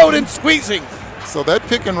the throat and squeezing. So that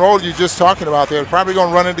pick and roll you're just talking about, they're probably going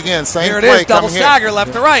to run it again. Same here it play is, double stagger,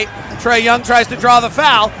 left to right. Trae Young tries to draw the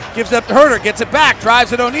foul, gives it up to Herter, gets it back,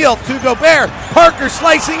 drives it O'Neal to Gobert. Parker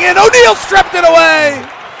slicing in, O'Neal stripped it away.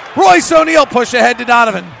 Royce O'Neal push ahead to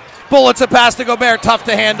Donovan. Bullets a pass to Gobert, tough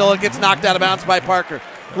to handle. It gets knocked out of bounds by Parker.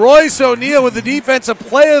 Royce O'Neal with the defensive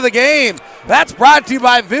play of the game. That's brought to you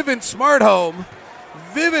by Vivint Smart Home.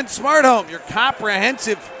 Vivint Smart Home, your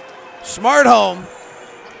comprehensive smart home.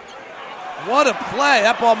 What a play.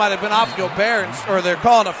 That ball might have been off Gobert, or they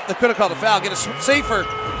could have called a foul. Get a safer,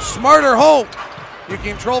 smarter home. You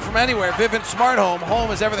can control from anywhere. Vivint Smart Home.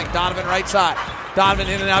 Home is everything. Donovan right side. Donovan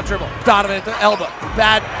in and out dribble. Donovan at the elbow.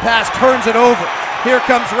 Bad pass, turns it over. Here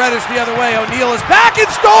comes Reddish the other way. O'Neal is back and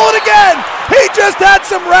stole it again. He just had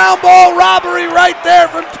some round ball robbery right there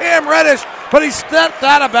from Cam Reddish, but he stepped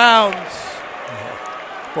out of bounds.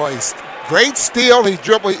 Boy, great steal. He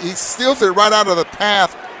steals it right out of the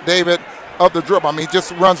path, David, of the dribble. I mean, he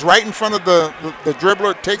just runs right in front of the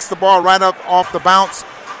dribbler, takes the ball right up off the bounce,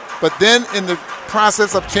 but then in the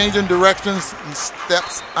process of changing directions, he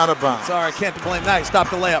steps out of bounds. Sorry, can't blame that. He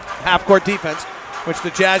stopped the layup. Half-court defense, which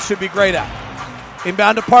the Jazz should be great at.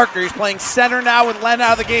 Inbound to Parker. He's playing center now with Len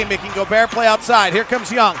out of the game, making Gobert play outside. Here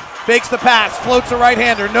comes Young. Fakes the pass. Floats the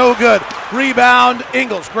right-hander. No good. Rebound,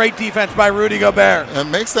 Ingles. Great defense by Rudy Gobert.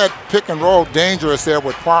 And makes that pick and roll dangerous there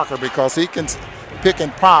with Parker because he can pick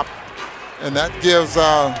and pop, and that gives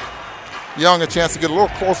Young a chance to get a little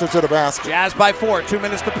closer to the basket. Jazz by 4. 2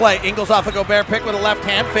 minutes to play. Ingles off a Gobert pick with a left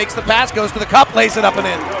hand. Fakes the pass. Goes to the cup. Lays it up and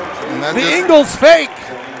in. And the Ingles fake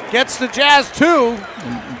gets the Jazz 2.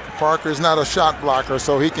 Parker's not a shot blocker,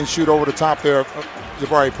 so he can shoot over the top there of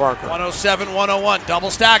Jabari Parker. 107-101.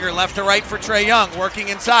 Double stagger, left to right for Trae Young. Working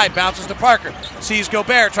inside, bounces to Parker. Sees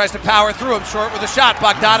Gobert, tries to power through him. Short with a shot.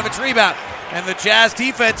 Bogdanovich rebound. And the Jazz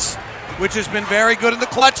defense, which has been very good in the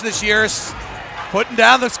clutch this year, is putting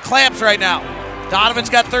down the clamps right now.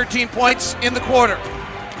 Donovan's got 13 points in the quarter.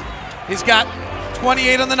 He's got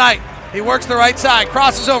 28 on the night. He works the right side,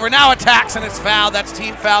 crosses over, now attacks, and it's fouled. That's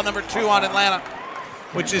team foul number 2 on Atlanta,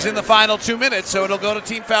 which is in the final 2 minutes, so it'll go to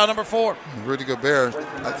team foul number 4. Rudy Gobert,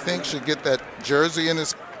 I think, should get that jersey in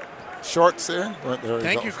his shorts there.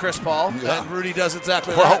 Thank you, Chris Paul. Yeah. And Rudy does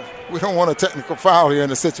exactly well, that. We don't want a technical foul here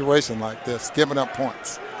in a situation like this, giving up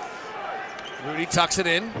points. Rudy tucks it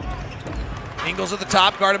in. Ingles at the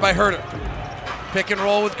top, guarded by Herter. Pick and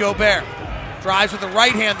roll with Gobert. Drives with the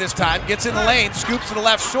right hand this time, gets in the lane, scoops to the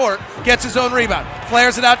left short, gets his own rebound,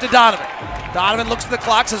 flares it out to Donovan. Donovan looks at the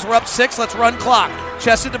clock, says we're up 6, let's run clock.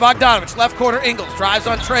 Chested to Bogdanovich, left corner Ingles, drives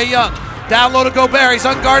on Trae Young. Down low to Gobert, he's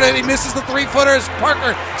unguarded, he misses the 3-footer as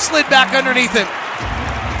Parker slid back underneath him.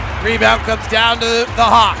 Rebound comes down to the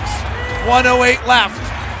Hawks. 1:08 left,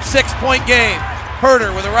 6-point game.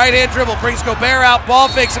 Herter with a right-hand dribble, brings Gobert out, ball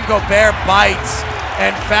fakes him, Gobert bites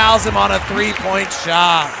and fouls him on a 3-point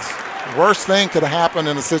shot. Worst thing could have happened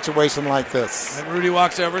in a situation like this. And Rudy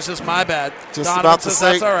walks over and says, my bad. Just Donovan about to says,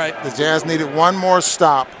 say, that's all right. The Jazz needed one more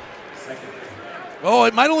stop. Oh,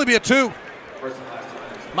 it might only be a 2.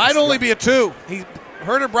 Might only be a 2.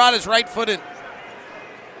 Herter brought his right foot in.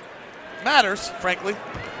 Matters, frankly.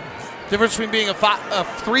 Difference between being a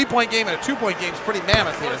 3-point game and a 2-point game is pretty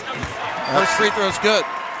mammoth here. First free throw is good.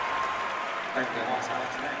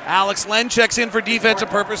 Alex Len checks in for defensive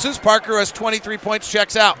purposes. Parker, who has 23 points,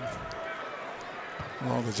 checks out.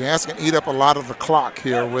 Well, the Jazz can eat up a lot of the clock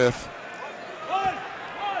here with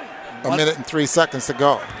a minute and 3 seconds to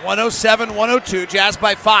go. 107-102, Jazz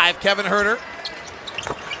by 5. Kevin Herter,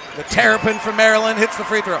 the Terrapin from Maryland, hits the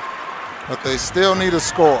free throw. But they still need a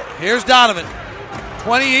score. Here's Donovan.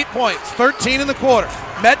 28 points, 13 in the quarter.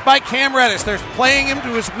 Met by Cam Reddish. They're playing him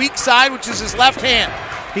to his weak side, which is his left hand.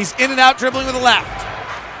 He's in and out dribbling with the left.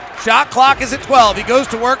 Shot clock is at 12. He goes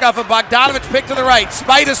to work off a Bogdanovich pick to the right.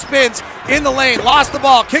 Spida spins in the lane. Lost the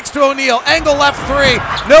ball. Kicks to O'Neal. Angle left 3.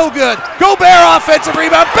 No good. Gobert offensive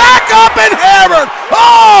rebound. Back up and hammered.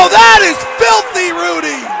 Oh, that is filthy,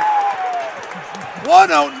 Rudy.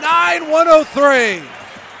 109-103.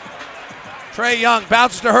 Trae Young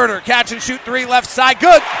bounces to Herter. Catch and shoot 3 left side.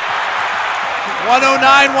 Good.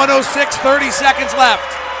 109-106. 30 seconds left.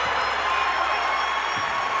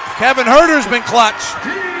 Kevin Herter's been clutch.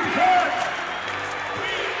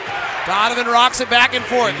 Donovan rocks it back and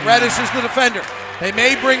forth. Reddish is the defender. They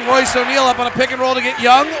may bring Royce O'Neal up on a pick and roll to get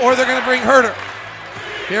Young, or they're going to bring Herter.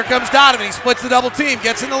 Here comes Donovan. He splits the double team,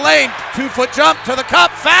 gets in the lane. 2-foot jump to the cup.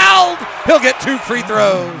 Fouled. He'll get 2 free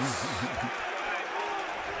throws.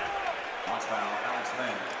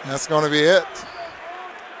 That's going to be it.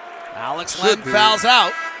 Alex Len fouls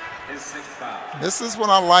out. This is what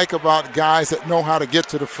I like about guys that know how to get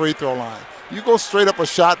to the free throw line. You go straight up a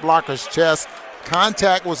shot blocker's chest.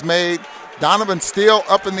 Contact was made. Donovan still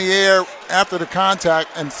up in the air after the contact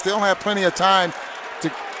and still had plenty of time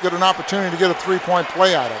to get an opportunity to get a 3-point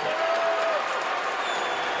play out of it.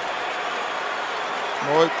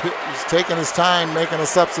 Lloyd is taking his time making a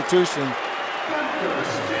substitution.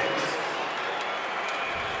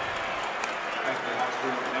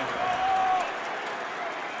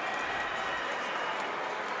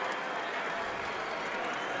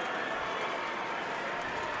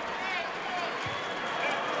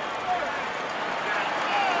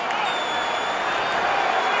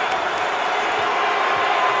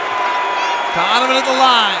 Donovan at the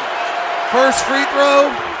line. First free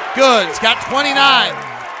throw, good. He's got 29.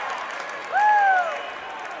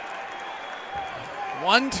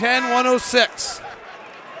 110-106.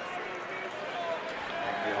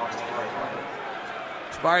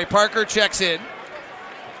 Jabari Parker checks in.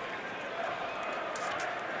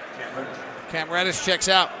 Cam Reddish checks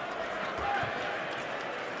out.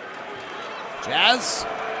 Jazz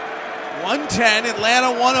 110,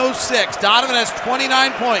 Atlanta 106. Donovan has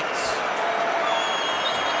 29 points.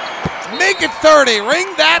 Make it 30. Ring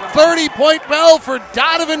that 30-point bell for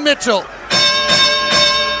Donovan Mitchell.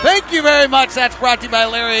 Thank you very much. That's brought to you by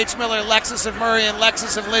Larry H. Miller, Lexus of Murray, and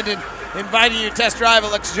Lexus of Linden, inviting you to test drive a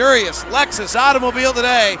luxurious Lexus automobile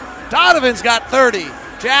today. Donovan's got 30.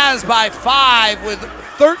 Jazz by 5 with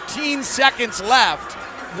 13 seconds left.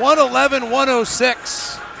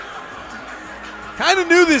 111-106. Kind of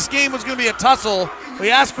knew this game was going to be a tussle. We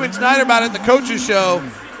asked Quinn Snyder about it in the coaches show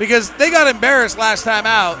because they got embarrassed last time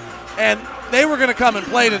out, and they were going to come and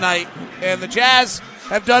play tonight. And the Jazz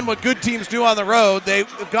have done what good teams do on the road. They've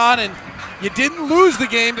gone and you didn't lose the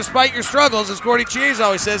game despite your struggles, as Gordy Chiez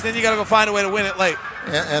always says. Then you got to go find a way to win it late.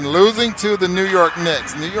 And losing to the New York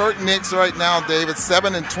Knicks. New York Knicks right now, David,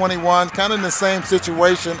 7-21, kind of in the same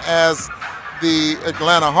situation as the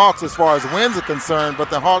Atlanta Hawks as far as wins are concerned, but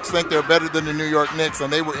the Hawks think they're better than the New York Knicks,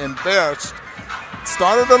 and they were embarrassed.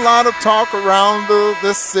 Started a lot of talk around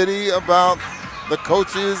this city about the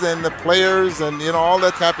coaches and the players and, all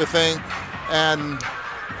that type of thing.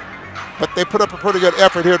 But they put up a pretty good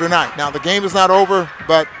effort here tonight. Now, the game is not over,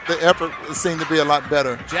 but the effort seemed to be a lot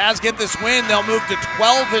better. Jazz get this win. They'll move to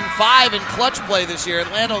 12-5 in clutch play this year.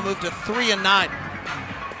 Atlanta will move to 3-9.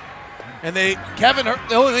 And the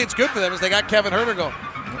only thing that's good for them is they got Kevin Huerter going.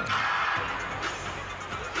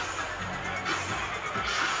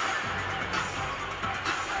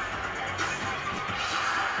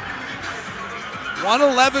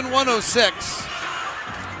 (111-106).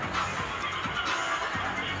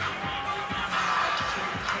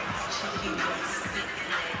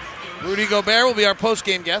 Rudy Gobert will be our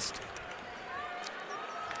post-game guest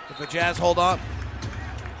if the Jazz hold on.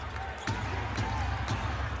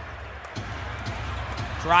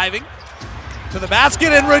 Driving to the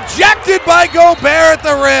basket and rejected by Gobert at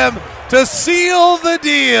the rim to seal the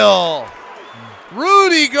deal.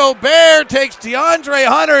 Rudy Gobert takes DeAndre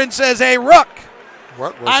Hunter and says, "Hey, Rook,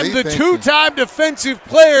 I'm the two-time Defensive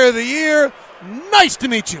Player of the Year. Nice to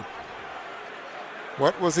meet you."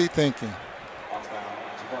 What was he thinking?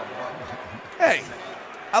 Hey,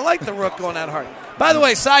 I like the Rook going out hard. By the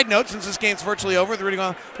way, side note, since this game's virtually over, with Rudy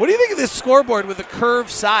going, what do you think of this scoreboard with the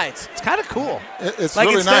curved sides? It's kind of cool. It's like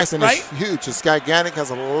really nice, and right? It's huge. It's gigantic,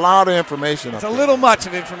 has a lot of information. It's a little much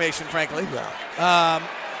of information, frankly. Yeah.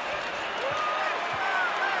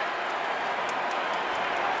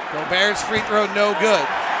 Gobert's free throw, no good.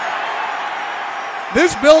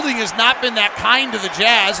 This building has not been that kind to the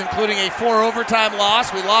Jazz, including a 4 overtime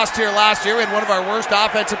loss. We lost here last year. We had one of our worst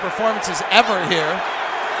offensive performances ever here.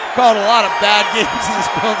 Called a lot of bad games in this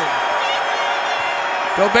building.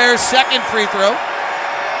 Gobert's second free throw.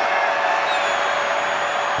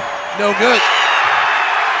 No good.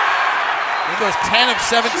 He goes 10 of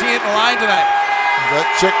 17 at the line tonight. Is that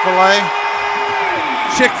Chick-fil-A?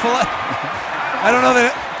 Chick-fil-A. I don't know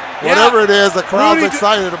that. Whatever it is, the crowd's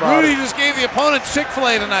excited about Rudy it. just gave the opponents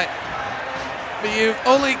Chick-fil-A tonight. But you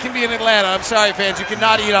only can be in Atlanta. I'm sorry, fans. You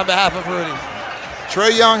cannot eat on behalf of Rudy.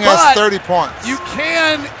 Trae Young has 30 points. You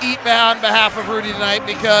can eat on behalf of Rudy tonight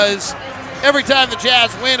because every time the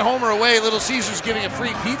Jazz win, home or away, Little Caesars giving a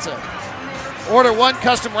free pizza. Order one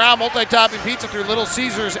custom round multi-topping pizza through Little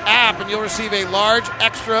Caesars app, and you'll receive a large,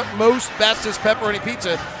 extra, most bestest pepperoni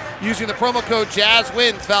pizza using the promo code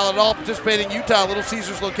JazzWins, valid at all participating Utah Little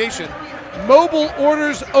Caesars location. Mobile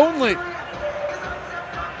orders only.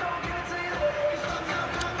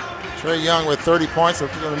 Trae Young with 30 points. I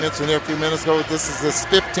was going to mention there a few minutes ago, this is his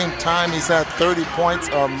 15th time he's had 30 points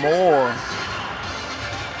or more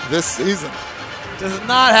this season. Does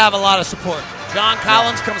not have a lot of support. John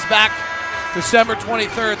Collins comes back December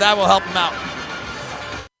 23rd. That will help him out.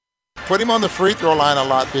 Put him on the free throw line a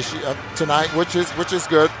lot this year, tonight, which is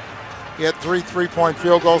good. He had 3 3-point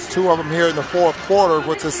field goals, 2 of them here in the fourth quarter,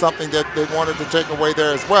 which is something that they wanted to take away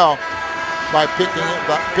there as well by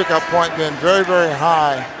pickup point being very, very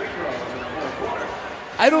high.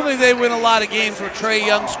 I don't think they win a lot of games where Trae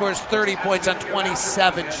Young scores 30 points on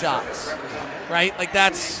 27 shots, right? Like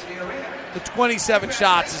that's the 27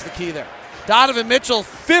 shots is the key there. Donovan Mitchell,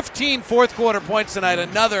 15 fourth quarter points tonight.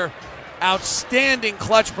 Another outstanding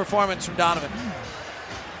clutch performance from Donovan.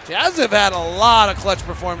 Jazz have had a lot of clutch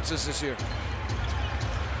performances this year.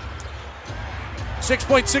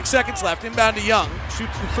 6.6 seconds left. Inbound to Young.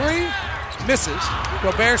 Shoots the 3. Misses.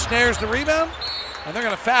 Gobert snares the rebound. And they're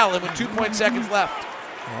going to foul him with 2 seconds left.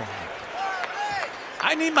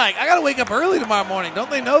 I got to wake up early tomorrow morning. Don't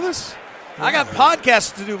they know this? I got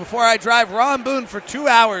podcasts to do before I drive Ron Boone for 2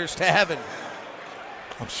 hours to heaven.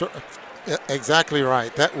 I'm sure. Exactly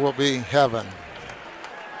right. That will be heaven.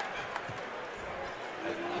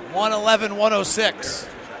 111-106.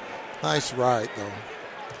 Nice ride, though.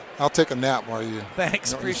 I'll take a nap while you.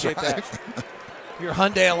 Thanks, appreciate that. Your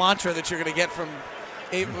Hyundai Elantra that you're going to get from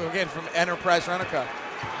Enterprise Rent-A-Car.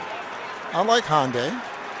 I like Hyundai.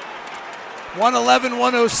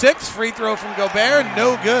 111-106, free throw from Gobert,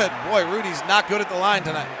 no good. Boy, Rudy's not good at the line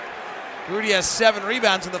tonight. Rudy has 7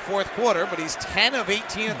 rebounds in the fourth quarter, but he's 10 of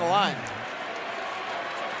 18 at the line.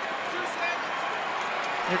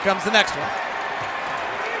 Here comes the next one.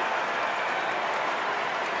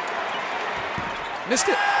 Missed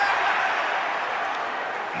it.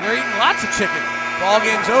 They're eating lots of chicken. Ball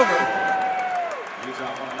game's over.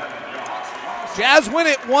 Jazz win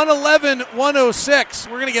it 111-106.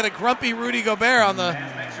 We're going to get a grumpy Rudy Gobert on the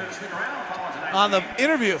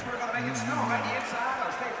interview.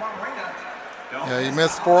 Yeah, he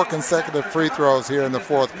missed 4 consecutive free throws here in the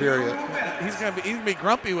fourth period. He's going to be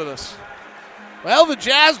grumpy with us. Well, the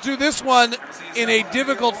Jazz do this one in a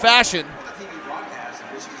difficult fashion.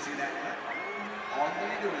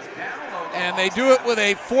 And they do it with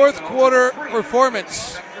a fourth quarter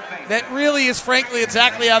performance that really is, frankly,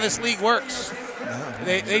 exactly how this league works.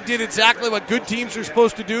 They did exactly what good teams are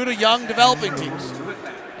supposed to do to young, developing teams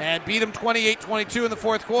and beat them 28-22 in the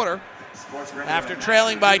fourth quarter after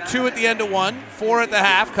trailing by 2 at the end of 1, 4 at the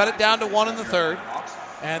half, cut it down to 1 in the third,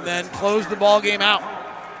 and then closed the ball game out.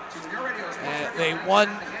 And they won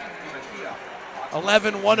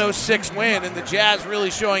 11-106 win, and the Jazz really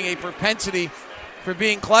showing a propensity for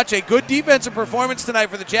being clutch. A good defensive performance tonight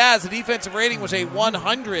for the Jazz. The defensive rating was a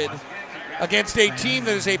 100 against a team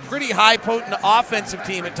that is a pretty high potent offensive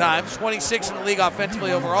team at times, 26 in the league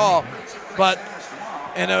offensively overall, but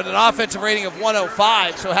and an offensive rating of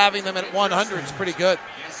 105, so having them at 100 is pretty good.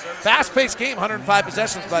 Fast-paced game, 105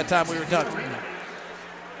 possessions by the time we were done.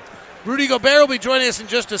 Rudy Gobert will be joining us in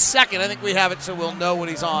just a second. I think we have it so we'll know what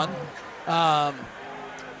he's on.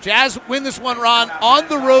 Jazz win this one, Ron, on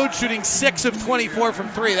the road, shooting 6 of 24 from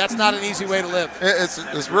 3. That's not an easy way to live.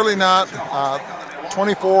 It's really not.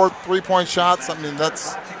 24 three-point shots. I mean,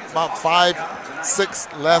 that's about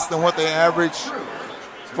 5-6 less than what they average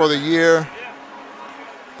for the year.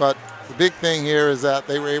 But the big thing here is that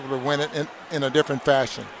they were able to win it in a different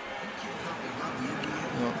fashion.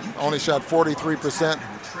 Only shot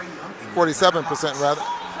 47% rather,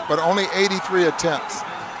 but only 83 attempts.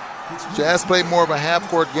 Jazz played more of a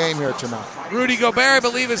half-court game here tonight. Rudy Gobert, I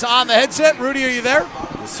believe, is on the headset. Rudy, are you there?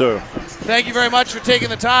 Yes, sir. Thank you very much for taking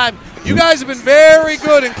the time. You guys have been very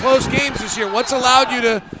good in close games this year. What's allowed you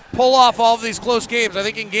to pull off all of these close games? I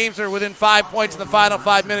think in games that are within 5 points in the final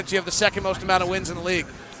 5 minutes, you have the second most amount of wins in the league.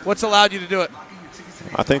 What's allowed you to do it?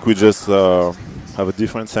 I think we just have a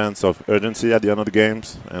different sense of urgency at the end of the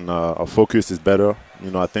games, and our focus is better.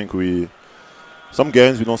 I think some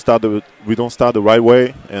games we don't start the right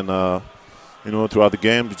way, and throughout the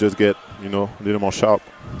game we just get a little more sharp.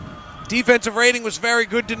 Defensive rating was very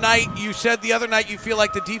good tonight. You said the other night you feel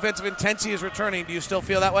like the defensive intensity is returning. Do you still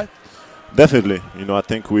feel that way? Definitely. I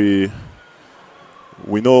think we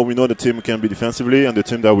know the team can be defensively and the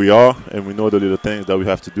team that we are, and we know the little things that we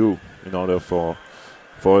have to do in order for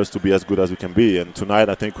us to be as good as we can be. And tonight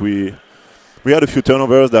I think we had a few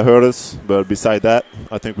turnovers that hurt us, but beside that,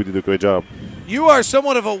 I think we did a great job. You are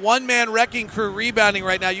somewhat of a one-man wrecking crew rebounding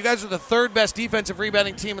right now. You guys are the third best defensive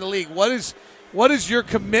rebounding team in the league. What is your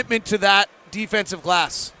commitment to that defensive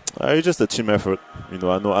glass? It's just a team effort. We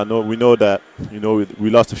know that we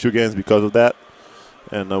lost a few games because of that,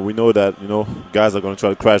 and we know that guys are going to try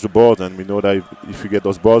to crash the boards, and we know that if we get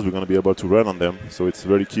those balls, we're going to be able to run on them. So it's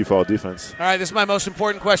very key for our defense. All right, this is my most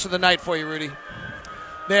important question of the night for you, Rudy.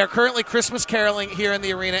 They are currently Christmas caroling here in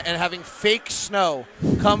the arena and having fake snow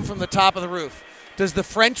come from the top of the roof. Does the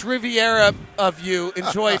French Riviera of you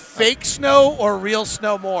enjoy fake snow or real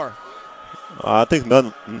snow more? I think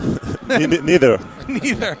none. Neither.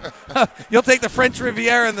 Neither. You'll take the French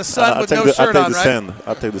Riviera in the sun with no shirt on, right?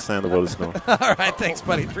 I'll take the sand over the snow. All right, thanks,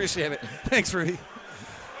 buddy. Appreciate it. Thanks, Rudy.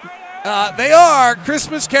 They are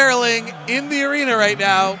Christmas caroling in the arena right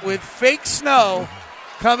now with fake snow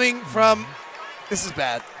coming from... This is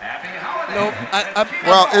bad. Nope.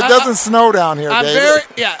 It doesn't snow down here, David.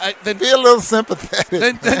 Then be a little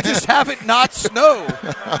sympathetic. Then just have it not snow.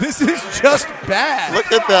 This is just bad.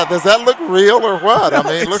 Look at that. Does that look real or what? I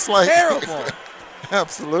mean, it looks like terrible.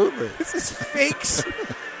 Absolutely. This is fake.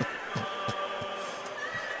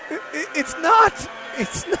 It's not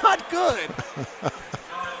good.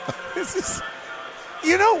 This is.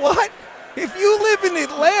 You know what? If you live in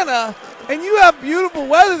Atlanta and you have beautiful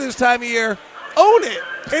weather this time of year, own it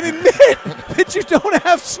and admit that you don't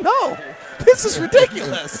have snow. This is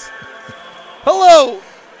ridiculous. Hello,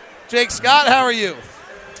 Jake Scott. How are you?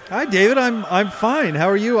 Hi, David. I'm fine. How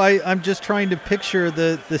are you? I'm just trying to picture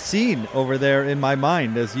the scene over there in my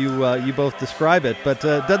mind as you both describe it, but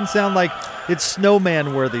it doesn't sound like it's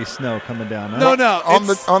snowman-worthy snow coming down. Huh? No. On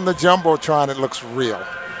the Jumbotron, it looks real.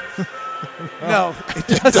 No,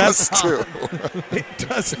 it does too. It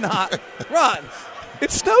does not. Ron,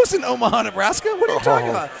 it snows in Omaha, Nebraska. What are you talking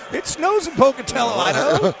about? It snows in Pocatello,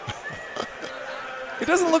 Idaho. It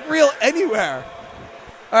doesn't look real anywhere.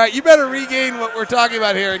 All right, you better regain what we're talking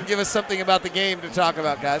about here and give us something about the game to talk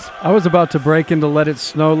about, guys. I was about to break into Let It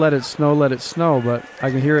Snow, Let It Snow, Let It Snow, but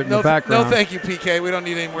I can hear it in the background. No, thank you, PK. We don't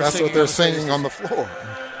need any more That's singing. what they're singing on the floor.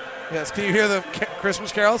 Yes, can you hear the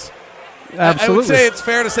Christmas carols? Absolutely. I would say it's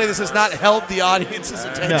fair to say this has not held the audience's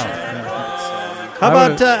attention. No.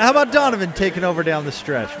 How about Donovan taking over down the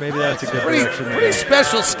stretch? Maybe that's a good direction. Pretty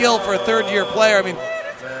special skill for a third-year player. I mean,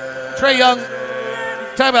 Trae Young,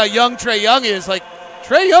 talking about how young Trae Young is, like,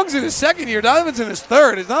 Trae Young's in his second year. Donovan's in his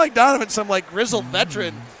third. It's not like Donovan's some, like, grizzled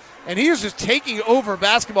veteran. And he is just taking over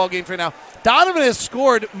basketball games right now. Donovan has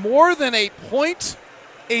scored more than a point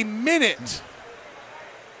a minute.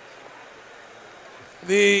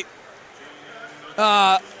 Just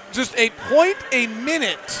a point a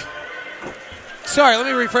minute. Sorry, let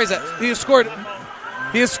me rephrase that. He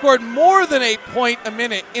has scored more than a point a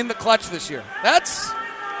minute in the clutch this year. That's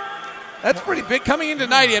pretty big. Coming in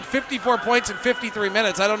tonight, he had 54 points in 53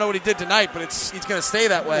 minutes. I don't know what he did tonight, but he's going to stay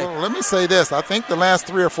that way. Well, let me say this. I think the last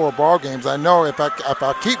 3 or 4 ball games, I know if I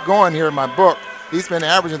keep going here in my book, he's been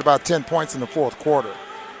averaging about 10 points in the fourth quarter.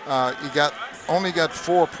 He only got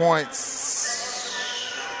 4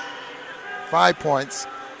 points, 5 points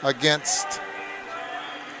against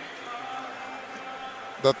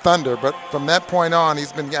the Thunder. But from that point on,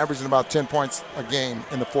 he's been averaging about 10 points a game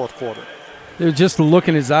in the fourth quarter. It was just the look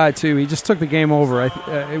in his eye, too. He just took the game over. I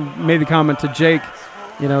made the comment to Jake,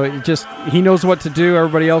 he knows what to do.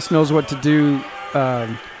 Everybody else knows what to do.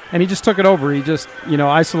 And he just took it over. He just,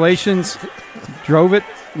 isolations, drove it,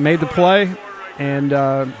 made the play. And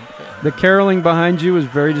the caroling behind you is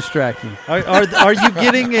very distracting. Are you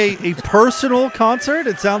getting a personal concert?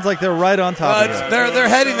 It sounds like they're right on top of it. They're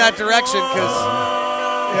heading that direction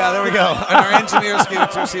because, there we go. And our engineers give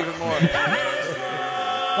it to us even more.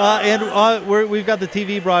 We've got the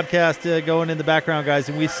TV broadcast going in the background, guys,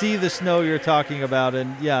 and we see the snow you're talking about,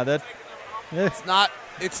 and It's not.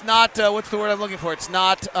 What's the word I'm looking for? It's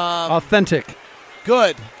not authentic.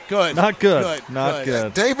 Good. Not good. Not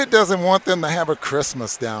good. David doesn't want them to have a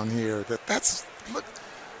Christmas down here. That's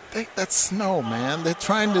snow, man. They're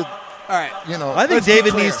trying to. All right. I think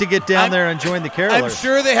David needs to get down there and join the carolers. I'm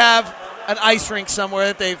sure they have an ice rink somewhere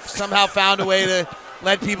that they've somehow found a way to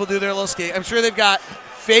let people do their little skate. I'm sure they've got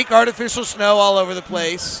fake artificial snow all over the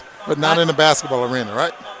place. But not in a basketball arena,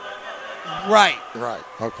 right? Right.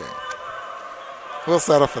 Okay. We'll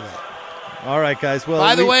settle for that. All right, guys. Well,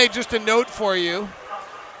 by the way, just a note for you.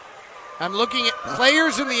 I'm looking at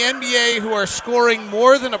players in the NBA who are scoring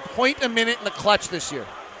more than a point a minute in the clutch this year.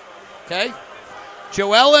 Okay?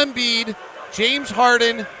 Joel Embiid, James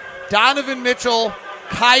Harden, Donovan Mitchell,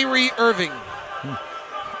 Kyrie Irving.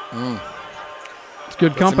 It's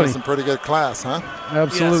good company. Some pretty good class, huh?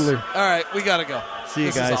 Absolutely. Yes. All right, we got to go. See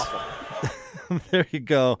you this guys. Is awful. There you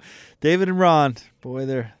go. David and Ron. Boy,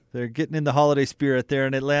 they're getting in the holiday spirit there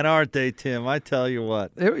in Atlanta, aren't they, Tim? I tell you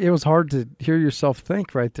what. It was hard to hear yourself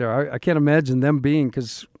think right there. I can't imagine them being,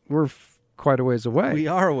 because we're quite a ways away. We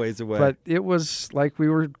are a ways away. But it was like we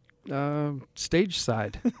were stage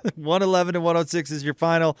side. 111-106 is your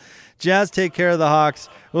final. Jazz take care of the Hawks.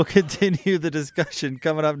 We'll continue the discussion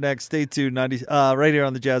coming up next. Stay tuned. Right here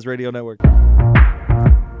on the Jazz Radio Network.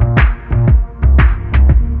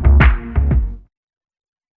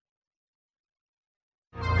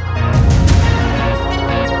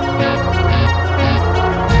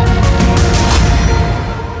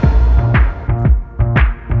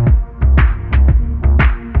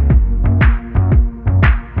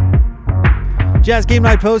 Jazz Game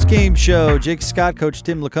Night post-game show. Jake Scott, Coach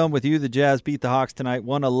Tim LaCombe with you. The Jazz beat the Hawks tonight,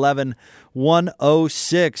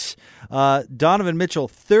 111-106. Donovan Mitchell,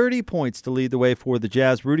 30 points to lead the way for the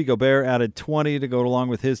Jazz. Rudy Gobert added 20 to go along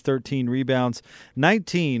with his 13 rebounds.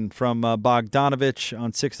 19 from Bogdanovich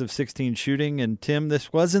on 6 of 16 shooting. And, Tim,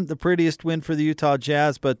 this wasn't the prettiest win for the Utah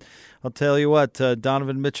Jazz, but I'll tell you what,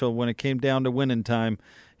 Donovan Mitchell, when it came down to winning time,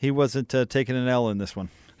 he wasn't taking an L in this one.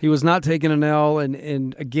 He was not taking an L,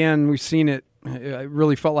 and again, we've seen it. It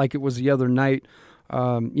really felt like it was the other night,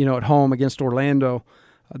 at home against Orlando.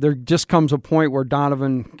 There just comes a point where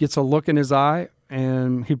Donovan gets a look in his eye,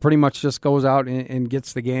 and he pretty much just goes out and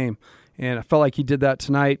gets the game. And I felt like he did that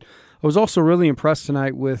tonight. I was also really impressed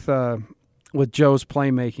tonight with with Joe's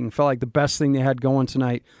playmaking. Felt like the best thing they had going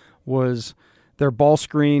tonight was their ball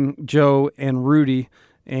screen, Joe and Rudy.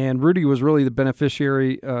 And Rudy was really the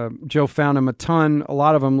beneficiary. Joe found him a ton. A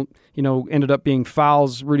lot of them, ended up being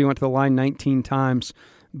fouls. Rudy went to the line 19 times.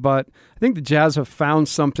 But I think the Jazz have found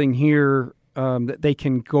something here that they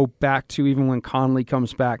can go back to even when Conley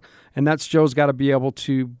comes back. And that's Joe's got to be able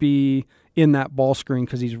to be in that ball screen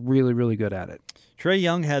because he's really, really good at it. Trae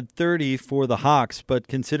Young had 30 for the Hawks, but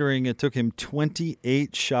considering it took him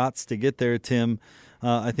 28 shots to get there, Tim,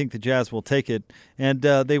 I think the Jazz will take it. And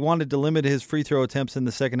they wanted to limit his free throw attempts in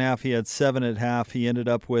the second half. He had 7 at half. He ended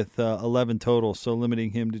up with 11 total, so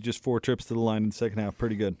limiting him to just 4 trips to the line in the second half.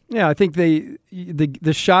 Pretty good. Yeah, I think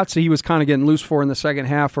the shots that he was kind of getting loose for in the second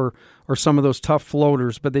half are some of those tough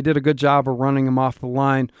floaters, but they did a good job of running him off the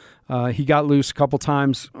line. He got loose a couple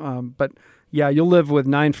times, but yeah, you'll live with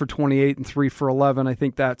 9 for 28 and 3 for 11. I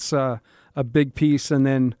think that's a big piece. And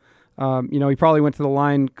then, he probably went to the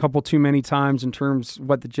line a couple too many times in terms of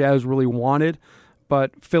what the Jazz really wanted,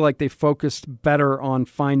 but feel like they focused better on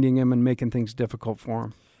finding him and making things difficult for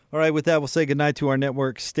him. All right, with that, we'll say goodnight to our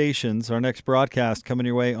network stations. Our next broadcast coming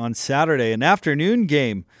your way on Saturday, an afternoon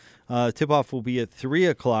game. Tip-off will be at 3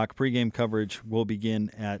 o'clock. Pre-game coverage will begin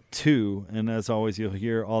at 2. And as always, you'll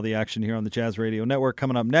hear all the action here on the Jazz Radio Network.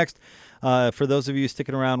 Coming up next, for those of you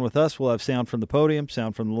sticking around with us, we'll have sound from the podium,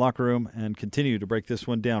 sound from the locker room, and continue to break this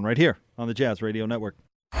one down right here on the Jazz Radio Network.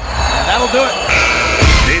 And that'll do it.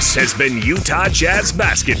 This has been Utah Jazz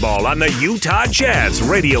Basketball on the Utah Jazz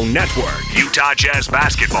Radio Network. Utah Jazz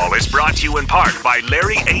Basketball is brought to you in part by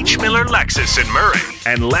Larry H. Miller Lexus in Murray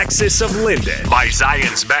and Lexus of Linden by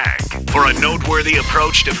Zions Bank. For a noteworthy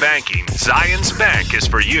approach to banking, Zions Bank is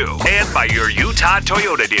for you, and by your Utah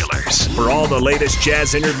Toyota dealers. For all the latest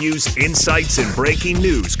Jazz interviews, insights, and breaking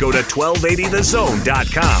news, go to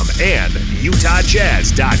 1280thezone.com and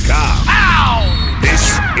utahjazz.com. Ow!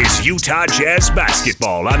 This is Utah Jazz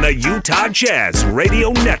Basketball on the Utah Jazz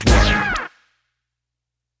Radio Network.